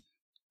you want.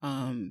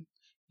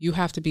 You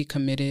have to be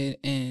committed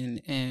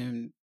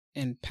and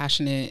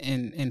passionate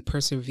and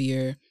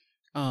persevere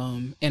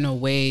in a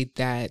way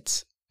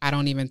that I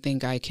don't even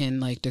think I can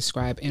like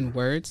describe in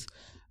words.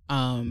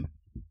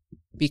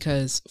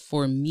 Because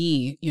for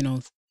me, you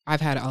know,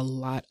 I've had a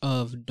lot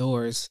of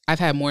doors. I've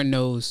had more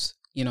no's,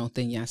 you know,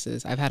 than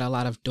yeses. I've had a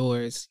lot of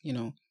doors, you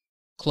know,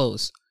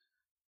 close.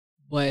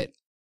 But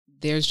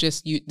there's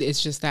just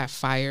it's just that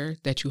fire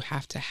that you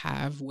have to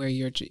have where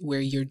you're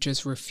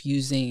just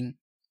refusing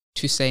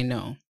to say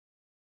no.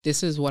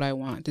 This is what I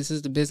want. This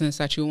is the business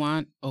that you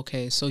want.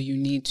 Okay, so you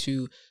need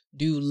to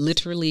do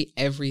literally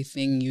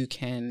everything you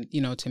can, you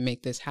know, to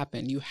make this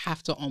happen. You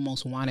have to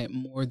almost want it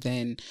more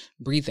than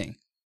breathing,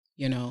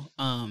 you know.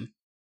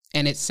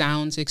 And it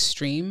sounds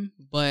extreme,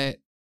 but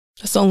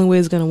that's the only way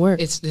it's gonna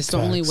work. It's the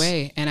only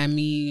way. And I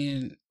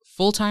mean,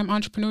 full-time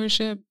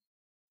entrepreneurship,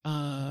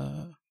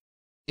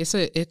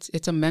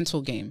 it's a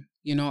mental game.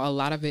 You know, a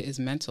lot of it is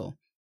mental,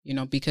 you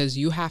know, because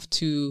you have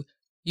to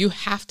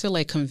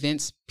like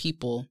convince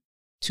people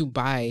to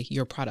buy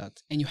your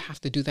product, and you have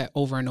to do that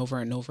over and over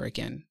and over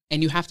again.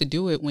 And you have to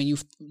do it when you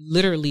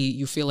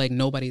feel like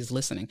nobody's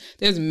listening.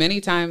 There's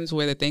many times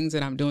where the things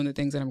that I'm doing, the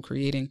things that I'm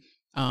creating,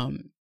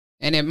 and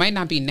it might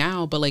not be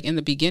now, but like in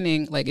the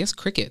beginning, like it's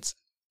crickets,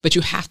 but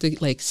you have to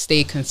like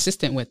stay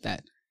consistent with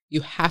that. You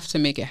have to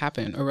make it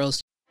happen, or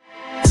else.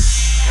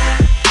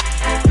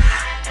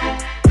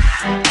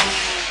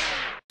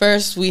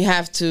 First, we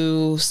have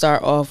to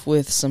start off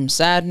with some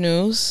sad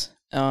news.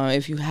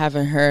 If you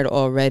haven't heard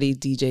already,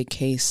 DJ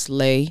K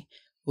Slay,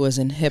 who was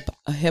a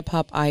hip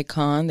hop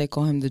icon, they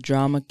call him the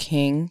Drama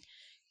King.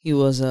 He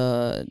was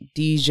a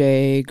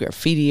DJ,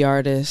 graffiti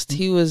artist.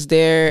 He was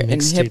there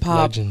in hip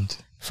hop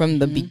from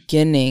the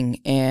beginning,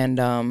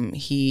 and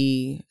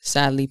he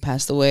sadly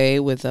passed away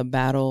with a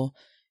battle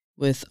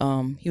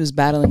he was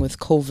battling with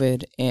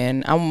COVID,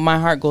 and my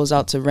heart goes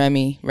out to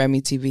Remy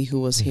TV, who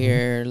was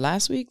here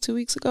last week, 2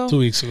 weeks ago. 2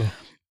 weeks ago.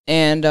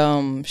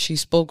 And she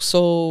spoke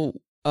so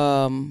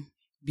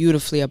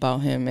beautifully about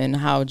him and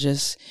how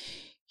just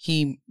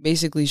he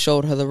basically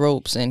showed her the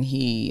ropes, and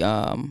he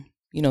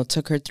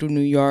took her through New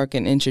York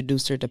and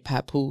introduced her to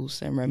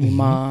Papoose and Remy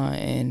Ma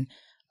and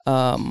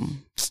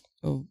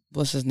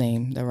what's his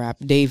name? The rap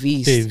Dave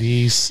East.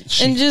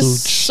 And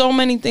just so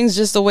many things,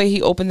 just the way he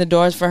opened the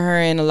doors for her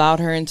and allowed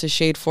her into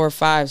Shade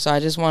 4-5. So I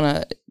just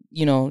want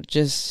to,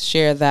 just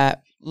share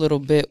that little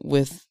bit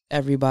with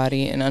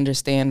everybody and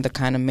understand the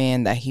kind of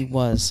man that he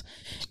was.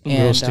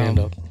 Real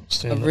stand-up.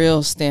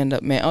 Real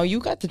stand-up man. Oh, you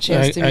got the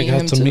chance to meet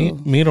him too. I got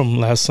to meet him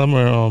last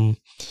summer.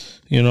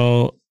 He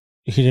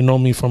didn't know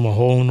me from a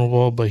hole in the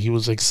wall, but he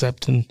was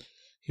accepting.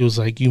 He was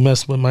like, you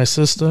mess with my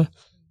sister,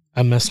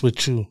 I mess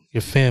with you,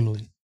 your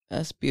family.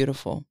 That's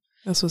beautiful.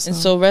 That's what's and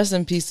up. So rest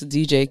in peace to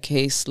DJ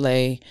K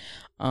Slay.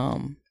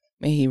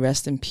 May he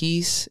rest in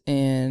peace,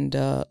 and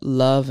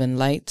love and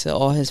light to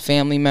all his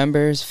family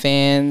members,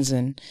 fans,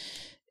 and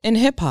in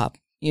hip hop.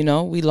 We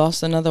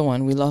lost another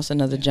one. We lost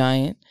another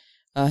giant.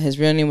 His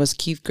real name was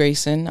Keith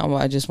Grayson.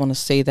 I just want to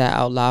say that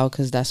out loud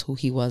because that's who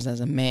he was as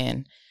a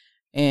man.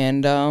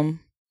 And,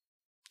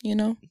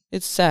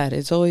 it's sad.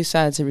 It's always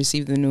sad to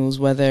receive the news,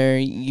 whether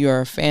you're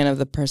a fan of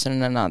the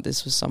person or not.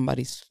 This was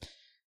somebody's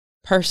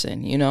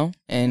person,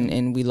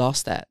 and we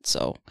lost that.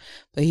 So,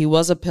 but he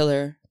was a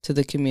pillar to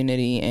the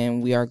community,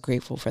 and we are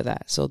grateful for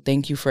that. So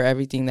thank you for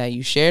everything that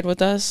you shared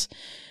with us,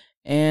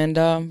 and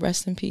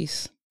rest in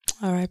peace.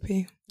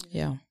 R.I.P.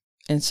 Yeah.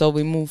 And so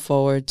we move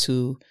forward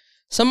to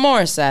some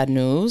more sad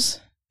news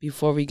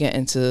before we get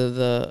into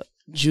the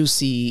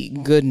juicy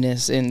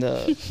goodness and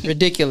the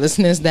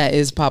ridiculousness that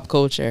is pop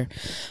culture.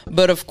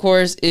 But of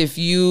course, if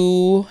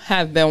you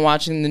have been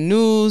watching the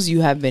news,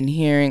 you have been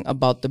hearing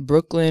about the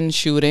Brooklyn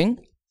shooting.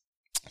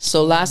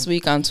 So last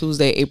week on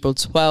Tuesday, April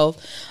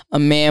 12th, a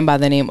man by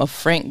the name of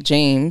Frank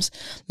James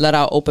let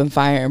out open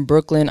fire in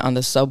Brooklyn on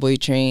the subway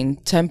train.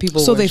 10 people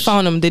So they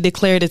found him. They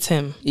declared it's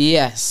him.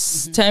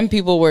 Yes. 10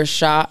 people were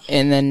shot,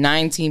 and then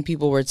 19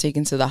 people were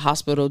taken to the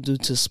hospital due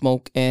to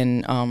smoke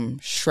and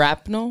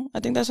shrapnel. I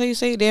think that's how you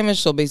say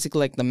damage. So basically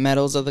like the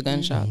metals of the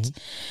gunshots.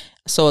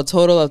 So a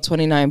total of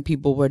 29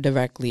 people were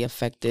directly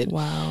affected.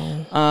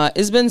 Wow.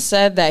 It's been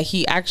said that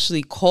he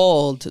actually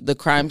called the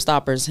Crime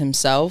Stoppers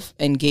himself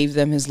and gave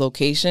them his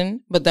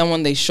location. But then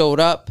when they showed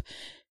up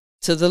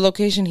to the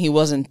location, he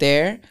wasn't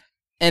there.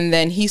 And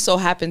then he so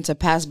happened to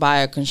pass by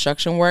a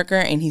construction worker,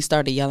 and he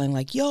started yelling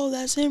like, yo,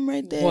 that's him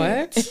right there.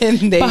 What?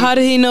 But how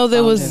did he know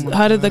there was,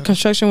 how did the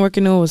construction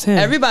worker know it was him?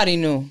 Everybody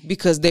knew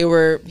because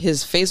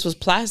his face was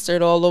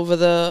plastered all over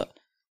the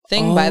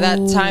thing. By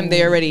that time,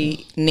 they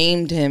already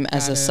named him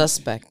as a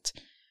suspect.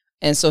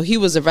 And so he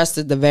was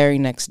arrested the very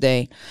next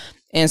day.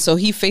 And so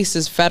he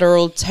faces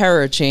federal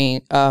terror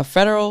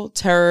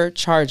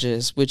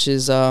charges, which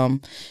is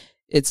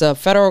it's a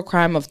federal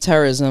crime of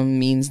terrorism,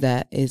 means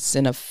that it's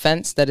an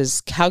offense that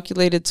is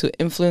calculated to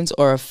influence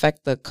or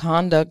affect the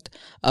conduct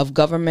of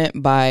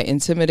government by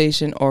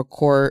intimidation or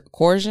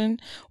coercion,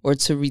 or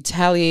to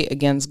retaliate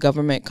against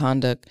government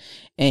conduct,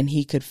 and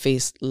he could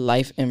face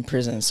life in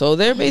prison. So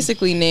they're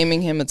basically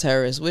naming him a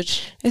terrorist,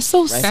 which it's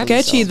so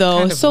sketchy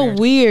though. It's so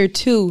weird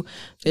too.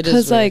 It is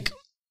because like,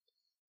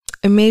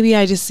 and maybe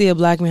I just see a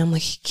black man, I'm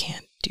like, he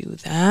can't do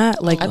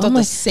that. Like, I thought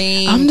the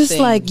same I'm just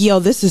thing. like, yo,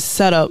 this is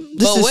set up.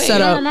 This is set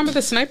You up. remember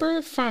the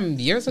sniper from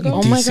years ago?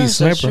 Oh my gosh,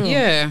 that's true.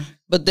 Yeah.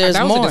 But there's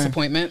that was more. a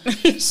disappointment.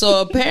 So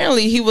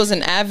apparently he was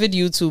an avid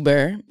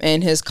YouTuber,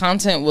 and his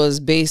content was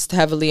based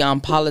heavily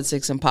on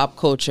politics and pop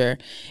culture.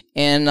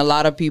 And a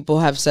lot of people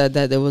have said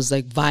that there was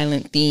like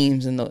violent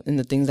themes in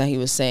the things that he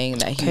was saying,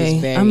 that he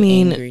was very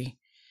angry.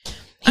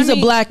 He's a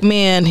black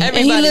man, and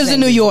he lives in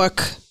New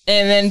York.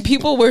 And then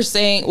people were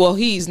saying, well,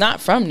 he's not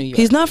from New York.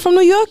 He's not from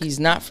New York? He's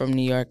not from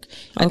New York.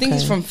 I think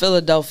he's from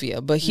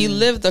Philadelphia, but he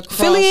lived across...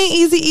 Philly ain't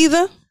easy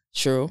either.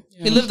 True.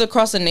 Yeah. He lived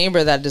across a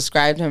neighbor that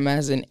described him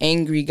as an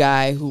angry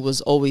guy who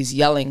was always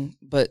yelling,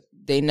 but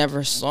they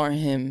never saw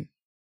him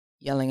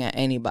yelling at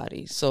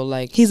anybody. So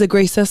like... He's a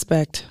great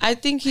suspect. I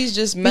think he's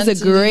just mentally...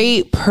 He's a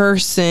great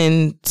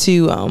person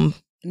to...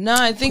 No,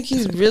 I think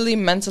he's really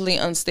mentally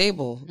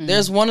unstable.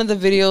 There's one of the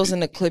videos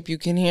in the clip, you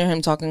can hear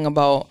him talking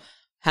about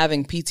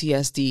having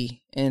PTSD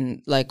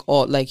and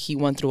he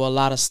went through a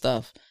lot of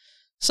stuff.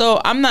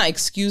 So I'm not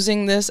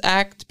excusing this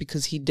act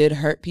because he did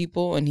hurt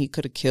people and he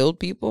could have killed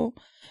people.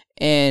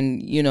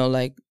 And,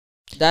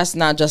 that's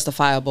not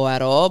justifiable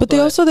at all. But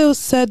they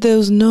said there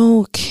was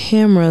no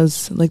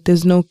cameras. Like,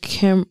 there's no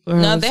camera.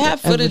 No, they have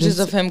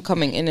footages of him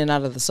coming in and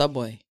out of the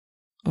subway.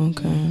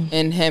 Okay.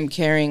 And him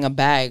carrying a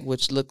bag,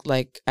 which looked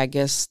like, I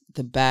guess,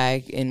 the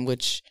bag in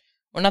which,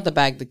 or not the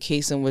bag, the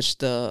case in which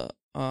the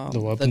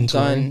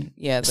gun.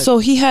 Yeah. So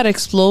he had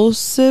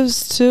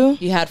explosives too?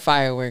 He had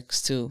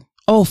fireworks too.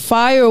 Oh,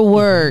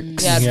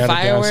 fireworks. He had a gas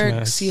fireworks.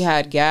 mask. He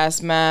had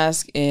gas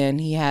mask, and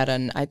he had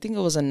I think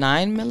it was a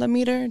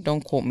 9mm.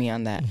 Don't quote me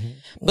on that.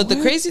 But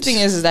the crazy thing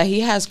is that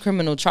he has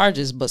criminal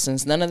charges. But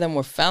since none of them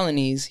were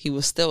felonies, he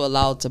was still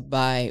allowed to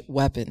buy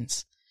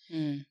weapons,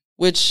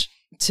 which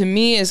to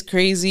me is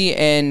crazy.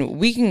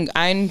 And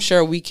I'm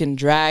sure we can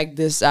drag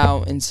this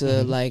out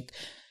into like,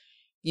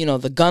 you know,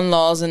 the gun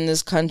laws in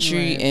this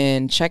country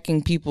and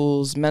checking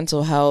people's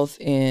mental health.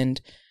 And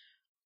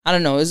I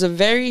don't know, it's a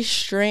very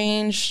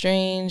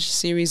strange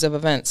series of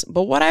events.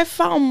 But what I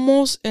found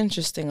most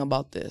interesting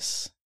about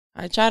this,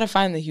 I try to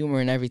find the humor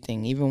in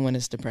everything, even when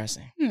it's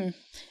depressing,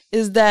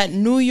 is that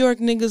New York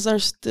niggas are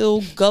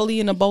still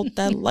gullying about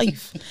that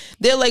life.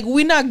 They're like,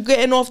 we're not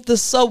getting off the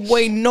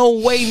subway, no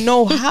way,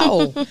 no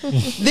how.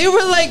 They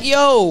were like,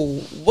 yo,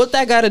 what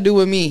that got to do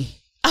with me?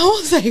 I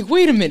was like,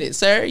 wait a minute,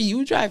 sir,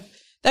 you drive.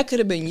 That could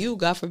have been you,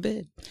 God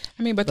forbid.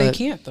 I mean, but they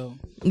can't though.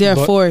 They're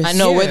forced. I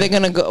know where they're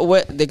gonna go.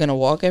 What they're gonna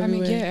walk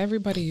everywhere. I mean, yeah,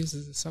 everybody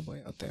uses the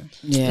subway out there.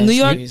 Yeah, New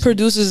York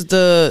produces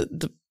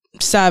the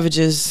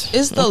savages.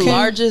 It's the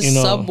largest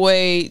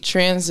subway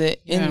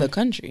transit in the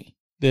country.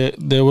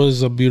 There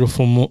was a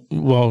beautiful,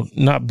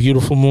 not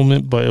beautiful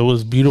moment, but it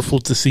was beautiful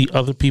to see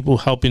other people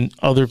helping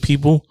other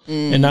people,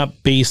 and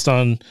not based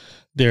on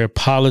their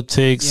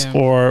politics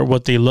or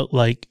what they look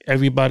like.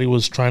 Everybody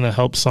was trying to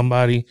help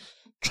somebody,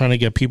 trying to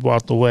get people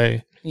out the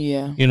way.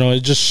 Yeah. You know, it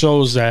just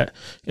shows that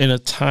in a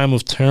time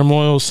of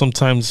turmoil,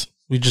 sometimes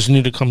we just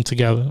need to come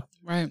together.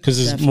 Right. Because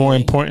it's more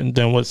important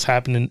than what's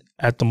happening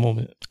at the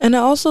moment. And I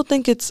also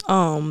think it's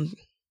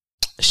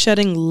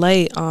shedding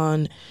light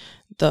on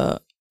the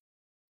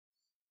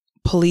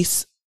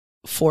police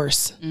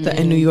force that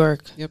in New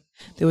York. Yep.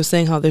 They were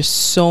saying how there's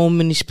so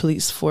many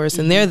police force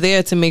and they're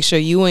there to make sure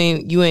you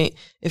ain't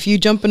if you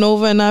jumping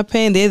over and not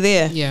paying, they're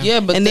there.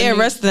 Yeah, but they're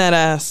arresting that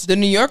ass. The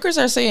New Yorkers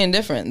are saying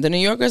different. The New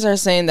Yorkers are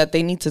saying that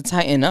they need to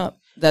tighten up.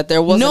 That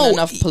there wasn't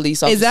enough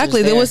police officers.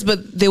 Exactly.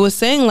 They were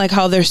saying like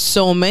how there's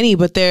so many,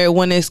 but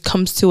when it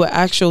comes to an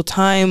actual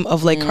time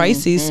of like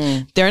crises,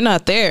 they're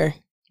not there.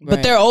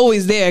 But they're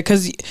always there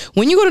because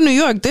when you go to New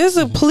York, there's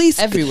a police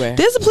everywhere.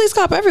 There's a police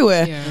cop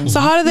everywhere. Yeah. So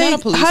how do they?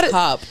 Not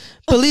a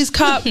police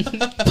cop.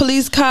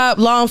 Police cop,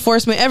 law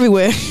enforcement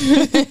everywhere.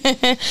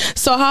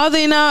 So how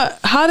did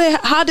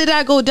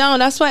that go down?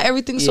 That's why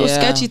everything's so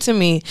sketchy to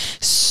me.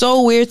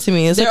 So weird to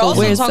me. They're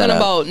also talking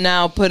about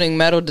now putting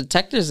metal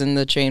detectors in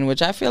the train,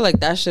 which I feel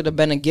like that should have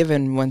been a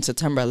given when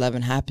September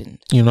 11 happened.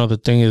 You know, the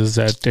thing is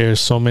that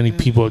there's so many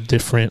people with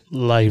different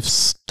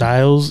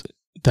lifestyles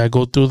that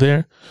go through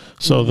there.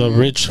 So the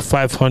rich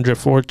 500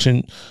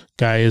 fortune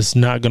guy is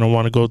not going to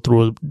want to go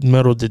through a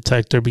metal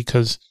detector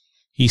because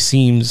he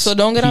seems... So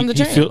don't get on the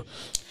train.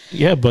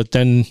 But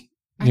then,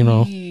 you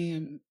know...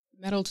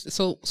 Metal...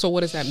 So what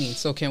does that mean?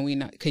 So can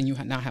you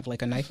not have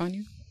like a knife on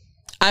you?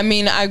 I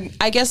mean,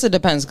 I guess it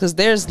depends because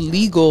there's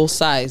legal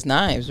size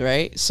knives,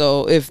 right?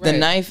 So if the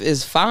knife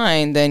is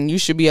fine, then you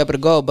should be able to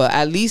go. But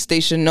at least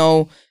they should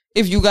know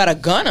if you got a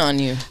gun on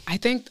you. I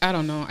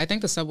don't know. I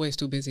think the subway is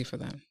too busy for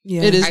them.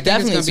 Yeah, it is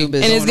definitely too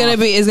busy. And it's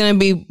gonna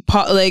be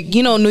like,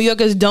 you know, New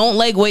Yorkers don't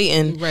like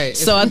waiting. Right.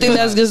 So I think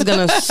that's just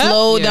gonna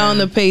slow down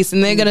the pace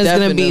and they're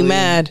gonna be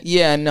mad.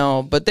 Yeah,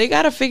 no. But they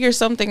gotta figure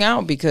something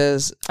out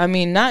because, I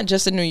mean, not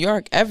just in New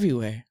York,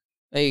 everywhere.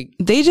 Like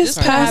they just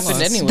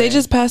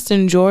passed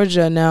in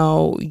Georgia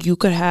now. You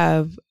could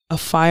have a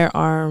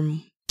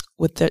firearm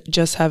with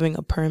just having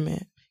a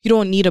permit. You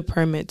don't need a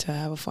permit to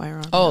have a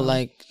firearm. Oh,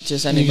 like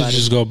just anybody. You can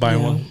just go buy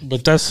one.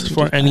 But that's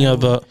for any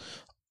other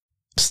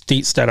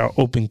states that are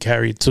open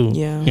carry too.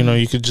 Yeah. You know,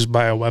 you could just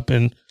buy a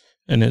weapon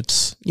and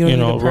it's, you don't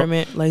need a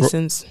permit,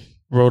 license.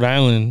 Rhode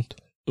Island,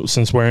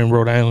 since we're in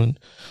Rhode Island,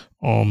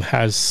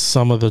 has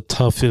some of the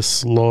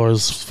toughest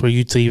laws for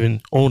you to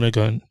even own a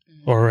gun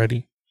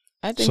already.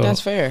 I think that's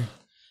fair.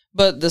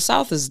 But the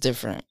South is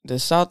different. The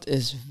South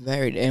is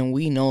and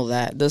we know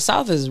that. The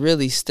South is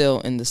really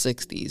still in the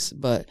 60s,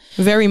 but...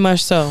 Very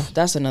much so.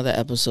 That's another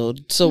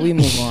episode. So we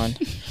move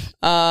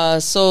on.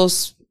 So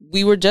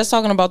we were just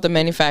talking about the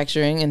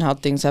manufacturing and how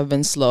things have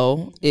been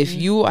slow. If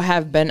you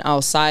have been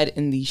outside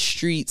in the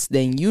streets,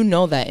 then you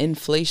know that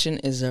inflation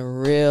is a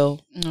real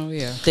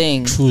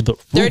thing. True.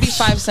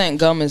 35-cent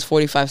gum is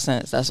 45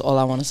 cents. That's all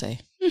I want to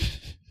say.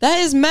 That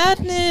is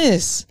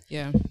madness.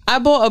 Yeah. I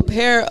bought a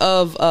pair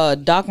of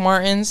Doc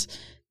Martens.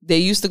 They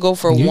used to go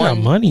for you got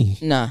money.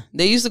 Nah.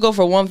 They used to go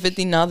for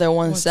 $150. Now they're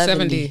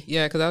 $170.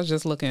 Yeah, because I was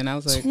just looking. I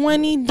was like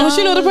 $20. Don't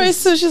you know the price?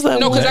 So she's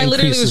like, no, because I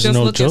literally was just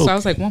looking. Joke. So I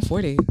was like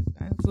 $140.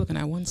 I was looking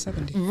at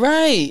 $170.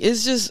 Right.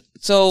 It's just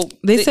so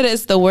they said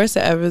it's the worst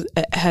it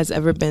has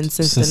ever been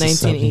since the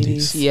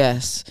 1980s.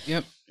 Yes.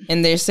 Yep.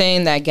 And they're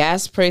saying that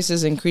gas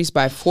prices increased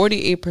by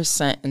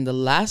 48% in the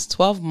last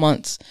 12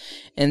 months.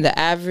 And the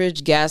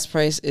average gas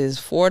price is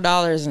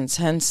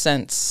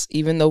 $4.10.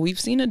 Even though we've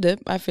seen a dip,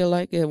 I feel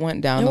like it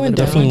went down a little bit.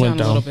 Definitely went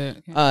down a little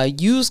bit. Yeah.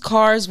 Used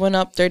cars went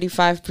up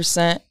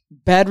 35%.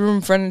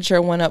 Bedroom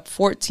furniture went up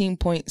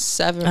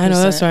 14.7%. I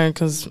know that's right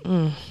because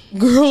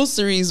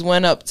groceries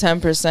went up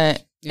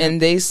 10%.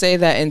 And they say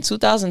that in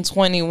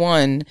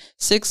 2021,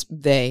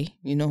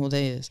 you know who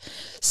they is,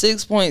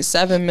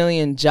 6.7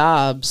 million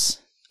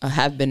jobs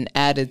have been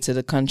added to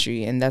the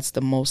country, and that's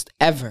the most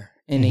ever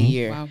in a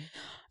year. Wow.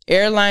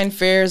 Airline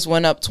fares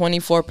went up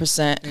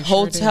 24%.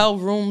 Hotel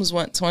rooms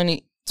went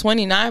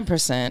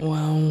 29%.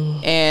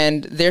 Wow.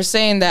 And they're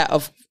saying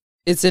that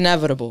it's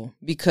inevitable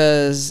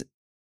because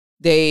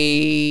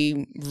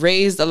they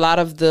raised a lot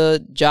of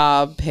the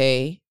job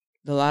pay,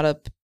 a lot of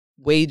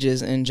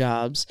wages in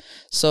jobs.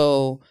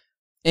 So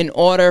in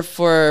order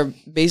for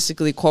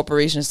basically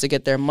corporations to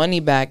get their money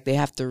back, they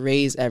have to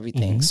raise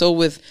everything. So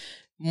with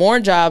more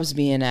jobs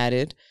being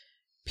added,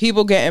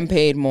 people getting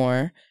paid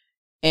more,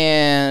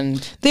 and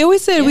they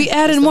always said we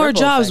added more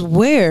jobs. Effect.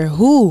 Where?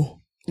 Who?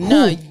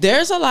 No,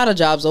 there's a lot of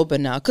jobs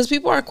open now because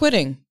people are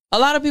quitting. A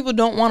lot of people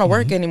don't want to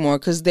work anymore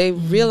because they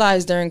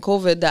realized during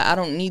COVID that I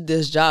don't need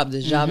this job.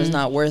 This job is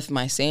not worth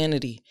my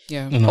sanity.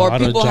 Yeah, or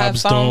people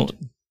have found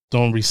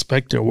don't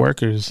respect their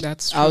workers.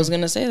 That's true. I was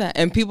gonna say that,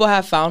 and people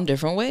have found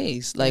different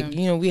ways. Like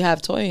we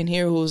have Toy in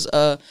here who's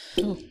a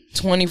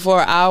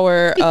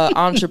 24-hour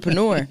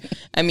entrepreneur.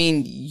 I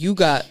mean,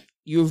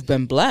 you've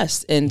been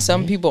blessed, and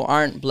some people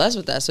aren't blessed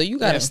with that. So you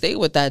got to stay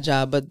with that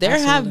job. But there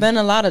have been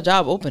a lot of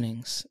job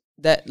openings,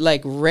 that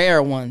like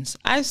rare ones.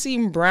 I've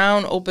seen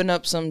Brown open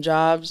up some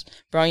jobs,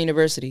 Brown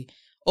University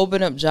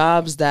open up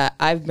jobs that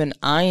I've been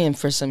eyeing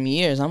for some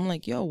years. I'm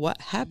like, yo, what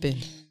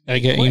happened? I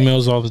get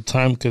emails all the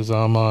time because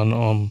I'm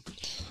on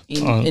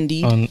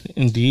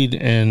Indeed,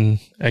 and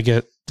I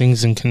get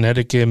things in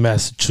Connecticut,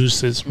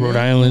 Massachusetts, Rhode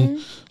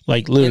Island,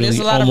 like literally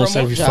almost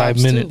every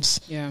 5 minutes.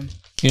 Too. Yeah,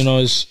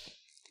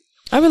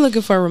 I've been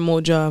looking for a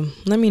remote job.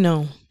 Let me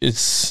know.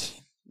 It's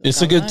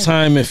a good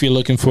time if you're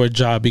looking for a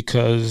job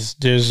because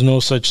there's no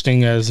such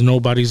thing as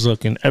nobody's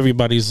looking.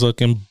 Everybody's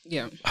looking.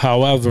 Yeah.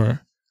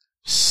 However,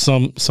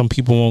 some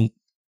people won't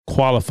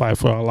qualify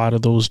for a lot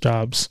of those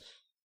jobs,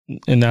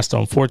 and that's the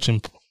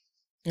unfortunate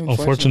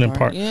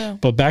part. Yeah.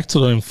 But back to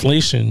the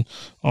inflation,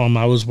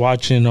 I was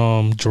watching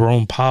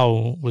Jerome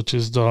Powell, which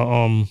is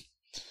the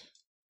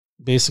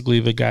basically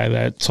the guy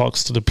that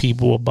talks to the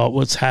people about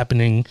what's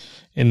happening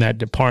in that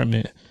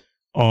department.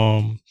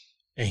 And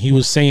he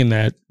was saying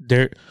that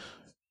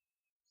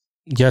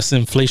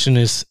inflation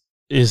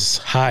is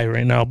high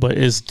right now, but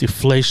it's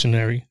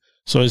deflationary,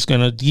 so it's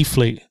gonna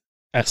deflate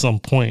at some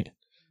point.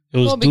 It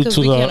was because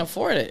we can't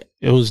afford it.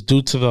 It was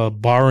due to the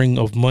borrowing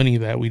of money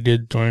that we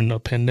did during the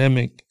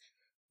pandemic,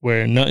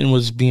 where nothing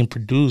was being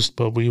produced,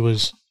 but we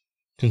was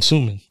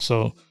consuming.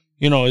 So,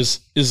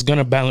 it's going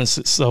to balance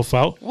itself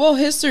out. Well,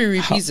 history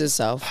repeats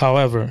itself.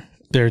 However,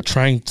 what they're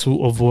trying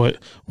to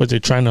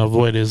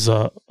avoid is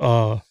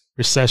a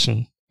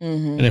recession.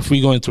 And if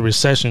we go into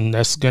recession,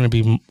 that's going to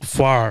be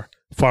far,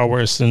 far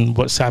worse than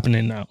what's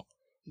happening now.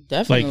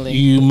 Definitely. Like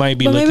you might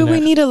be looking at... Maybe we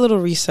need a little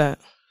reset.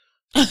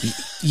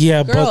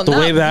 Yeah, but the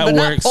way that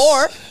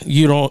works,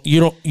 you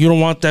don't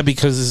want that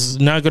because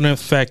it's not going to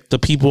affect the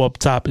people up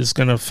top. It's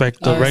going to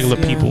affect the regular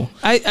people.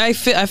 I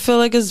feel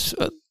like it's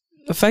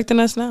affecting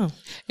us now.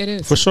 It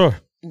is for sure,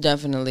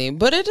 definitely.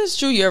 But it is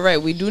true. You're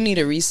right. We do need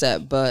a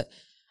reset, but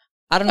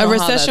I don't know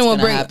how that's going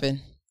to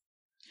happen.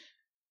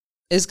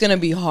 It's going to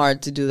be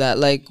hard to do that.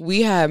 Like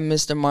we have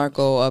Mr.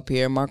 Marco up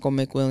here, Marco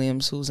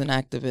McWilliams, who's an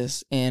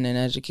activist and an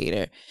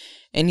educator.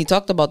 And he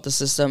talked about the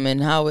system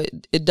and how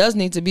it does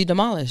need to be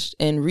demolished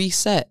and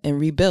reset and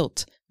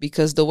rebuilt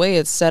because the way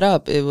it's set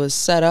up, it was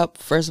set up,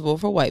 first of all,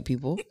 for white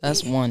people.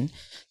 That's one.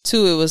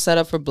 Two, it was set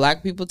up for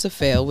black people to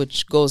fail,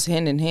 which goes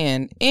hand in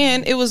hand.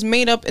 And it was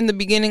made up in the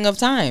beginning of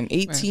time,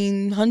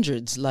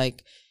 1800s.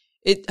 Like,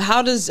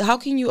 how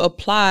can you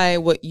apply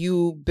what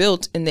you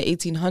built in the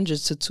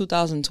 1800s to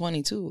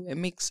 2022? It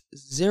makes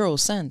zero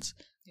sense.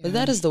 But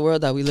that is the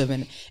world that we live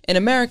in. And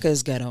America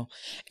is ghetto.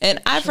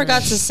 And I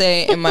forgot to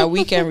say in my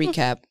weekend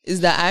recap is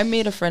that I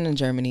made a friend in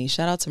Germany.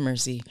 Shout out to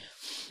Mercy.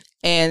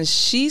 And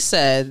she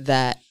said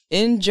that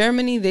in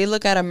Germany, they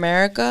look at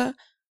America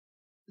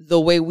the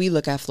way we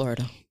look at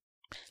Florida.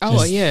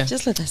 Oh, yeah.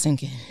 Just let that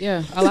sink in.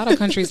 Yeah. A lot of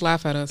countries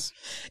laugh at us.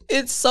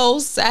 It's so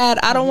sad.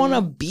 I don't want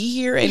to be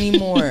here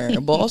anymore.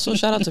 But also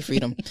shout out to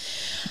freedom.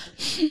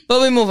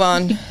 But we move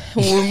on.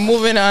 We're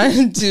moving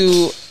on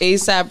to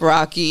A$AP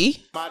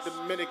Rocky.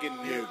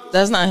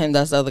 That's not him.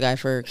 That's the other guy,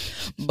 Ferg.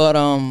 But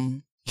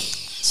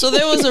so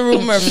there was a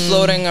rumor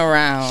floating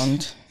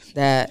around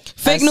that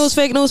fake news.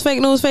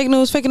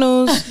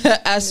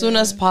 As soon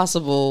as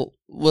possible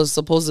was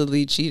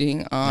supposedly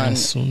cheating on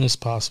as soon as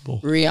possible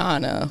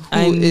Rihanna, who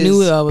I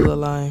knew that was a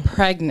lie.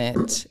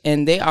 Pregnant,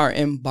 and they are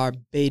in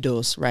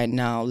Barbados right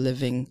now,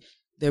 living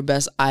their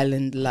best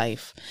island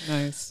life.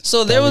 Nice.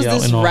 So there was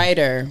this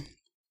writer.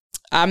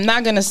 I'm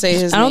not gonna say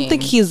his name. I don't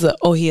think he is a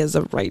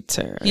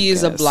writer. He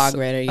is a blog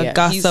writer. Yeah, a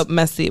gossip,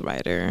 messy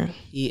writer.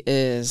 He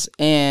is,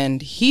 and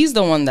he's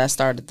the one that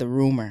started the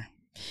rumor.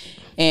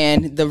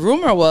 And the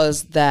rumor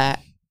was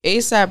that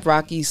A$AP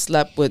Rocky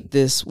slept with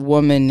this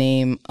woman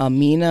named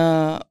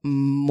Amina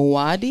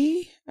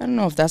Muaddi. I don't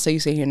know if that's how you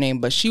say her name,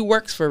 but she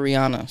works for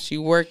Rihanna. She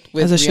worked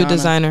with as a Rihanna. shoe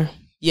designer.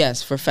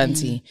 Yes, for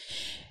Fenty.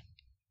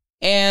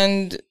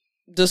 And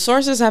the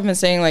sources have been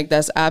saying like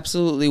that's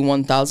absolutely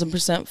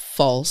 1000%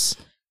 false.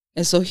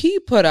 And so he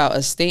put out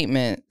a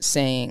statement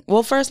saying,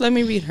 well, first, let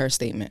me read her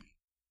statement.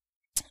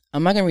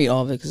 I'm not going to read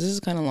all of it because this is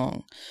kind of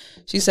long.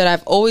 She said,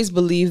 I've always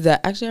believed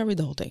that, actually, I'll read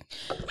the whole thing.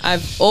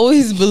 I've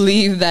always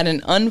believed that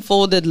an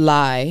unfolded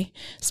lie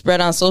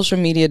spread on social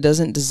media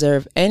doesn't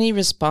deserve any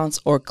response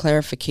or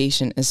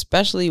clarification,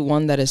 especially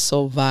one that is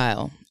so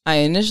vile. I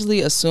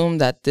initially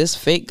assumed that this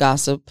fake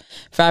gossip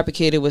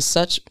fabricated with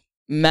such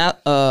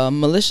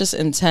malicious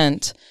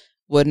intent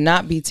would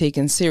not be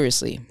taken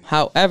seriously.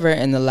 However,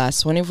 in the last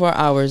 24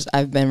 hours,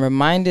 I've been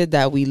reminded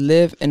that we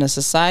live in a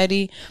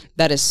society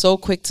that is so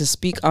quick to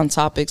speak on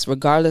topics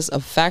regardless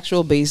of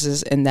factual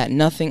basis and that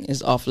nothing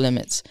is off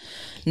limits.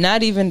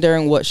 Not even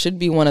during what should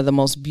be one of the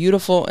most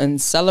beautiful and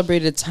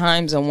celebrated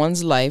times in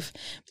one's life.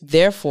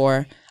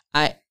 Therefore,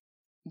 I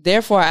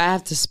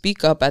have to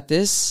speak up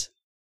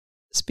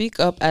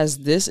as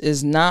this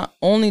is not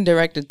only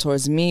directed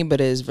towards me, but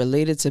it is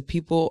related to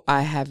people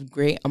I have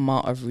great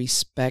amount of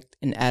respect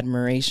and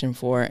admiration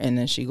for. And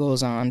then she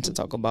goes on to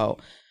talk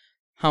about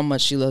how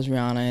much she loves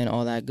Rihanna and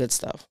all that good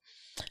stuff.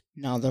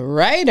 Now, the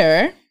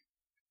writer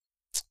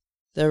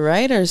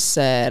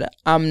said,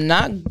 I'm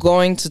not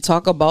going to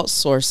talk about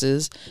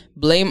sources,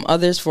 blame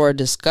others for a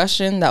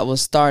discussion that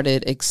was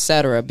started,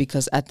 etc.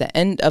 Because at the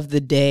end of the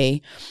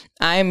day,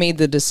 I made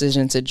the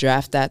decision to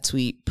draft that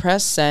tweet,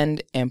 press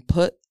send, and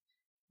put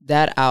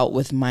that out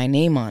with my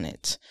name on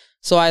it.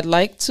 So I'd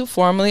like to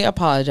formally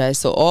apologize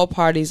to all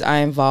parties I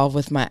involved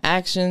with my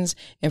actions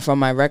and for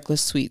my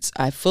reckless tweets.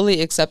 I fully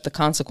accept the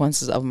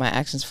consequences of my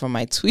actions for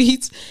my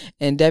tweets,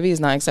 and Debbie is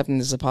not accepting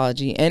this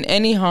apology and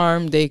any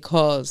harm they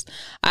caused.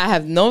 I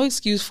have no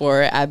excuse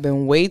for it. I've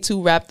been way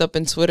too wrapped up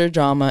in Twitter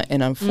drama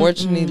and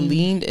unfortunately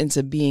leaned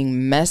into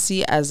being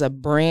messy as a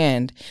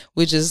brand,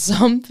 which is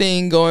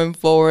something going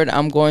forward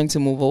I'm going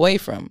to move away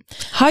from.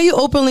 How you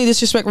openly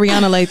disrespect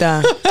Rihanna like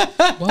that?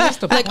 What's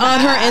the Like on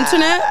her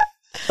internet?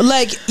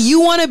 Like, you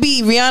want to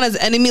be Rihanna's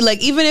enemy?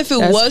 Like, even if it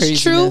was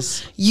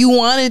craziness. true, you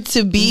wanted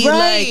to be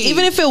like,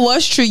 even if it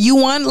was true, you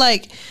want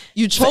like,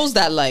 you chose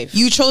that life.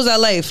 You chose that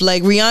life.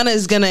 Like, Rihanna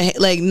is gonna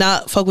like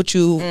not fuck with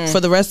you for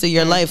the rest of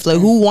your life. Like,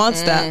 who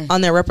wants that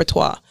on their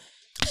repertoire?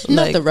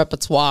 Not Like, the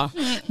repertoire.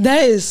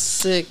 That is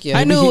sick, yo.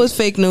 I knew it was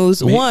fake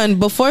news. One,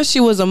 before she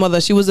was a mother,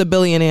 she was a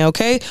billionaire.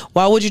 Okay,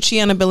 why would you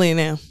cheat on a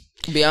billionaire?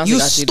 Beyonce You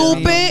got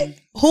stupid.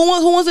 Who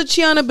wants to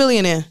cheat on a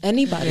billionaire?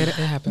 Anybody. It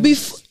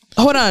happens.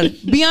 Hold on.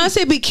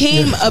 Beyonce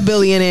became a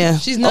billionaire.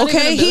 She's not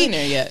even a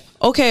billionaire yet.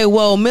 Okay,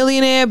 well,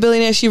 millionaire,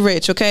 billionaire, she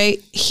rich, okay?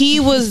 He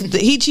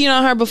cheated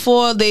on her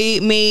before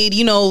they made,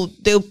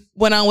 they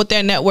went on with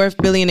their net worth,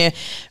 billionaire.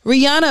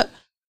 Rihanna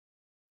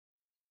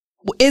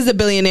is a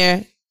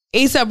billionaire.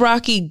 A$AP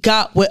Rocky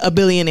got with a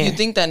billionaire. You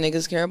think that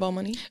niggas care about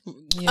money?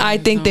 Yeah, I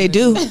think they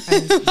do.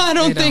 I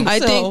don't think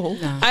so.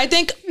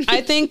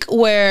 I think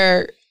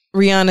where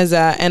Rihanna's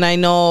at, and I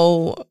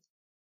know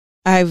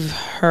I've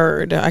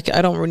heard, I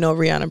don't know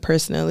Rihanna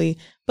personally,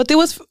 but they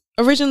was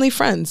originally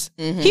friends.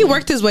 He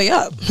worked his way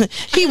up.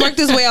 He worked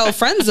his way out of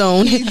friend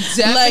zone. He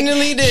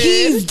definitely did.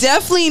 He's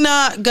definitely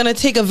not gonna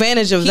take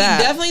advantage of that.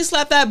 He definitely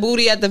slapped that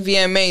booty at the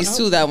VMAs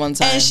too that one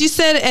time.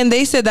 And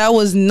they said that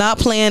was not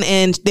planned,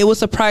 and they were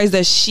surprised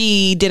that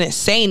she didn't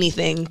say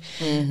anything.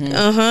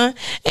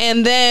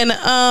 And then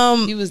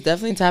he was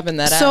definitely tapping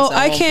that ass. So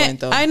at one point,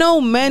 though. I know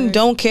men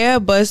don't care,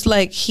 but it's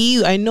like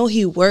I know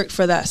he worked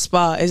for that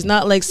spot. It's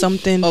not like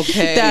something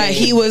that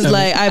he was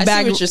like, I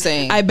see what you're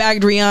saying. I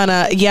bagged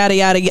Rihanna, yada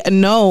yada yada.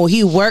 No,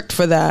 he worked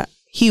for that.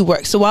 He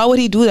worked. So why would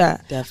he do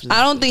that? Definitely.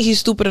 I don't think he's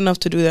stupid enough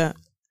to do that.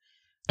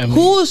 I mean,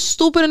 who is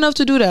stupid enough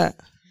to do that?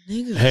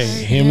 Hey,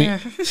 hear me.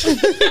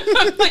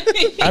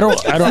 I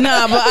don't.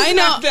 Nah, but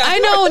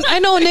I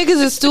know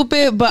niggas is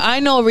stupid, but I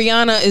know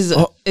Rihanna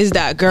is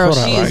that girl.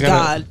 She is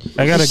God.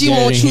 She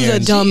won't choose a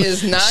dumb. She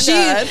is not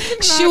God.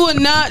 She would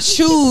not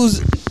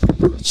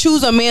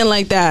choose a man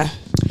like that.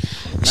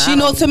 She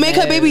knows to make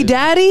her baby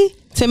daddy.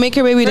 To make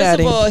her baby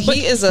daddy. First of all,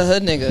 he is a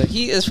hood nigga.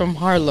 He is from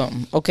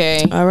Harlem,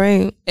 okay? All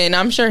right. And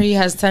I'm sure he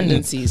has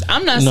tendencies.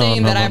 I'm not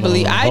saying that I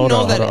believe. I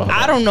know that.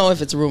 I don't know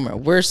if it's rumor.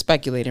 We're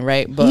speculating,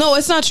 right? But no,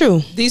 it's not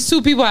true. These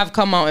two people have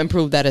come out and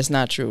proved that it's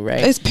not true,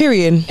 right? It's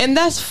period. And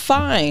that's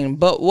fine.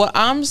 But what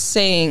I'm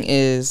saying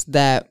is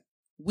that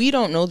we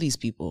don't know these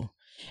people.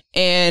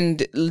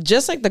 And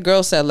just like the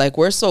girl said, like,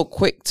 we're so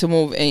quick to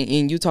move,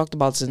 and you talked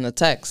about this in the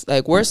text,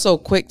 like, we're so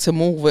quick to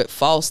move with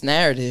false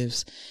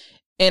narratives.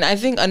 And I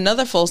think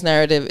another false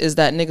narrative is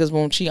that niggas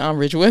won't cheat on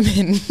rich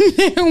women.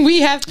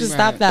 We have to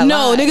stop that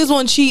lie. Niggas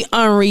won't cheat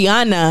on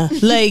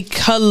Rihanna. Like,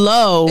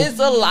 hello. It's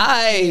a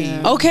lie.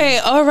 Yeah. Okay,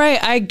 all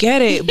right, I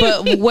get it.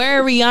 But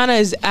where Rihanna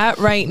is at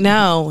right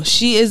now,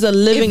 she is a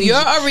living... If you're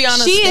a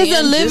Rihanna I'm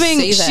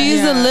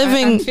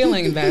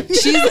feeling that.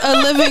 She's a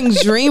living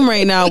dream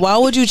right now. Why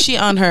would you cheat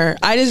on her?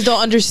 I just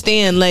don't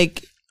understand.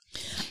 Like,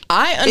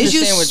 I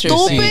understand what you're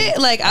saying. Is you stupid?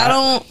 Like,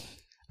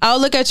 I'll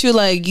look at you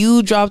like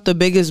you dropped the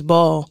biggest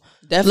ball.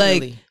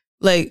 Definitely.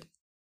 Like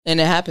And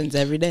it happens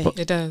every day.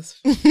 It does.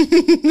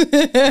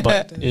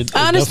 But it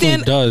I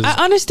understand. does.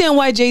 I understand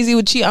why Jay-Z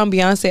would cheat on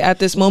Beyonce at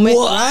this moment.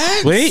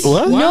 What? Wait,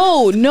 what?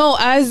 No,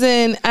 as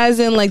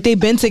in like they've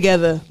been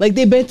together. Like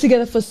they've been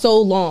together for so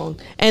long.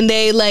 And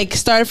they like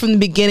started from the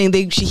beginning.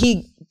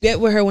 He get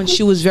with her when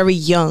she was very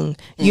young.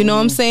 You know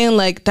what I'm saying?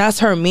 Like that's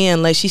her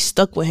man. Like she's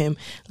stuck with him.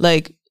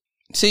 Like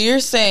So you're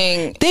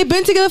saying they've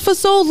been together for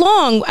so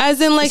long, as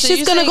in like So shit's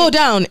you're gonna saying- go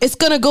down. It's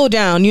gonna go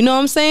down. You know what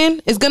I'm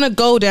saying? It's gonna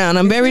go down.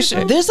 I'm very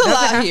sure. there's a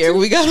lot here.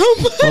 We got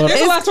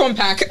There's a lot to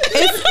unpack.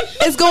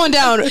 It's going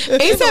down.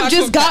 ASAP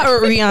just got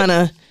with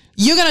Rihanna.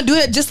 You're gonna do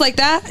it just like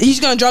that? He's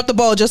gonna drop the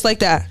ball just like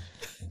that.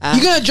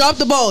 You're gonna drop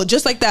the ball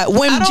just like that.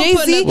 When I don't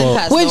put Jay-Z nothing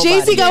past when Jay-Z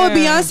nobody. got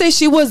with Beyonce,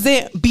 she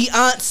wasn't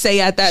Beyonce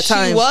at that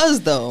time. She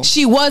was though.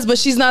 She was, but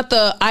she's not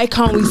the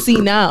icon we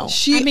see now.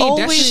 She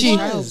always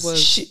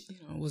was.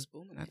 Was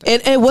booming at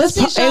that. It was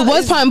Destiny's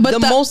Child fun, but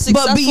is the most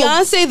but successful-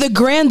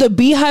 Beyonce, the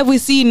Beehive we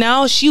see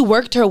now, she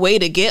worked her way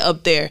to get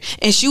up there,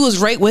 and she was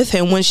right with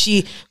him when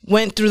she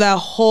went through that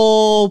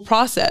whole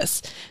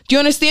process. Do you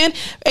understand?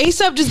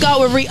 A$AP just got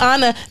with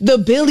Rihanna, the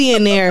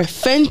billionaire,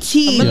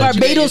 Fenty,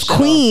 Barbados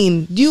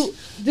queen.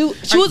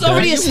 She was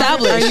already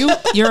established.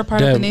 You're a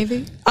part of the Damn.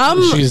 Navy?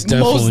 I'm She's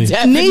definitely.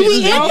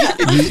 Navy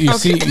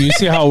and You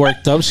see how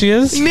worked up she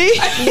is?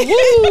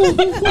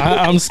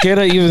 I'm scared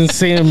of even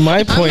saying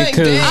my point like,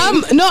 because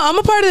damn. I'm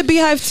a part of the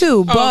Beehive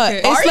too, but okay.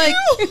 it's Are like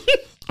you?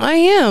 I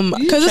am,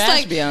 because it's trash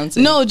like Beyonce.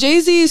 no,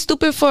 Jay-Z is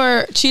stupid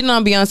for cheating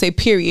on Beyonce.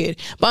 Period.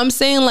 But I'm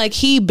saying like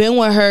he been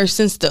with her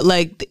since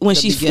when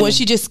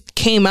she just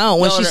came out,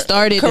 when she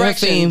started her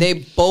fame. They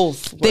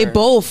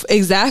both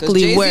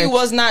Exactly. Jay-Z Where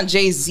was not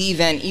Jay-Z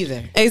then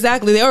either.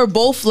 exactly they were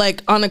both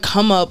like on a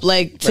come up,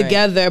 like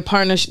together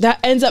partnership. That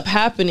ends up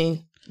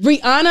happening.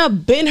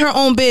 Rihanna been her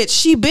own bitch.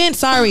 She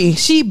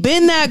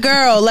been that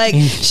girl. Like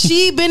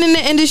she been in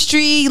the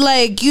industry.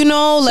 Like you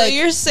know, So like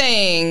you're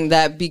saying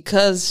that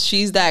because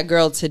she's that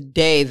girl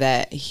today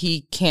that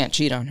he can't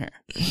cheat on her.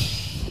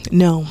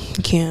 no,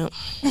 you can't.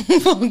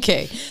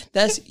 Okay,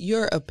 that's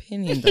your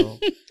opinion though.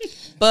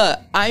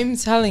 But I'm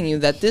telling you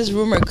that this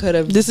rumor could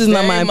have. This is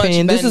not my very much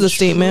opinion. This been is a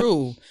statement.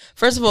 true.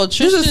 First of all,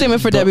 Tristan, This is a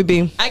statement for Debbie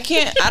B. I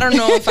don't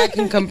know if I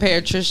can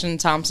compare Tristan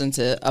Thompson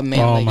to a man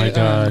oh like my you.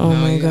 god, Oh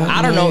my god.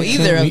 I don't know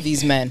either of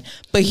these men,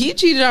 but he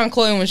cheated on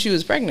Chloe when she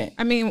was pregnant.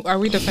 I mean, are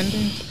we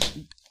defending?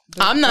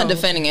 I'm not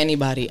defending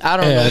anybody. I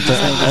don't know. Yeah,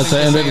 at the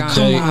end of the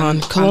day, Come on,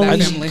 that Chloe.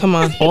 family. Come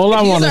on. all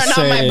I These want are to not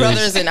my say brothers,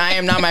 is and I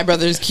am not my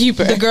brother's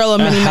keeper. The girl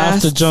of I many have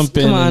masks. to jump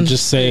in Come on. and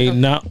just say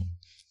not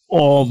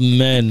all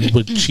men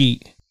would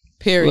cheat.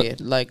 Period.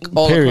 Like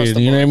all across Period.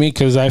 the You know what I board. mean?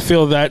 Because I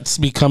feel that's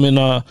becoming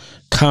a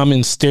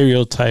common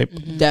stereotype.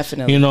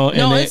 Definitely. You know,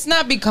 no, and it's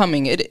not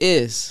becoming. It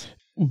is.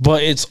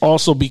 but it's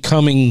also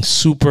becoming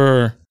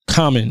super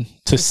common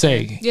to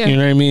say. Yeah. You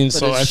know what I mean? But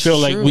So I it's feel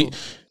like true.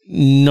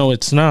 no,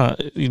 it's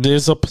not.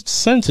 There's a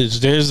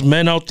percentage. There's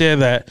men out there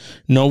that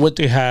know what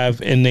they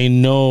have and they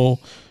know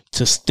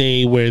to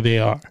stay where they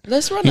are.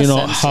 Let's run You a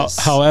know, census.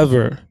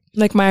 however,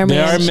 Like Myra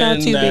there are Man. Shout men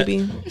out to you, that,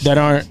 baby. that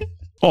aren't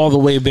all the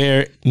way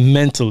there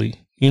mentally.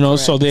 You know,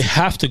 so they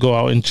have to go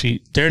out and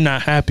cheat. They're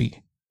not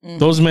happy.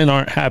 Those men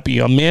aren't happy.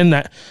 A man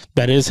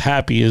that is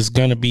happy is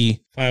gonna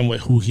be fine with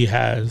who he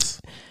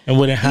has and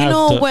wouldn't have. You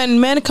know, to, when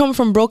men come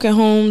from broken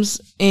homes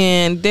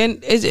and then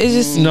it's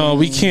just no,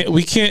 we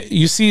can't.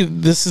 You see,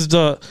 this is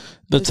the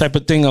type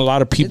of thing a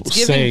lot of people It's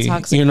giving say.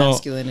 toxic You know,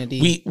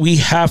 masculinity. we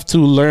have to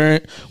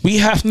learn. We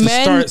have to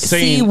men start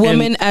saying see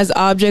women as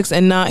objects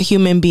and not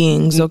human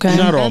beings. Okay,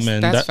 Not all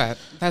men. That's That- fact.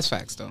 That's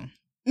facts, though.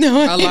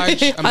 No, A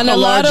large and amount. a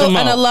lot of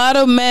amount. and a lot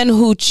of men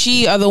who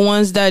cheat are the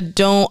ones that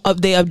don't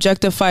they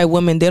objectify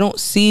women. They don't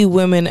see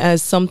women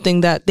as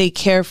something that they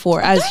care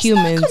for as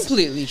humans.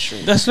 completely true.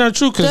 That's not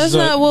true because That's the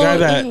not what- guy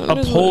that what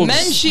is- upholds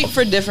Men cheat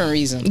for different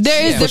reasons.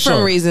 There is Yeah. different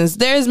sure. reasons.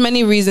 There's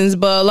many reasons,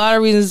 but a lot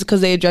of reasons because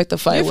they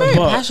objectify You're very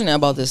women. passionate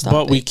about this topic.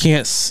 but we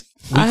can't.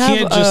 We I have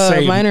can't just a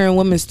say. minor in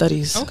women's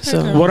studies. Okay,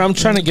 So girl. What I'm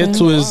trying to get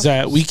to is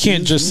that we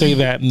can't just say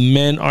that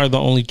men are the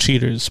only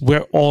cheaters.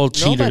 We're all Nobody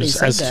cheaters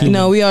said as that. humans.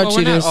 no, we are Oh, we're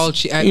cheaters.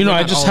 not all You know,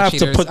 I just have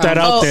to put that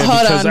out there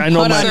hold because on, I know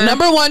hold my. on.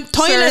 Number one,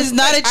 Toyna is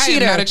not a I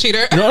cheater. am not a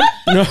cheater.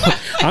 No,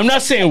 I'm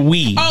not saying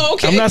we. Oh,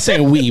 okay. I'm not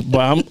saying we,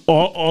 but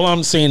all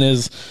I'm saying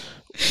is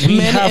we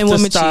Men have and to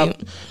women stop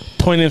cheat.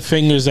 pointing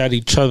fingers at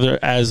each other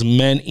as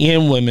men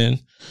and women.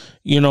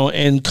 You know,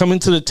 and coming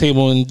to the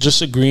table and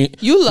just agreeing.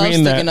 you love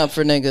agreeing sticking that- up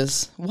for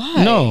niggas.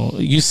 Why? No,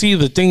 you see,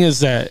 the thing is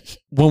that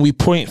when we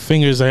point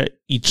fingers at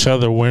each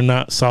other, we're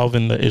not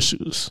solving the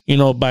issues. You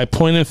know, by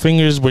pointing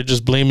fingers, we're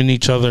just blaming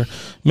each other.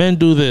 Men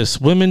do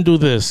this, women do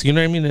this. You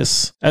know what I mean?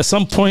 It's at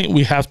some point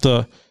we have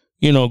to,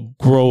 you know,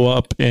 grow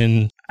up,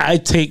 and I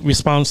take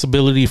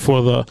responsibility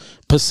for the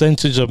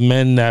percentage of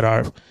men that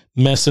are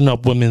messing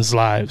up women's You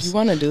lives.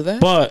 want to do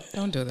that? But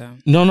Don't do that.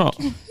 no.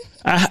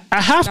 I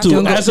have to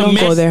Don't go- as a don't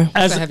man. go there.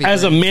 As That's a heavy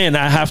as a burden. man,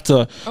 I have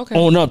to Okay.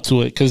 own up to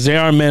it because there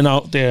are men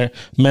out there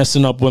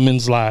messing up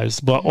women's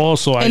lives. But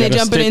also, I And they're gotta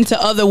jumping stick- into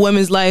other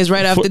women's lives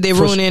right after they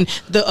for- ruining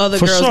the other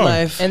for girl's sure.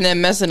 life. and then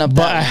messing up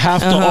But that I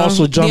have to Uh-huh.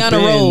 also Be jump on a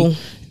roll.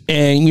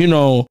 and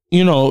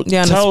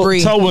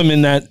tell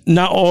women that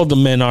not all the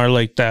men are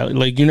like that.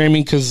 Like, you know what I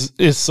mean? Because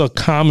it's a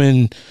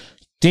common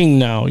thing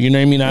now. You know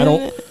what I mean?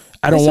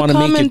 I don't want to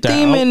make it that. It's a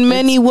common theme in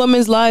many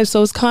women's lives,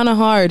 so it's kind of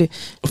hard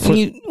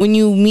when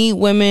you meet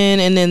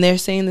women and then they're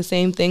saying the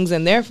same things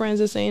and their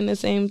friends are saying the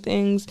same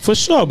things. For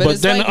sure,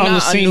 but then like on the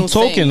same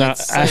token, I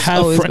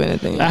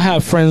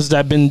have friends that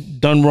have been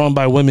done wrong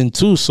by women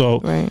too.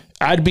 So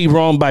I'd be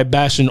wrong by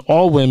bashing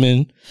all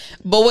women.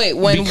 But wait,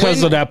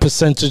 because of that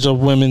percentage of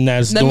women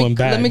that's doing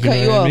bad. Let me cut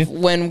you off. I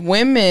mean? When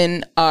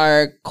women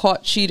are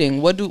caught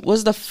cheating,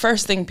 what's the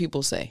first thing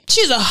people say?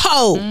 She's a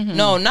hoe. Mm-hmm.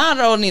 No, not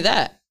only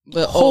that.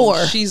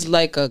 But she's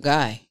like a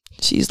guy.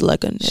 She's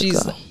like a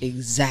nigga.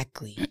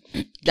 Exactly.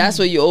 That's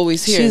what you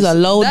always hear. She's a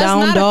low down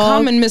dog. That's not a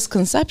common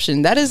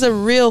misconception. That is a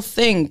real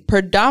thing.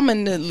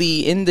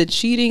 Predominantly in the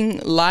cheating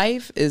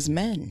life is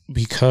men.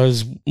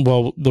 Because,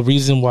 the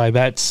reason why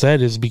that's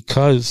said is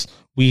because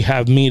we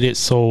have made it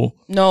so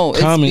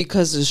common. It's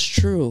because it's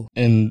true.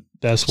 And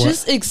that's why.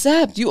 Just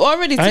accept. You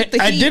already took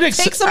the heat.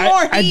 Take some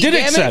more heat.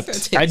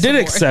 I did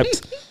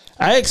accept.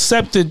 I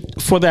accepted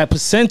for that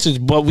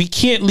percentage, but we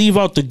can't leave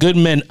out the good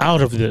men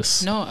out of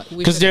this. No,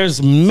 because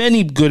there's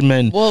many good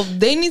men. Well,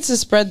 they need to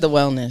spread the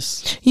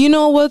wellness. You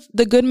know what?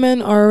 The good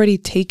men are already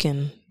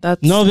taken.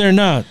 No, they're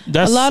not.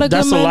 That's a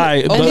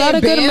lie. Okay, a lot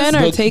of good men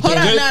are taken.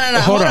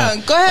 Hold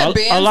on. Go ahead,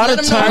 Bands. A lot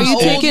of times, are you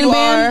taking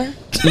Bam?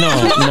 No.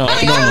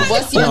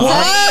 What's your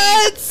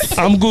what?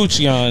 I'm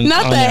Gucci on.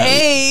 Not on the that.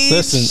 age.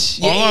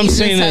 Listen, all I'm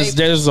saying is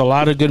there's a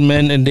lot of good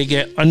men, and they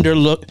get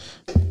underlooked.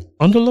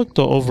 Underlooked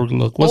or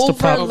overlooked? What's the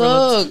problem?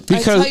 Overlooked. I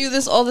tell you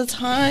this all the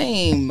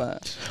time.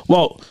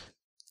 Well,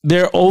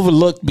 they're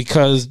overlooked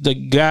because the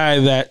guy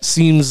that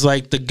seems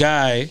like the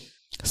guy.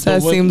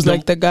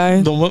 Like the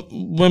guy. The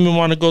women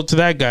want to go to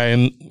that guy,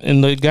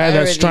 and the guy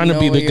that's trying to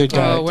be the good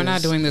guy. Oh, we're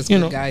not doing this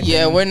good guy.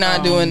 Yeah, we're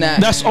not doing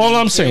that. That's all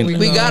I'm saying.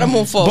 We gotta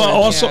move forward. But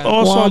also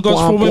it goes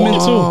for women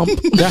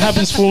too. That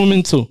happens for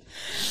women too.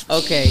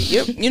 Okay,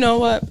 you know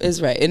what?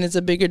 It's right, and it's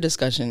a bigger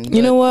discussion.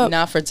 You know what?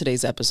 Not for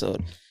today's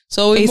episode.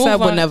 So ASAP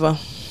would never.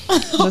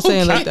 Let's say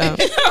it like that.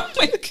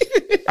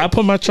 I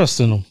put my trust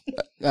in him.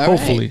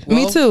 Hopefully. Right.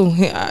 Well, me too.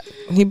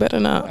 He better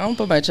not. I don't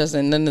put my trust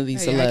in none of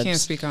these celebs. I can't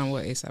speak on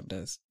what ASAP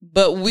does.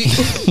 But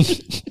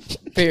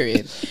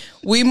period.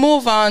 We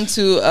move on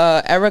to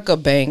Erica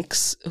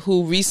Banks,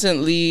 who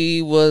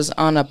recently was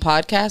on a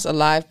podcast, a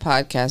live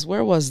podcast.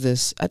 Where was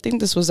this? I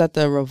think this was at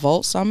the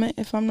Revolt Summit,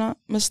 if I'm not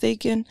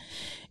mistaken.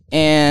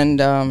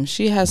 And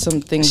she has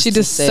some things she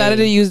decided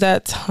to use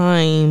that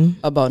time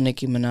about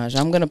Nicki Minaj.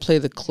 I'm going to play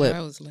the clip.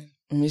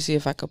 Let me see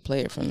if I could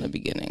play it from the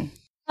beginning.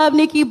 I love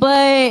Nicki,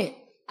 but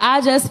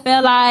I just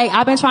feel like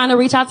I've been trying to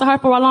reach out to her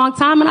for a long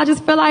time, and I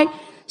just feel like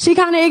she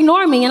kind of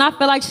ignored me, and I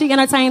feel like she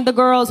entertained the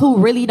girls who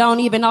really don't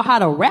even know how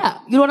to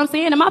rap. You know what I'm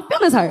saying? And my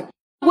feelings hurt.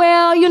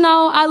 Well,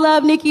 I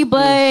love Nicki,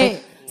 but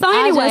so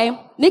anyway,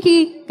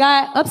 Nicki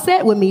got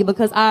upset with me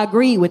because I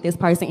agreed with this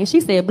person, and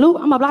she said, "Blue,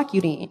 I'm gonna block you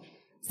then.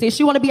 Since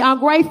you want to be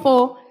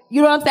ungrateful,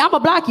 you know what I'm saying? I'm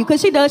gonna block you,"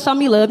 because she does show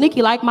me love.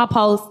 Nicki liked my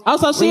post. Oh,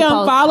 so she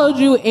unfollowed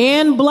you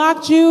and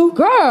blocked you?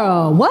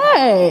 Girl,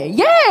 what?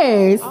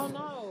 Yes. Oh,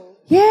 no.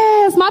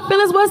 Yes, my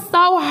feelings were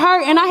so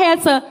hurt, and I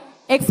had to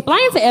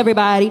explain to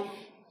everybody,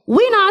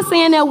 we're not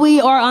saying that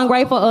we are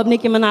ungrateful of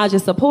Nicki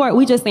Minaj's support.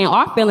 We just saying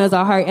our feelings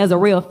are hurt as a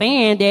real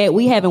fan that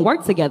we haven't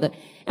worked together.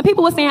 And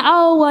people were saying,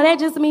 oh, well, that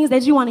just means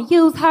that you want to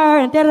use her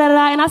and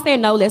da-da-da-da. And I said,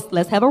 no,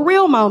 let's have a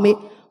real moment.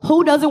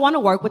 Who doesn't want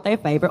to work with their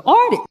favorite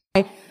artist?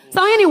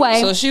 So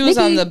anyway. So she was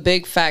on the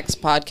Big Facts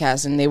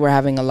podcast, and they were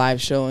having a live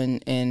show,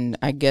 and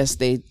I guess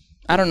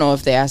I don't know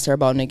if they asked her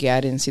about Nicki. I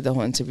didn't see the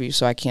whole interview,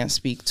 so I can't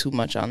speak too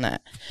much on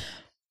that.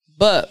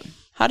 But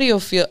how do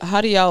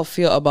y'all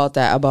feel about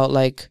that? About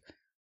like,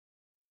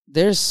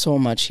 there's so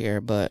much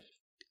here, but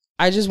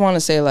I just want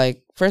to say,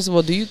 like, first of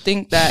all, do you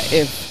think that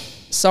if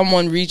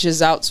someone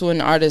reaches out to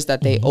an artist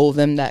that they owe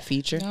them that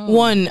feature? No.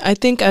 One, I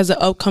think as an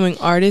upcoming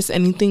artist,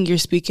 anything you're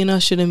speaking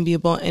of shouldn't be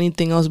about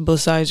anything else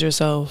besides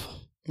yourself.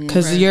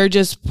 Because you're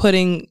just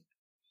putting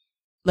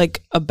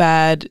like a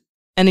bad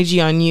energy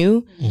on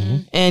you,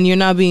 and you're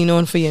not being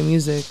known for your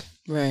music.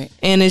 Right.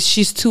 And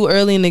she's too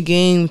early in the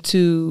game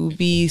to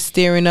be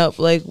stirring up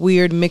like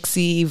weird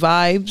mixy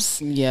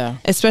vibes. Yeah.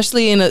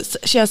 Especially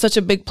she has such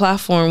a big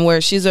platform where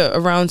she's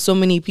around so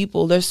many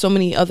people. There's so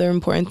many other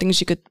important things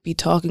she could be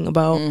talking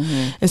about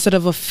instead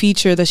of a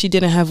feature that she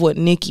didn't have with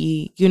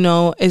Nicki.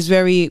 It's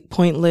very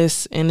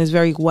pointless and it's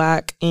very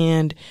whack.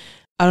 And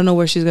I don't know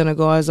where she's going to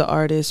go as an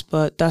artist,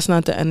 but that's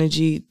not the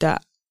energy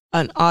that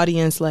an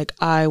audience like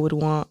I would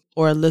want.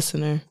 Or a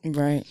listener.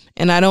 Right.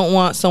 And I don't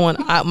want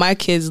my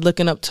kids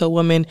looking up to a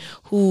woman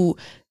who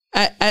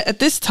at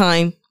this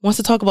time wants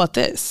to talk about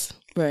this.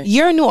 Right.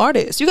 You're a new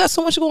artist. You got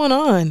so much going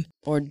on.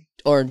 Or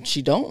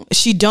she don't.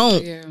 She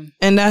don't. Yeah.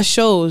 And that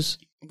shows.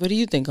 What do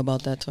you think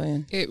about that,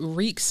 Toyin? It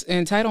reeks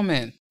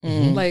entitlement.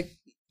 Like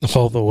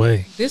all the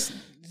way.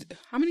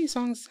 How many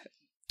songs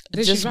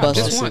did she drop?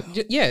 Just one.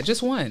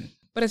 Just one.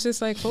 But it's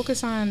just like,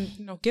 focus on,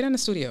 get in the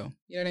studio.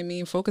 You know what I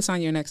mean? Focus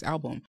on your next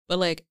album. But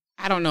like,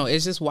 I don't know.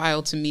 It's just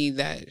wild to me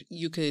that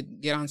you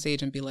could get on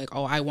stage and be like,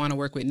 oh, I want to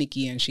work with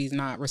Nicki and she's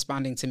not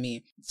responding to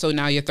me. So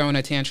now you're throwing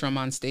a tantrum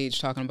on stage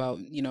talking about,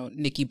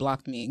 Nicki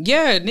blocked me.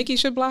 Yeah, Nicki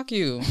should block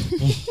you.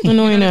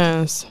 Annoying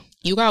ass.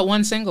 You got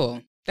one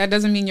single. That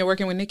doesn't mean you're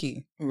working with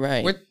Nicki.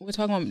 Right. We're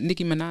talking about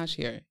Nicki Minaj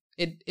here.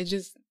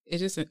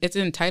 It's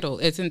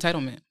entitled. It's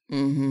entitlement.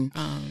 Mm-hmm.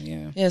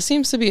 Yeah. Yeah, it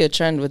seems to be a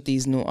trend with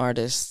these new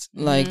artists.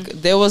 Mm-hmm. Like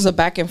there was a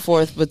back and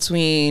forth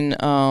between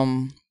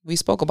we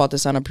spoke about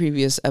this on a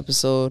previous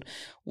episode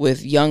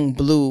with Young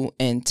Blue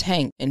and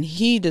Tank, and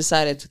he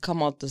decided to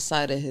come out the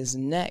side of his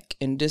neck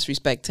and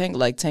disrespect Tank.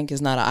 Like Tank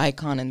is not an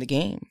icon in the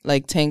game.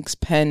 Like Tank's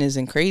pen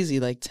isn't crazy.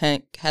 Like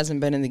Tank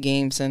hasn't been in the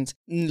game since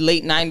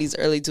late 90s,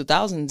 early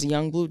 2000s.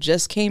 Young Blue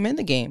just came in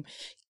the game.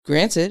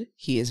 Granted,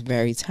 he is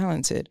very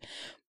talented.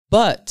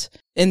 But,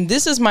 and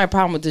this is my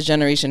problem with this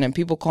generation, and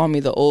people call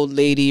me the old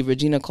lady.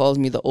 Regina calls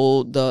me the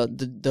uncle,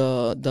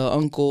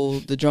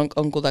 the drunk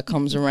uncle that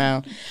comes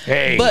around.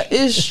 Hey. But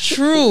it's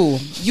true.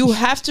 You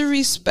have to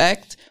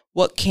respect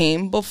what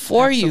came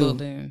before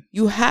you.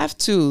 You have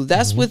to.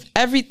 That's with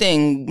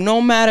everything.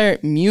 No matter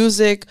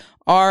music,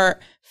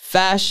 art,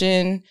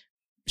 fashion,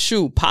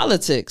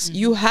 politics.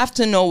 You have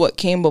to know what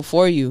came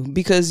before you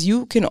because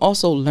you can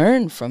also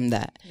learn from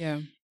that.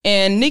 Yeah.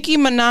 And Nicki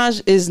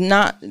Minaj is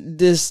not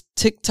this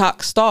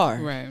TikTok star.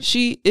 Right.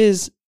 She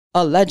is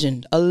a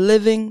legend, a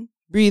living,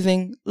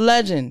 breathing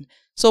legend.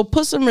 So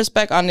put some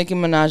respect on Nicki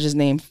Minaj's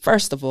name,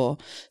 first of all.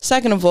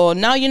 Second of all,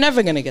 now you're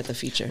never going to get the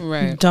feature.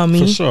 Right.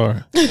 Dummy. For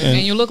sure. And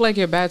you look like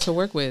you're bad to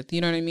work with.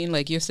 You know what I mean?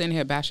 Like you're sitting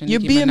here bashing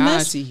You're Nicki being Minaj.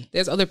 messy.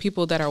 There's other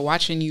people that are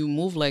watching you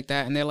move like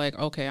that and they're like,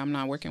 okay, I'm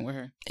not working with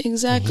her.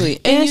 Exactly.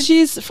 And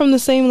she's from the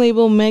same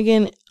label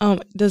Megan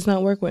does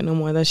not work with no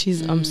more, that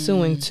she's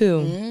suing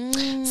too.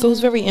 So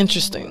it's very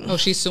interesting. Oh,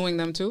 she's suing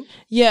them too?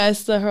 Yeah,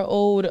 it's her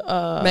old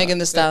Megan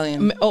Thee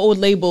Stallion. Old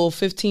label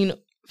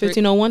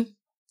 1501.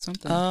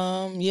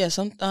 Something. Yeah,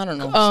 I don't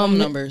know. Some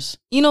numbers.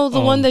 You know,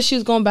 the one that she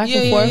was going back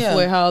and forth yeah.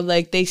 with, how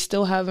like they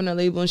still have her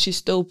label and she's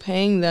still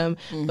paying them,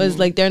 but it's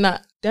like they're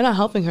not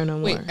helping her no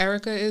more. Wait,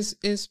 Erica is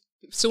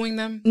suing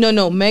them?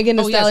 No, Megan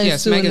Thee Stallion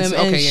is suing Megan's,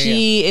 them, and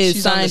she is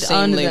She's signed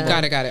under them.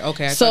 Got it.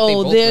 Okay. I thought they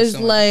So both there's were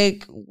suing.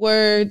 like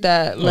word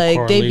that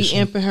like they be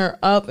correlation. amping her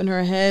up in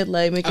her head,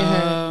 like making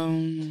her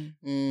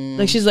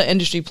like she's an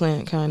industry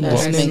plant kind of.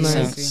 That makes makes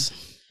sense. sense.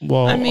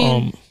 Well, I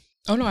mean-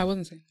 Oh no, I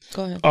wasn't saying.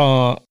 Go ahead.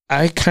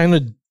 I kind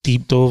of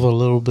deep dove a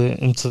little bit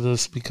into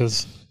this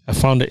because I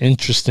found it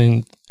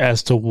interesting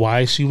as to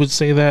why she would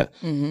say that.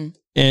 Mm-hmm.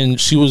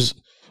 And she was,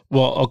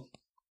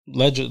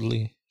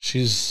 allegedly,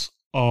 she's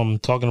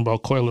talking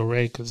about Coi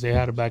Leray because they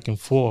had a back and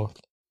forth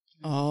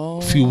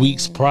a few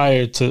weeks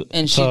prior to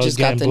And she just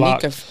got the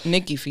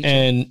Nicki feature.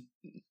 And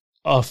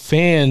a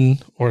fan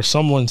or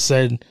someone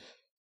said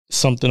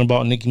something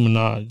about Nicki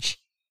Minaj,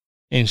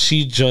 and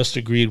she just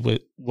agreed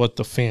with what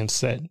the fan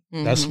said.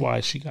 That's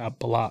why she got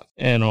blocked.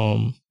 And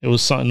it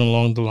was something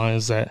along the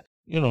lines that,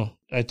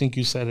 I think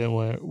you said it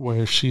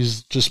where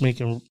she's just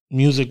making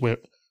music with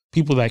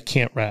people that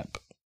can't rap.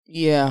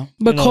 Yeah.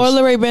 But Coi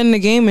Leray been in the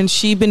game and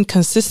she been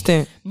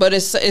consistent. But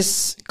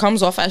it's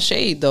comes off as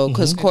shade though,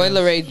 because Coi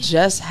Leray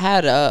just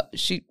had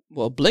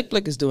Blick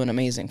Blick is doing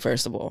amazing,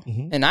 first of all.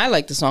 And I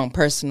like the song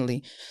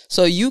personally.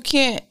 So you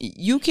can't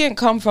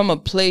come from a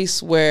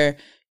place where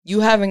you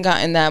haven't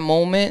gotten that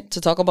moment to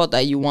talk about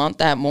that you want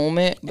that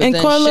moment. But And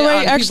then Coi shit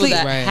Leray on actually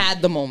people that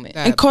had the moment.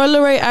 And Coi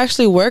Leray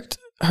actually worked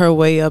her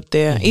way up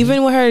there.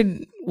 Even with her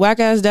whack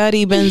ass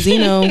daddy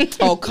Benzino.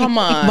 Oh, come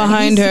on.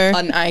 Behind He's her.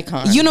 an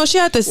icon. She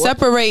had to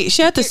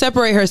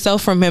separate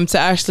herself from him to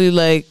actually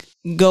like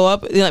go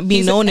up, like,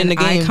 be known in the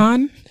game.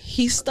 Icon?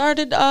 He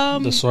started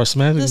The Source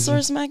magazine. The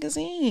Source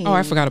magazine. Oh,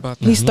 I forgot about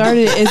that. He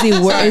started I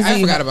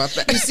forgot about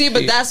that. You see,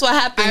 but that's what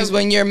happens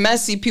when you're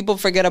messy. People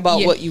forget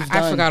about what you've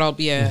done. I forgot all.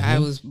 Yeah, I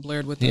was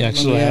blurred with. He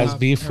actually has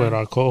beef with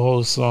our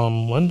co-host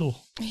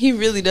Wendell. He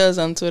really does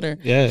on Twitter.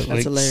 Yeah, that's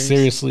like hilarious.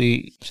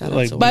 seriously.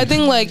 Like, but I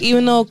think like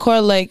even though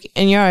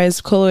in your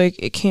eyes, Coi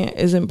Leray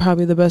isn't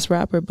probably the best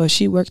rapper, but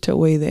she worked her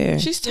way there.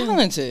 She's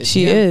talented.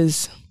 She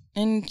is.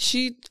 And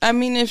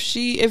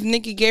if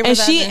Nicki gave her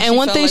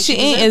one thing she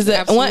ain't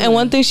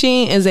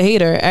is a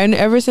hater. And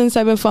ever since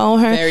I've been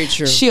following her, very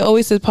true. She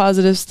always says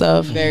positive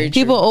stuff. Very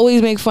true. People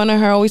always make fun of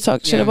her, always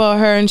talk shit about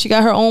her, and she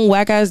got her own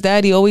whack ass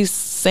daddy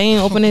always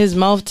opening his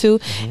mouth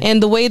too.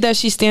 And the way that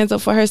she stands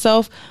up for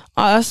herself,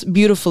 that's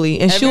beautifully.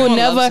 And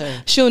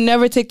she'll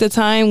never take the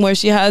time where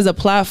she has a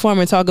platform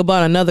and talk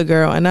about another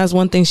girl. And that's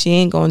one thing she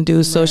ain't gonna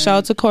do. So shout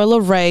out to Coi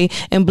Leray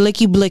and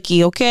Blicky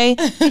Blicky, okay?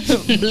 I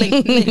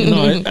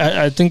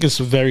think it's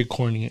very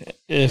corny.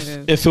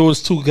 If it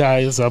was two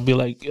guys, I'll be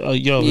like,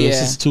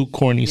 this is too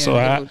corny.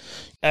 So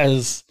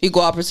as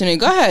equal opportunity,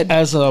 go ahead.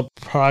 As a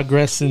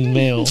progressing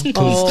male,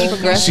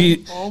 because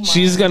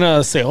she's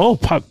gonna say, I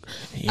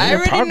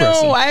already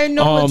know. I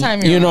know what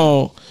time you're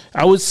on.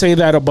 I would say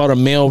that about a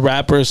male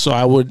rapper, so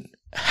I would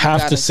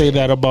have to say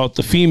that about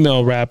the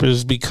female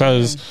rappers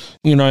because,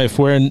 if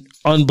we're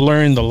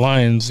unblurring the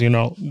lines,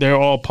 they're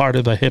all part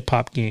of the hip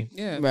hop game.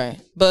 Yeah. Right.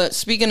 But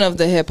speaking of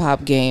the hip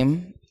hop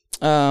game,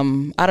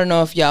 I don't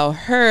know if y'all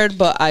heard,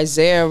 but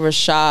Isaiah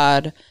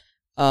Rashad,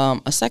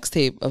 a sex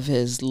tape of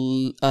his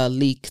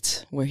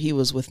leaked where he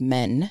was with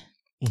men.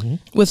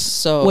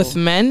 With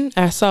men?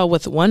 I saw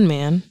with one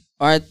man.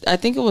 Or I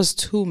think it was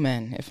 2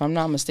 men, if I'm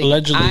not mistaken.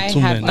 Allegedly 2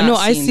 men. No,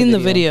 I seen the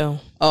video.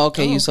 Oh,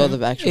 okay. You saw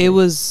the actual. It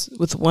was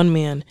with one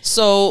man.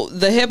 So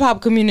the hip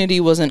hop community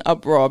was in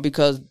uproar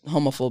because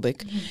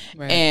homophobic.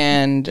 Right.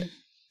 And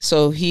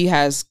so he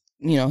has,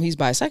 he's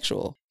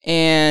bisexual.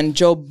 And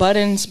Joe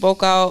Budden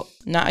spoke out,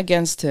 not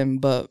against him,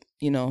 but,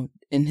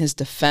 in his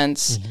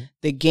defense.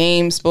 The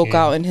Game spoke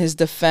out in his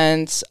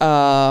defense.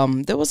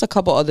 There was a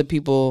couple other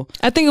people.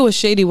 I think it was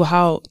shady with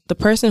how the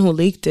person who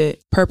leaked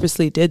it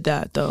purposely did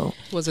that, though.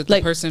 Was it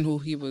the person who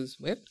he was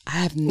with? I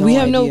have no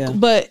idea.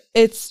 But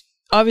it's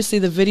obviously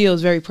the video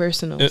is very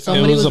personal.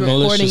 Somebody was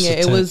recording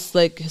it. It was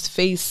like his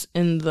face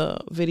in the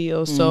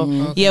video. So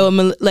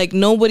like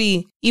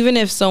nobody, even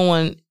if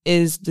someone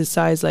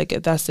decides like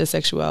if that's their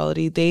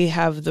sexuality, they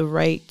have the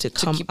right to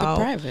come keep out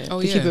it private.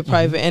 to keep it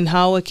private. And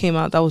how it came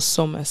out, that was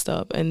so messed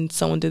up, and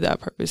someone did that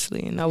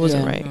purposely, and that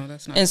wasn't right. No,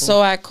 that's not and cool.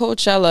 So at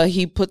Coachella,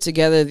 he put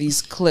together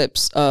these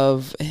clips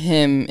of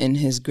him in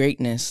his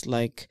greatness,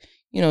 like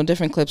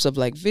different clips of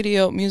like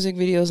music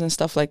videos and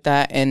stuff like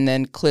that, and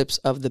then clips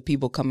of the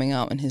people coming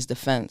out in his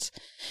defense.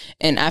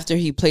 And after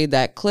he played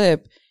that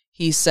clip,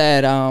 he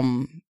said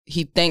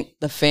he thanked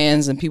the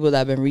fans and people that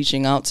have been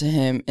reaching out to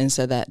him and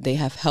said that they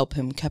have helped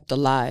him kept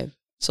alive.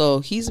 So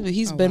he's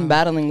been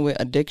battling with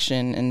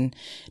addiction and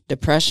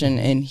depression,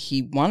 and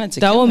he wanted to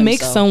that kill will himself.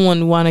 make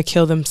someone want to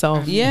kill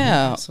themselves.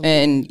 Yeah.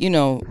 And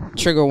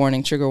trigger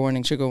warning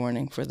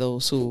for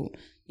those who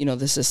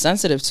this is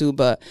sensitive to,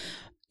 but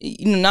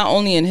not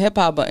only in hip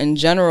hop but in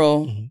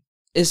general,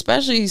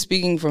 especially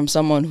speaking from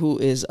someone who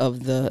is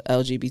of the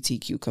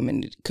LGBTQ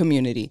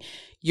community.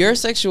 Your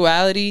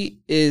sexuality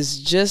is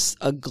just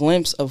a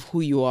glimpse of who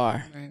you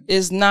are. Right.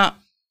 It's not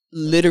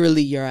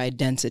literally your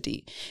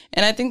identity.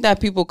 And I think that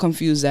people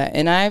confuse that.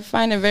 And I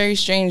find it very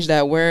strange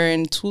that we're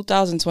in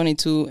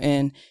 2022,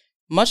 and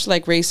much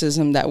like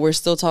racism, that we're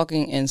still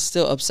talking and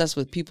still obsessed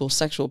with people's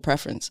sexual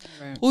preference.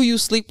 Right. Who you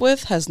sleep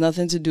with has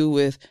nothing to do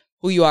with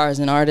who you are as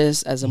an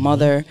artist, as a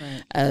mother,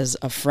 as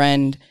a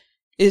friend.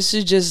 It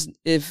should just,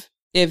 if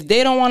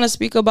they don't want to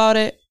speak about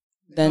it,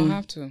 then they don't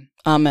have to.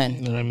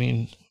 Amen. And I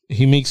mean,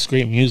 he makes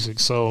great music.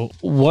 So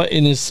what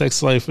in his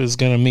sex life is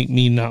going to make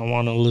me not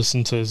want to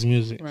listen to his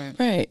music?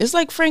 Right. It's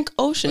like Frank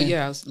Ocean. Well,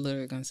 yeah, I was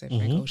literally going to say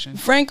Frank Ocean.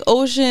 Frank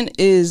Ocean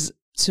is,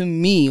 to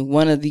me,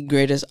 one of the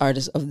greatest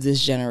artists of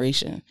this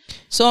generation.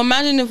 So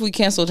imagine if we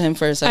canceled him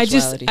for his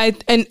sexuality. I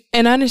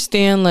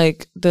understand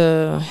like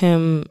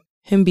him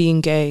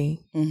being gay.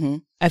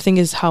 I think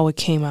is how it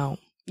came out.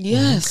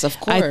 Yes, of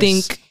course. I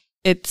think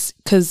it's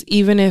because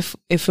even if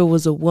it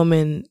was a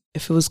woman,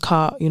 if it was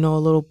caught, a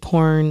little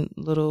porn,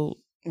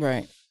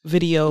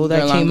 video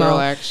that came out,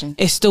 action,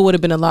 it still would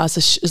have been a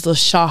little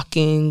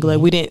shocking. Like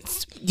you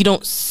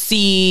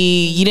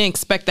didn't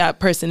expect that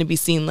person to be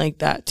seen like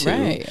that too.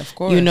 Right, of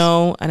course.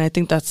 And I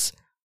think that's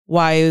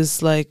why it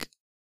was like,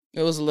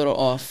 it was a little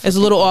off. It's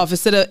a little off.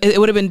 Instead of, it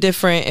would have been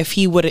different if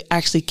he would have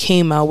actually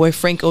came out, where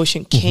Frank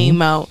Ocean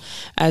came out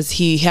as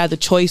he had the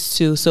choice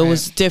to. So it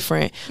was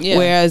different. Yeah.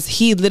 Whereas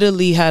he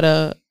literally had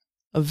a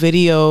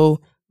video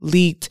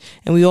leaked,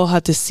 and we all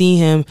had to see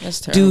him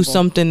do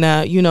something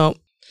that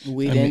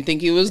we didn't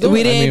think he was doing.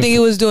 We didn't think he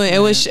was doing. It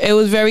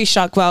was very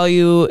shock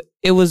value.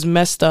 It was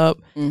messed up.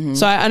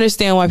 So I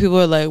understand why people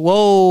are like,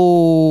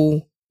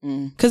 whoa.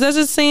 Because that's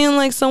just saying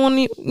like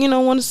someone,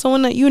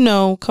 someone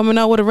that coming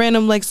out with a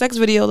random like sex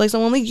video, like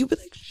someone like, you be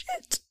like,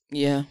 shit.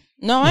 Yeah.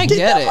 No, I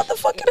get it. What the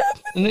fuck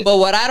happened? But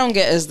what I don't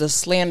get is the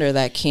slander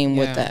that came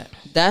with that.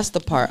 That's the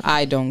part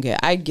I don't get.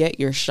 I get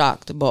you're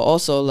shocked, but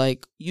also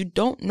like you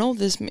don't know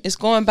this. It's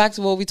going back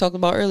to what we talked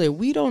about earlier.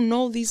 We don't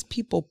know these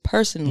people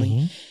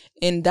personally.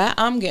 And that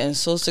I'm getting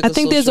so sick of. I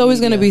think there's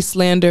always going to be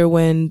slander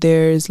when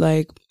there's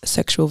like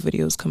sexual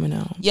videos coming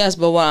out. Yes,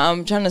 but what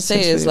I'm trying to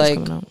say is like,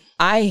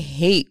 I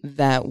hate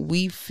that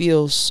we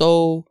feel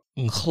so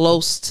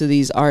close to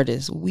these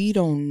artists. We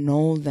don't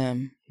know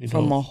them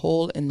from a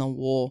hole in the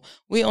wall.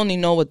 We only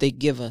know what they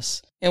give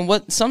us. And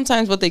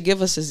sometimes what they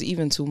give us is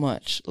even too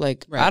much.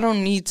 Like, I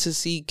don't need to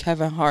see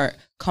Kevin Hart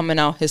coming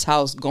out his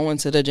house, going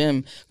to the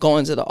gym,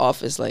 going to the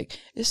office. Like,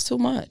 it's too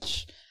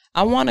much.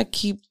 I want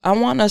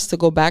us to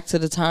go back to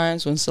the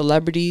times when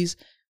celebrities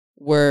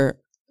were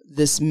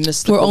this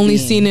mystical We're only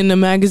being. seen in the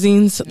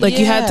magazines. Like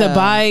you had to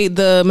buy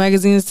the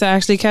magazines to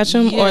actually catch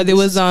them, or there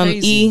was on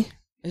crazy.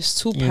 It's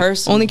too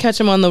personal. Only catch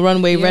them on the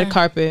runway, red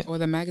carpet, or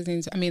the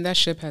magazines. I mean, that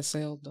ship has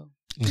sailed though.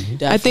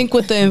 I think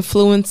with the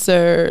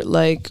influencer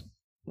like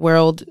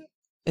world,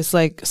 it's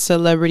like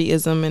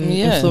celebrityism and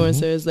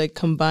influencers like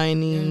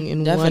combining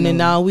in one, and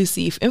now we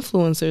see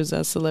influencers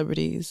as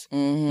celebrities.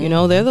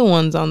 They're the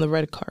ones on the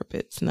red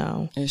carpets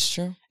now. It's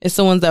true. It's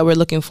the ones that we're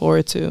looking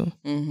forward to.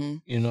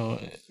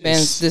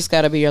 Vance, this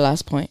got to be your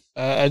last point.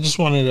 I just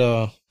wanted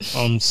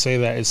to say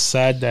that it's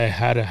sad that it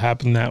had to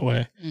happen that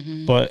way,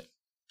 but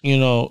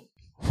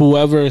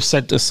whoever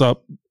set this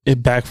up,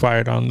 it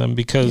backfired on them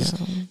because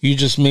you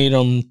just made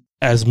them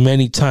as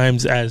many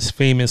times as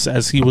famous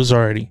as he was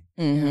already.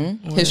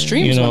 Mm-hmm. His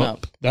streams went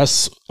up.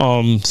 That's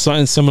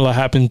something similar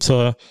happened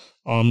to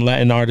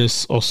Latin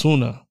artist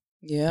Ozuna.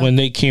 Yeah, when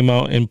they came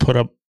out and put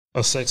up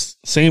a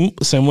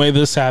same way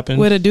this happened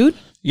with a dude.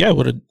 Yeah,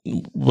 with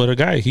a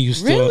guy. He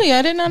used to.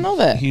 I did not know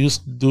that. He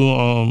used to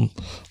do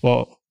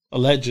well,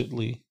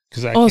 allegedly,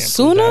 because I can't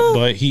Ozuna,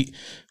 but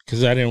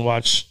because I didn't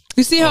watch.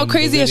 You see how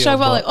crazy it's shocked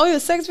about, like, oh, your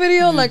sex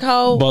video, like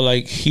how. But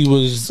like he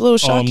was a little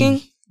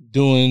shocking.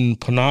 Doing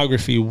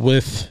pornography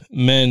with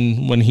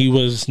men when he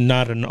was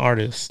not an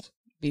artist.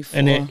 Before.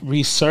 And it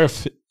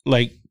resurfaced,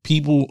 like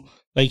people,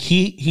 like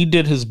he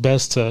did his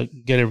best to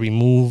get it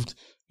removed,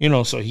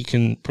 so he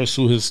can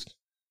pursue his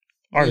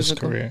artist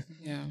career.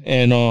 Yeah.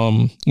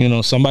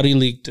 And somebody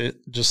leaked it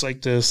just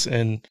like this,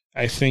 and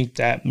I think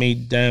that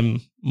made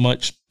them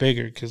much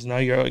bigger because now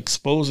you're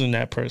exposing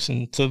that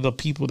person to the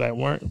people that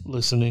weren't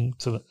listening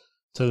to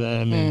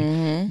them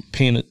and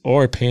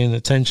paying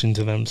attention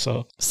to them.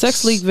 So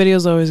sex leak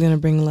videos are always gonna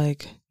bring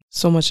like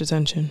so much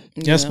attention.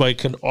 Yes, but it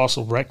could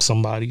also wreck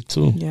somebody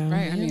too. Yeah,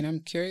 right. I mean, I'm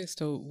curious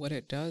to what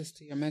it does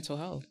to your mental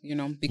health.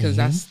 Because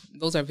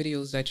those are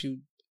videos that you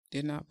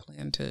did not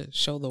plan to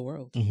show the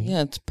world. Mm-hmm.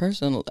 Yeah, it's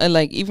personal. And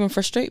like even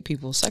for straight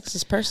people, sex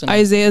is personal.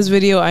 Isaiah's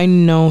video, I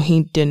know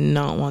he did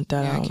not want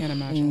that out. I can't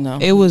imagine. No,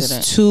 it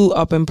was too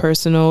up and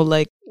personal,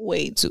 like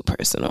way too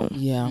personal.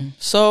 Yeah.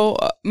 So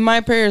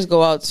my prayers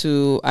go out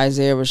to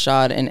Isaiah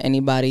Rashad and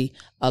anybody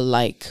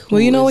alike.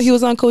 Well, you know what? He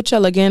was on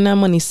Coachella getting that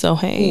money, so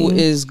hey. Who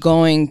is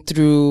going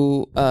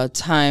through a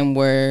time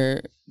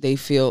where they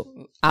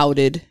feel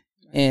outed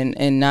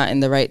and not in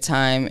the right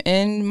time,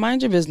 and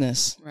mind your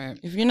business. Right.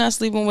 If you're not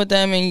sleeping with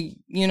them and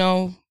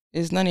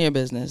it's none of your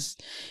business.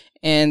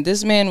 And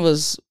this man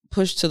was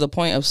pushed to the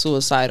point of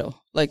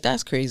suicidal. Like,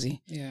 that's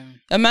crazy. Yeah.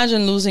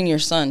 Imagine losing your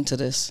son to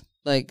this.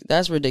 Like,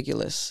 that's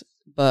ridiculous.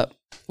 But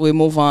we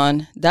move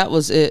on. That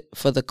was it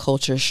for the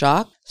culture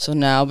shock. So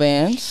now,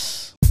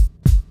 bands.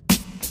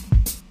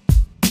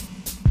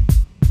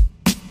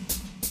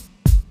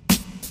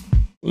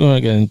 We're going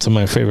to get into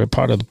my favorite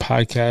part of the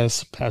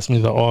podcast, Pass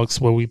Me the Aux,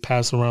 where we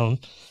pass around,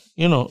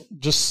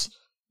 just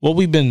what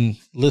we've been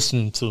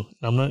listening to.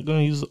 I'm not going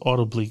to use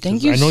audibly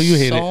because I know you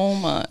hate so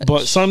much.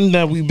 But something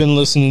that we've been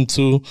listening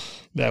to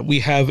that we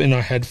have in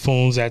our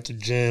headphones at the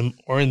gym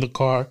or in the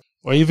car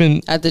or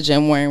even at the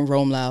gym wearing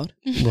Roam Loud.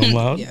 Roam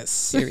Loud?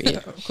 Yes,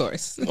 of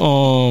course.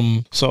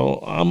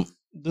 So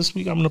this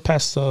week I'm going to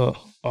pass the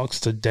aux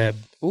to Deb.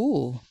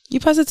 Ooh. You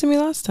passed it to me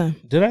last time.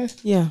 Did I?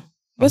 Yeah.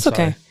 It's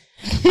okay.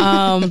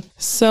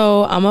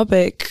 So I'm a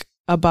pick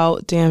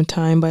About Damn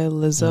Time by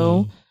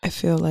Lizzo. I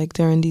feel like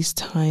during these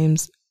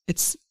times,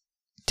 it's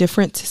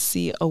different to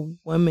see a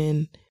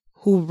woman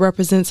who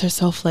represents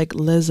herself like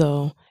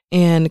Lizzo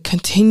and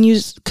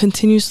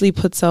continuously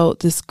puts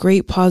out this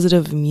great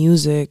positive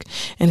music,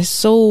 and it's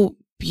so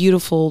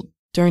beautiful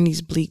during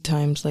these bleak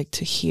times, like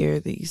to hear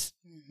these,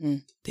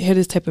 hear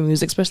this type of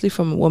music, especially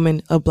from a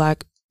woman, a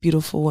Black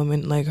beautiful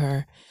woman like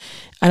her.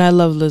 And I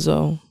love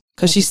Lizzo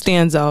because she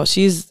stands out.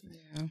 She's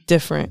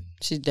different.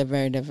 She's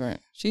very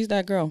different. She's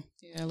that girl.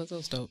 Yeah,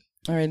 Lizzo's dope.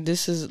 All right,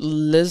 this is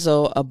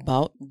Lizzo,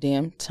 About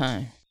Damn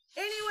Time.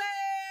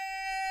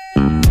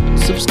 Anyway,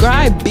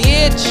 subscribe,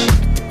 bitch.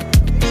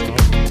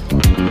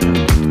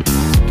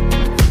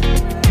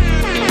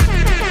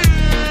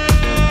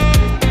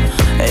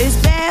 It's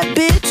bad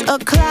bitch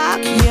o'clock,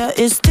 yeah,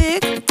 it's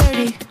thick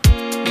 30.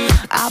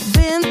 I've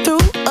been through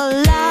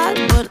a lot,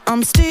 but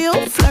I'm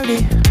still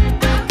flirty.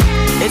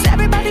 Is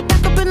everybody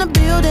back up in the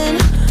building?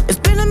 It's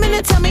been a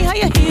minute, tell me how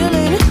you're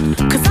healing.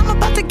 Cause I'm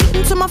about to get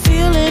into my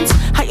feelings.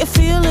 How you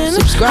feeling?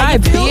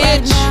 Subscribe, you feel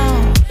bitch.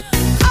 Right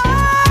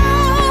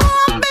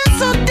oh, I've been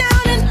so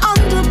down and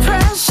under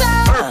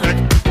pressure.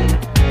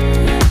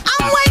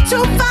 I'm way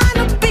too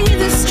fine to be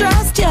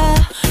distressed, yeah.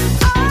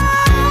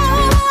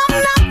 Oh,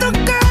 I'm not the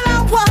girl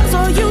I was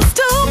or used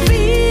to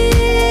be.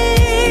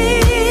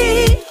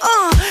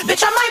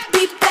 Bitch, I might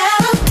be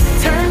better.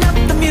 Turn up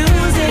the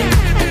music.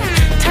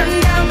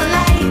 Turn down the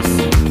lights.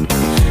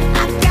 I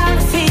got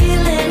a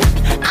feeling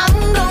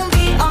I'm gonna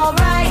be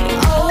alright.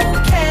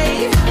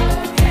 Okay.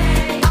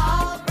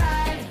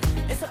 Alright.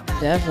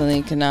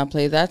 Definitely cannot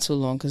play that too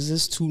long because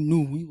it's too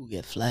new. We will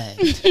get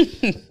flagged.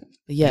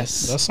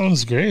 Yes. That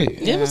sounds great.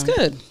 Yeah, it was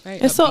good.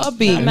 Right, it's so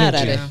upbeat. I'm mad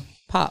at it.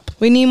 Pop.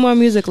 We need more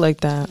music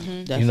like that.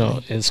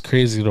 It's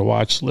crazy to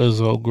watch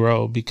Lizzo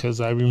grow because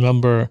I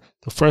remember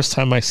the first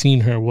time I seen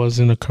her was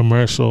in a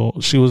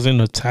commercial. She was in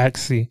a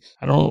taxi.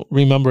 I don't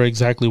remember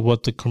exactly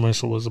what the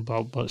commercial was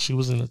about, but she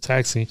was in a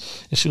taxi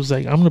and she was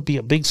like, I'm going to be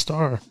a big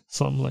star.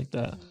 Something like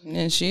that.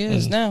 And she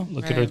is now.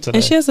 Look at her today.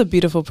 And she has a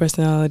beautiful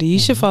personality. You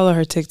should follow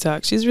her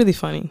TikTok. She's really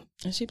funny.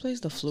 And she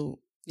plays the flute.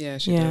 Yeah,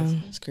 she does.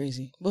 That's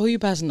crazy. But who you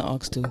passing the aux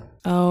to?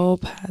 I'll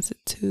pass it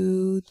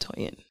to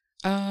Toyin.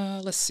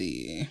 Let's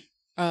see.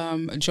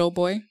 Joe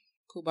Boy,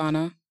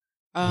 Cubana.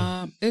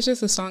 It's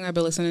just a song I've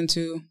been listening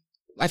to.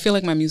 I feel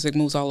like my music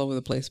moves all over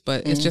the place,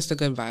 but it's just a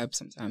good vibe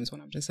sometimes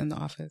when I'm just in the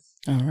office.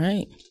 All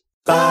right.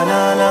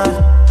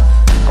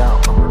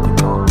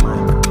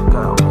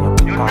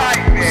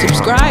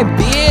 Subscribe,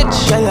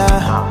 bitch.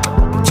 Yeah.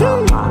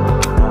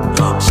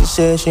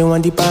 say she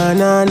want the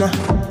banana.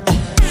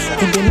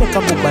 It dey make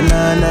her go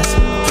bananas.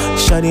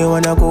 Shawty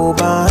wanna go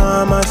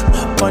Bahamas.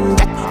 One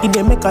that it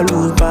dey make her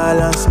lose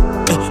balance.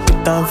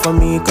 Put down for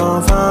me,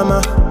 come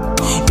farmer.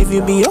 If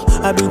you be yo,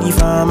 I be the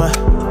farmer.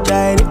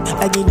 Try it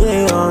like it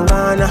day on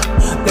Ghana.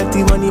 Let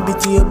the money be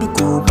to you, be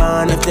cool,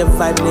 man. If the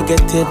vibe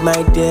negative,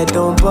 my dear,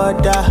 don't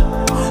bother.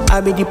 I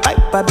be the pipe,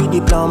 I be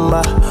the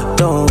plumber.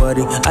 Don't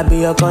worry, I be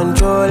your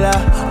controller.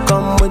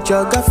 Come with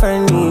your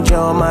girlfriend, need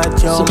your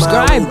match, your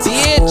subscribe,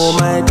 bitch. Oh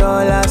my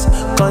dollars,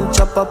 come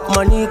chop up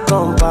money,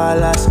 come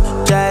palace.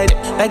 Try it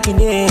like it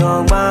day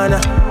on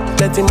Ghana.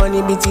 Let the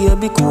money be to you,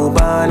 be cool,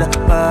 banana.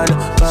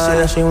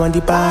 She want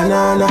the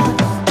banana.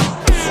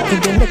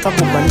 It dey make her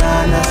go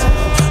bananas.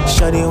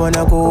 Shawty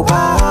wanna go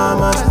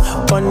Bahamas.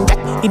 One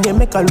that it dey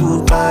make her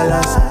lose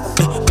balance.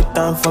 Put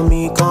down for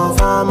me, come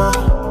farmer.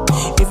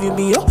 If you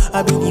be yo,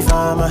 I be the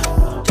farmer.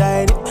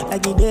 Try it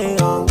like it day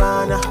on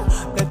Ghana.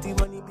 Let the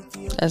money be to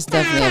you. That's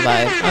definitely a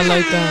vibe. I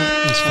like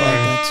that. It's fire. I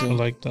like that too. I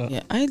like that.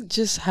 Yeah, I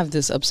just have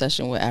this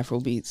obsession with Afro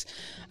beats.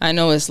 I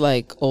know it's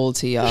like old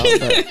to y'all,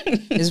 but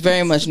it's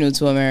very much new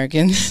to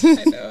Americans.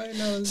 I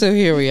know. So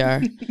here we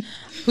are.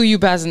 Who you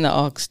passing the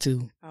aux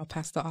to? I'll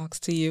pass the aux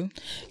to you.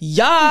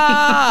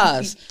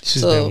 Yes!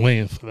 She's been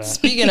waiting for that.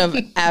 Speaking of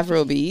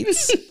Afro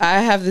beats,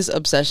 I have this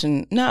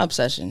obsession. Not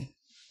obsession.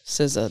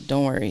 SZA,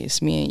 don't worry.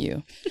 It's me and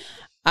you.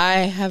 I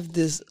have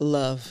this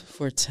love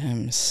for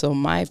Tems. So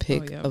my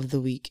pick of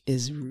the week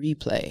is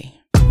Replay.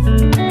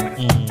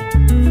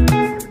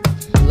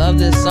 Love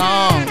this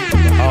song.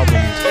 The album.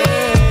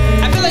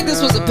 I feel like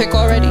this was a pick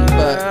already,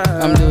 but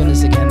I'm doing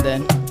this again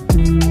then.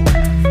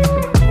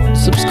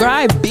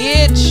 Subscribe,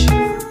 bitch.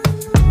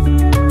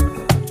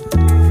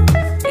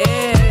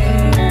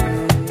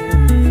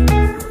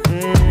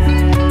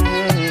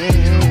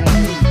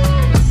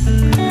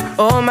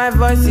 All my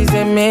voice is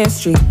a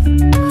mystery,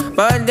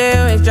 but they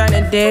always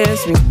tryna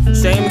diss me.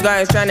 Same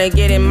guys tryna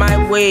get in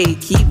my way.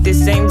 Keep the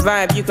same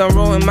vibe, you can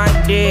ruin my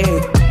day.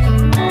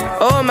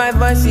 All my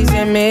voice is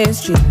a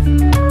mystery.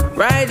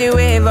 Ride the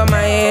wave of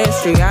my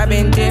history. I've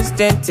been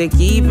distant to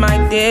keep my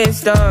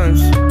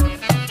distance.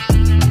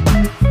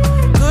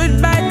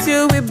 Goodbye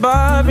to a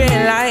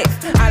boring life.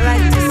 I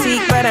like to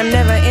seek, but I'm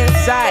never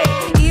inside.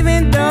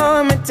 Even though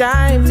I'm a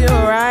time to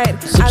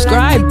ride. Subscribe,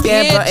 I like to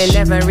get, but it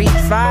never reach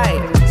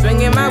 5.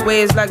 Swinging my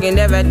ways like I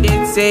never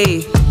did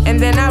say.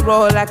 And then I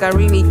roll like I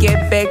really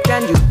get back.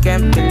 And you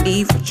can't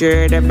believe what you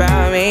heard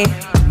about me.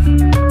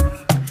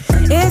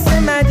 It's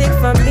the magic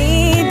for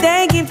me.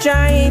 They keep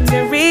trying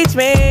to reach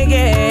me.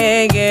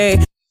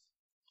 Yeah.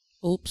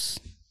 Oops.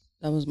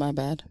 That was my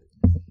bad.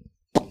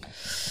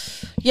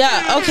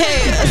 Yeah, okay.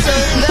 So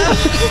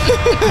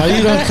that How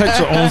you gonna cut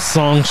your own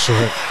song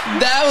short?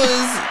 That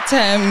was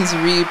Tems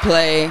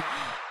Replay.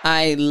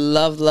 I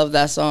love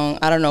that song.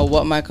 I don't know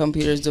what my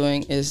computer's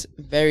doing. Is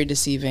very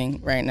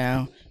deceiving right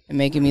now and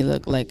making me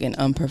look like an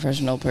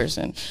unprofessional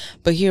person.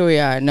 But here we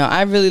are. No,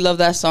 I really love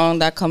that song.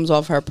 That comes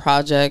off her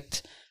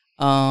project.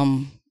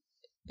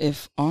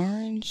 If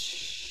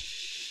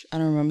Orange, I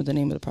don't remember the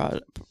name of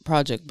the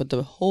project, but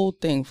the whole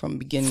thing from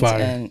beginning to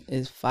end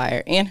is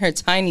fire. And her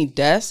Tiny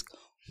Desk,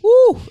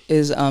 woo,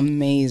 is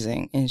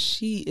amazing. And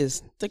she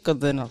is thicker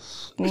than a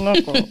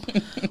knuckle.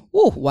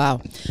 Woo, wow.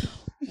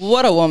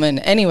 What a woman.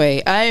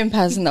 Anyway, I am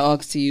passing the aux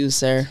to you,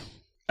 sir.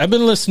 I've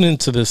been listening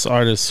to this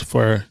artist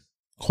for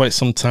quite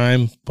some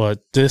time, but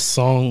this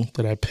song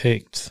that I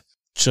picked,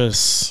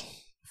 just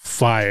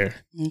fire.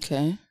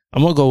 Okay.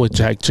 I'm going to go with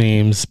Jack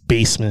James,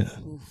 Basement.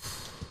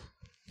 Oof.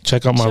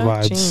 Check out my Jack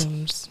vibes.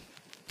 James.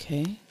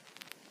 Okay.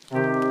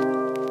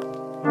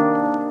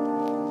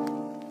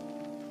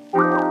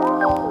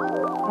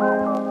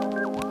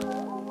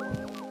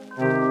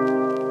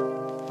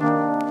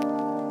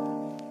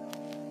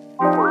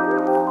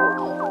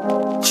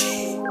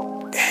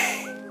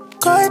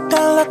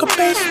 Like a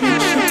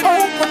basement,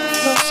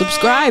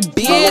 subscribe,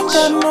 bitch. I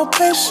got no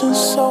patience,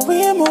 so we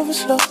ain't moving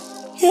slow.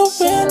 You've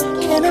been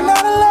in and out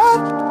of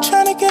love,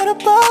 trying to get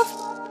above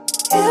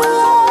in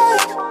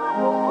life.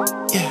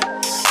 Yeah,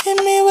 hit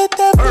me with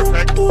that ooh,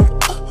 ooh,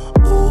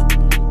 ooh.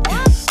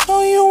 Yeah.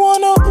 Know you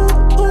wanna ooh,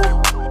 ooh,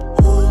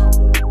 ooh.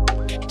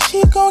 She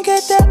gon'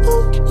 get that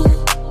ooh, ooh,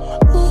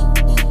 ooh.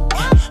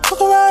 Yeah.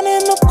 Fuck around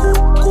in the coop.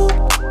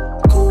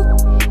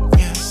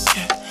 Yeah.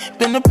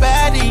 Been a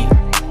baddie.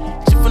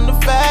 From the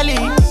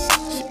valley,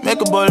 she make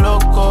a boy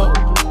loco.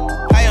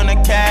 High on the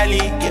Cali,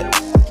 yeah.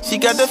 She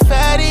got the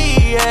fatty,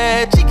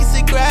 yeah. She can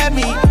say grab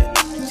me, yeah.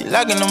 She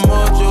liking the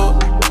mojo.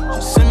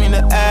 She send me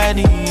the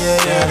addy,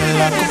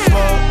 yeah. Like a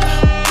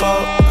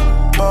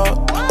boat.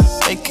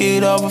 Make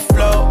it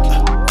overflow,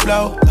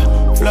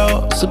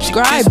 flow.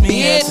 Subscribe,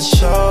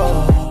 bitch.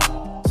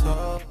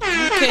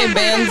 Okay,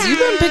 bands, you've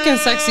been picking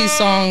sexy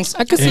songs.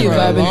 I could see you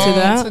vibing to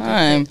that.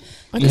 Time.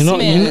 You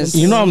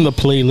know I'm the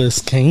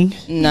playlist king.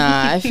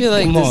 Nah, I feel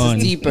like this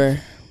is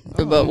deeper.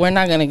 But we're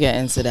not gonna get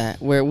into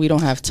that. We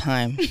don't have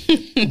time.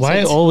 Why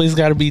it always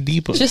gotta be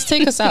deeper? Just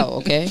take us out,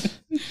 okay?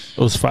 It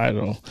was fire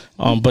though.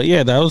 But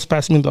yeah, that was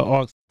passing me the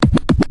aux.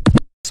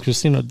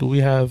 Christina, do we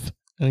have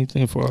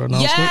anything for our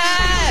announcements?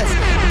 Yes!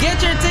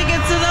 Get your ticket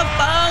to the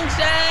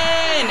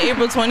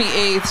April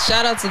 28th.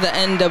 Shout out to the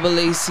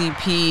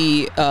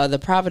NAACP, the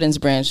Providence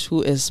branch,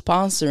 who is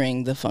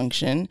sponsoring the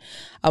function.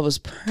 I was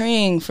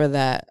praying for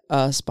that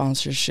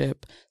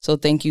sponsorship. So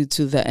thank you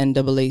to the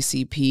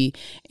NAACP.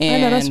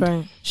 And I know that's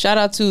right. Shout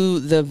out to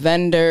the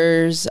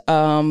vendors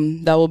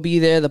that will be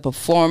there, the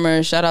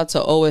performers. Shout out to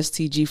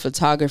OSTG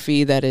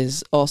Photography that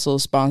is also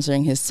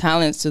sponsoring his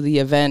talents to the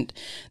event.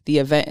 The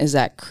event is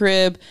at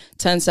Crib,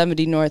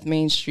 1070 North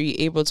Main Street,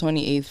 April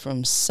 28th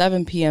from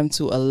 7 p.m.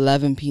 to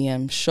 11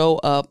 p.m. Show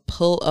up,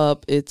 pull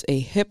up. It's a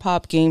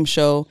hip-hop game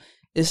show.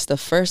 It's the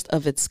first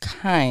of its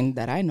kind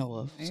that I know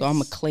of, so I'm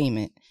going to claim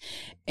it.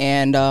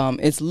 And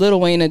it's Lil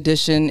Wayne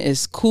edition.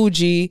 It's Kool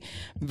G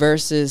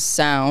versus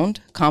Sound,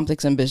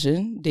 Complex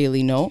Ambition,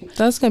 Daily Note.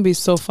 That's going to be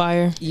so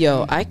fire.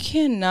 Yo, I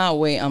cannot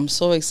wait. I'm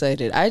so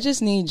excited. I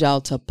just need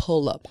y'all to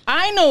pull up.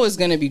 I know it's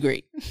going to be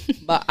great,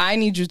 but I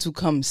need you to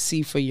come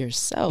see for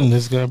yourself. And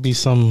there's going to be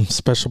some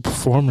special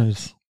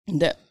performers.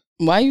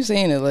 Why are you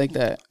saying it like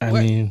that? I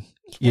mean,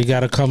 you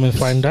got to come and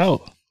find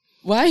out.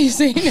 Why are you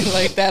saying it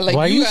like that? Like,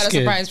 Why you got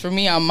scared? a surprise for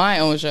me on my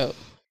own show.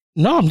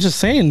 No, I'm just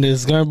saying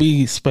there's going to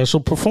be special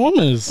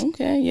performers.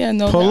 Okay, yeah,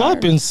 no. Pull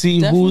up and see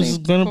who's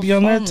going to be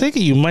on that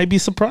ticket. You might be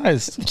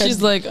surprised.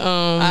 She's like,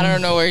 I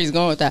don't know where he's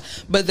going with that.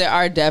 But there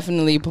are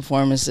definitely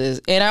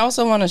performances. And I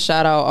also want to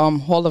shout out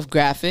Hall of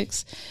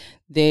Graphics.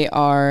 They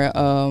are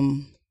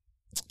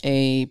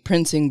a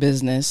printing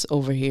business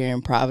over here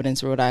in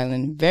Providence, Rhode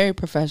Island. Very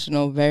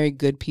professional, very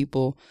good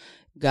people.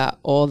 Got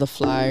all the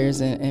flyers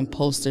and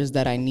posters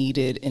that I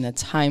needed in a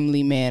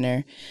timely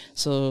manner.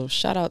 So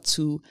shout out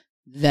to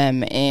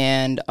them.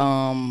 And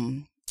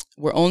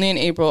we're only in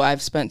April.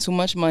 I've spent too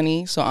much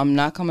money, so I'm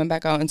not coming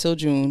back out until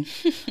June.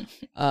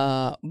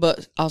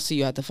 But I'll see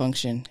you at the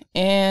function.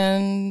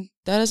 And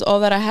that is all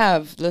that I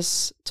have.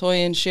 Let's,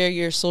 Toyin, share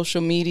your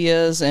social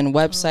medias and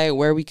website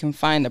where we can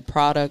find the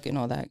product and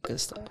all that good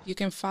stuff. You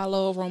can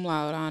follow Roam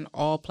Loud on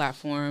all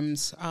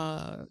platforms.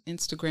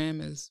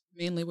 Instagram is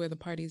mainly where the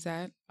party's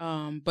at.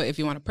 But if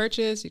you want to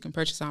purchase, you can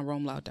purchase on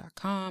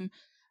roamloud.com.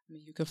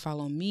 You can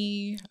follow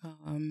me,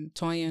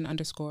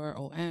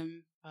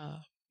 Toyin_OM.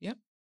 Yep.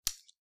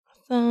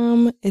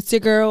 It's your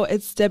girl.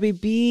 It's Debbie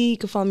B. You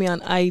can follow me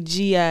on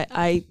IG at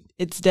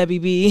it's Debbie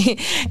B.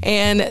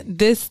 And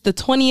the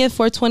 20th,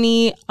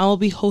 420, I will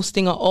be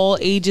hosting an all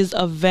ages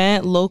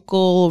event,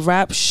 local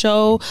rap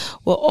show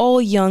with all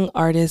young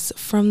artists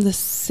from the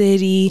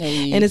city.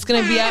 Hey. And it's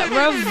going to be at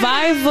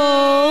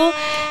Revival.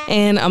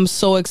 And I'm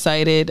so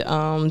excited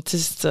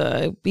just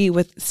to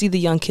see the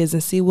young kids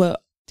and see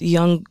what the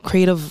young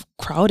creative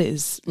crowd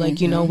is. Like,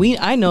 you know,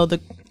 I know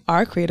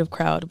our creative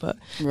crowd, but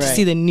to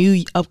see the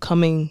new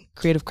upcoming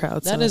creative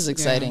crowd. That is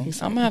exciting. Yeah.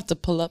 I'm going to have to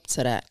pull up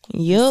to that.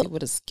 Yep. See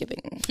what it's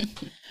giving.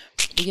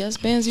 Yes,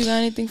 Bands, you got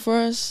anything for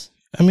us?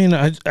 I mean,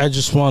 I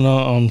just want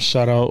to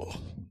shout out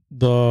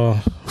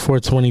the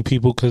 420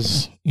 people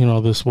because, you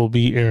know, this will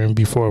be airing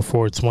before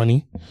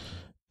 420.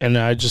 And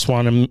I just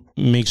want to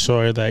make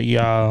sure that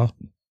y'all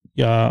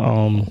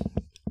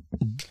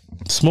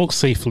smoke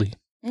safely.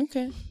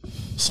 Okay.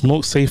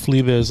 Smoke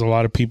safely. There's a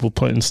lot of people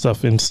putting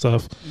stuff in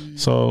stuff.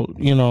 So,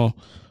 you know,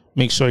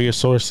 make sure your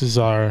sources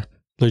are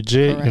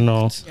legit. Correct. You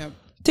know. Yep.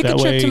 Take a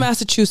trip to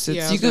Massachusetts.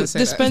 Yeah, you could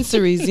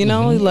dispensaries, you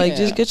know, like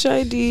just get your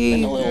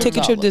ID, take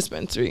a trip to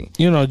dispensary.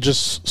 You know,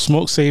 just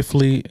smoke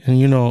safely and,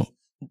 you know,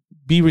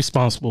 be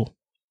responsible.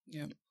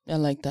 Yeah. I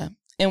like that.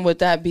 And with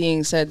that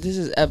being said, this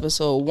is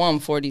episode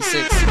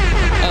 146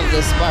 of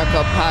the Spark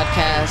Up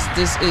Podcast.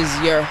 This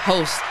is your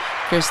host,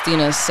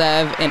 Christina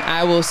Sev, and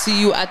I will see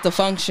you at the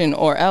function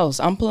or else.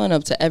 I'm pulling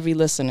up to every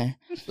listener.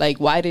 Like,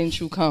 why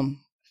didn't you come?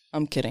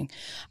 I'm kidding.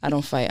 I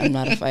don't fight. I'm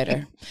not a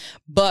fighter.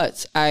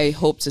 But I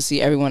hope to see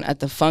everyone at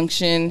the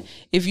function.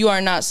 If you are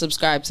not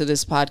subscribed to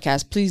this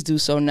podcast, please do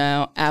so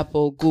now.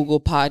 Apple, Google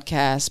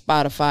Podcasts,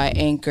 Spotify,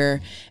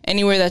 Anchor,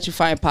 anywhere that you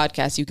find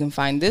podcasts, you can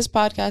find this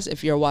podcast.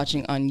 If you're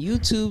watching on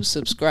YouTube,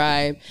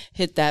 subscribe,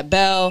 hit that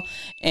bell,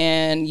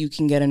 and you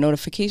can get a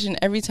notification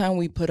every time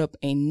we put up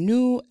a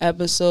new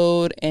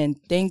episode. And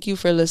thank you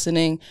for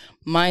listening.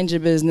 Mind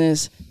your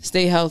business.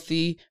 Stay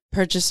healthy.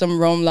 Purchase some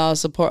Roam Loud,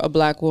 support a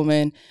Black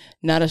woman,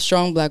 not a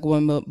strong Black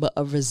woman, but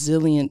a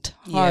resilient,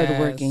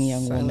 hardworking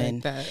young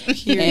woman,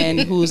 and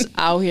who's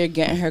out here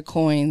getting her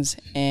coins.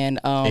 And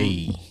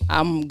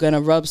I'm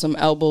gonna rub some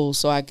elbows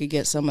so I could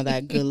get some of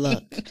that good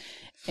luck.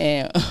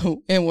 And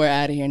we're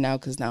out of here now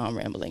because now I'm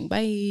rambling.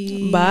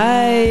 Bye.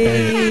 Bye.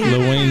 Lil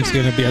Wayne's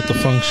gonna be at the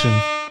function.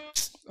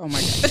 Oh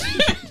my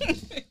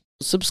God.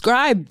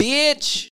 Subscribe, bitch.